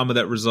some drama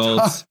that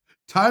results.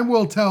 Time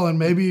will tell, and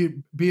maybe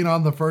being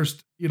on the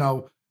first,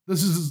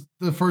 this is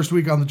the first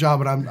week on the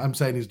job, and I'm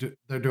saying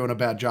they're doing a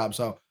bad job.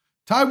 So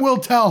time will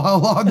tell how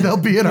long they'll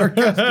be in our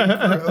casting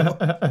crew.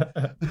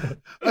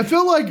 I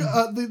feel like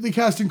the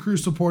casting crew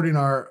supporting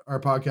our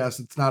podcast,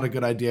 it's not a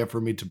good idea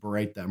for me to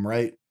berate them,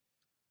 right?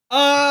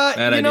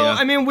 Bad idea.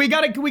 I mean, we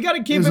gotta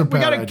keep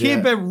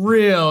it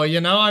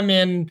real. I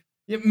mean,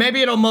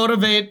 maybe it'll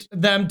motivate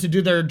them to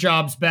do their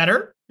jobs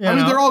better. I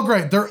mean, they're all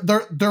great.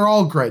 They're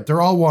all great.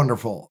 They're all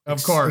wonderful,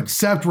 of course,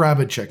 except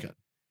Rabbit Chicken.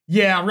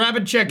 Yeah,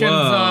 Rabbit Chicken's.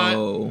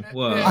 Whoa.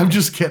 I'm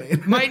just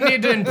kidding. Might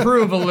need to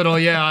improve a little.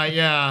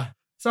 Yeah.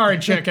 Sorry,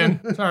 Chicken.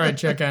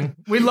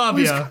 We love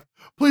you.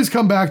 Please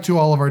come back to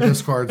all of our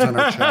Discords and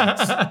our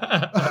chats.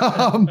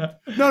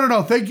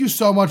 No. Thank you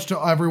so much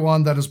to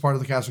everyone that is part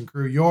of the cast and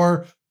crew.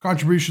 Your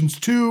contributions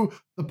to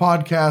the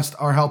podcast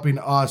are helping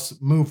us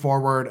move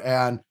forward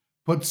and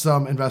put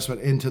some investment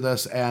into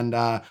this. And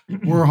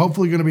we're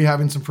hopefully going to be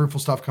having some fruitful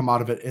stuff come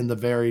out of it in the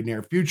very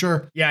near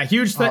future. Yeah,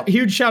 huge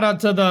shout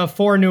out to the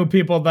 4 new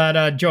people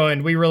that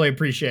joined. We really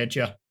appreciate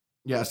you.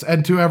 Yes,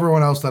 and to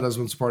everyone else that has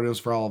been supporting us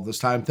for all of this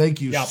time,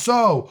 thank you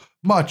so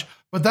much.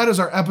 But that is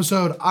our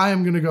episode. I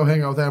am going to go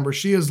hang out with Amber.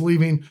 She is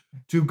leaving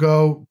to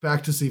go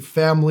back to see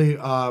family.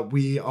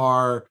 We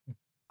are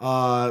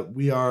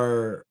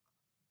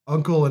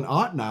uncle and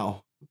aunt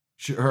now.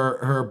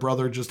 her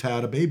brother just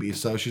had a baby,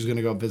 so she's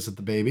gonna go visit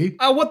the baby.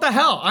 What the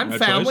hell? I'm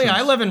family.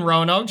 I live in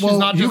Roanoke. She's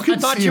not just. I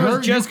thought she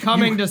was just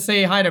coming to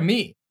say hi to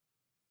me.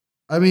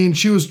 I mean,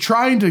 she was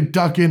trying to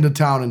duck into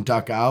town and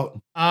duck out.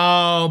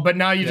 Oh, but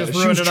now you just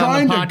ruined it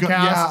on the podcast.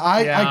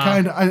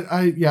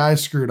 I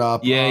screwed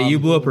up. Yeah, you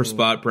blew up her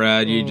spot,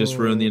 Brad. You just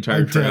ruined the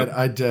entire trip.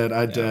 I did.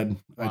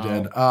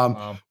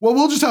 Well,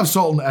 we'll just have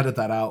Sultan edit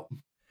that out.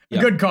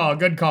 Yep.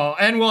 Good call.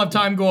 And we'll have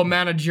time to go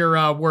manage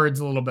your words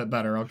a little bit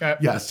better, okay?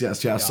 Yes. Yeah.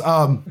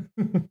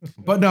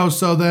 But no,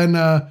 so then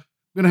I'm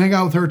going to hang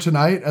out with her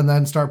tonight and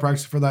then start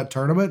practicing for that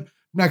tournament.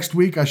 Next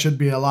week, I should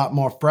be a lot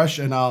more fresh,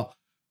 and I'll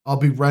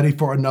be ready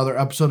for another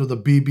episode of the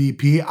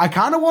BBP. I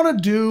kind of want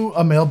to do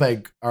a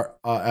mailbag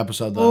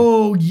episode, though.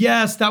 Oh,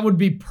 yes, that would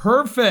be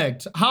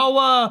perfect.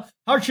 How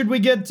should we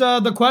get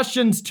the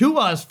questions to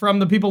us from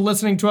the people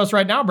listening to us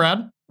right now,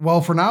 Brad?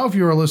 Well, for now, if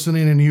you are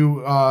listening and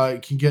you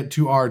can get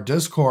to our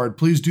Discord,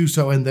 please do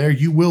so in there.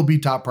 You will be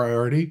top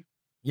priority.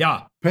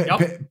 Yeah.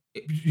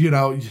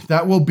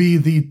 That will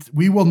be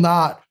we will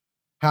not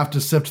have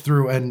to sift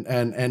through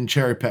and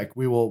cherry pick.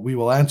 We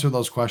will answer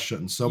those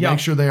questions. So make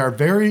sure they are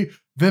very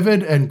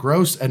vivid and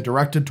gross and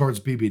directed towards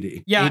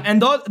BBD. Yeah,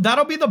 and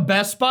that'll be the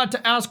best spot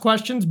to ask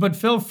questions, but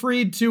feel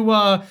free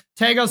to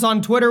tag us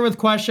on Twitter with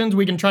questions.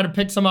 We can try to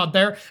pick some out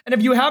there. And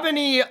if you have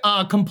any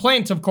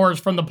complaints, of course,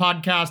 from the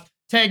podcast,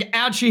 tag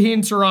at Shaheen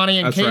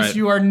Surani in case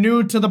you are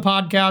new to the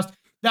podcast.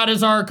 That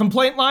is our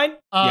complaint line.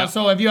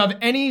 So if you have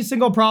any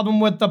single problem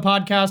with the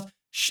podcast,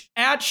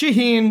 at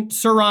Shaheen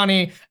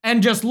Surani,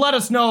 and just let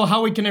us know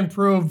how we can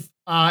improve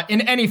in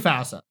any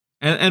facet.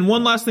 And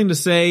one last thing to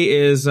say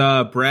is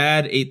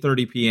Brad,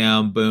 8:30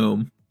 p.m.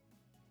 Boom.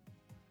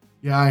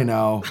 Yeah, I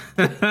know.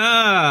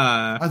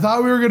 I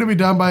thought we were going to be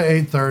done by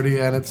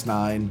 8:30, and it's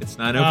 9. It's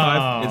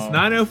 9:05. It's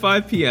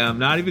 9:05 p.m.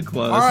 Not even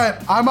close. All right,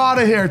 I'm out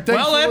of here.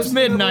 Thanks it's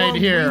midnight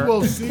here. We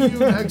will see you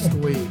next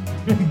week.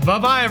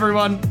 Bye-bye,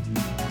 everyone.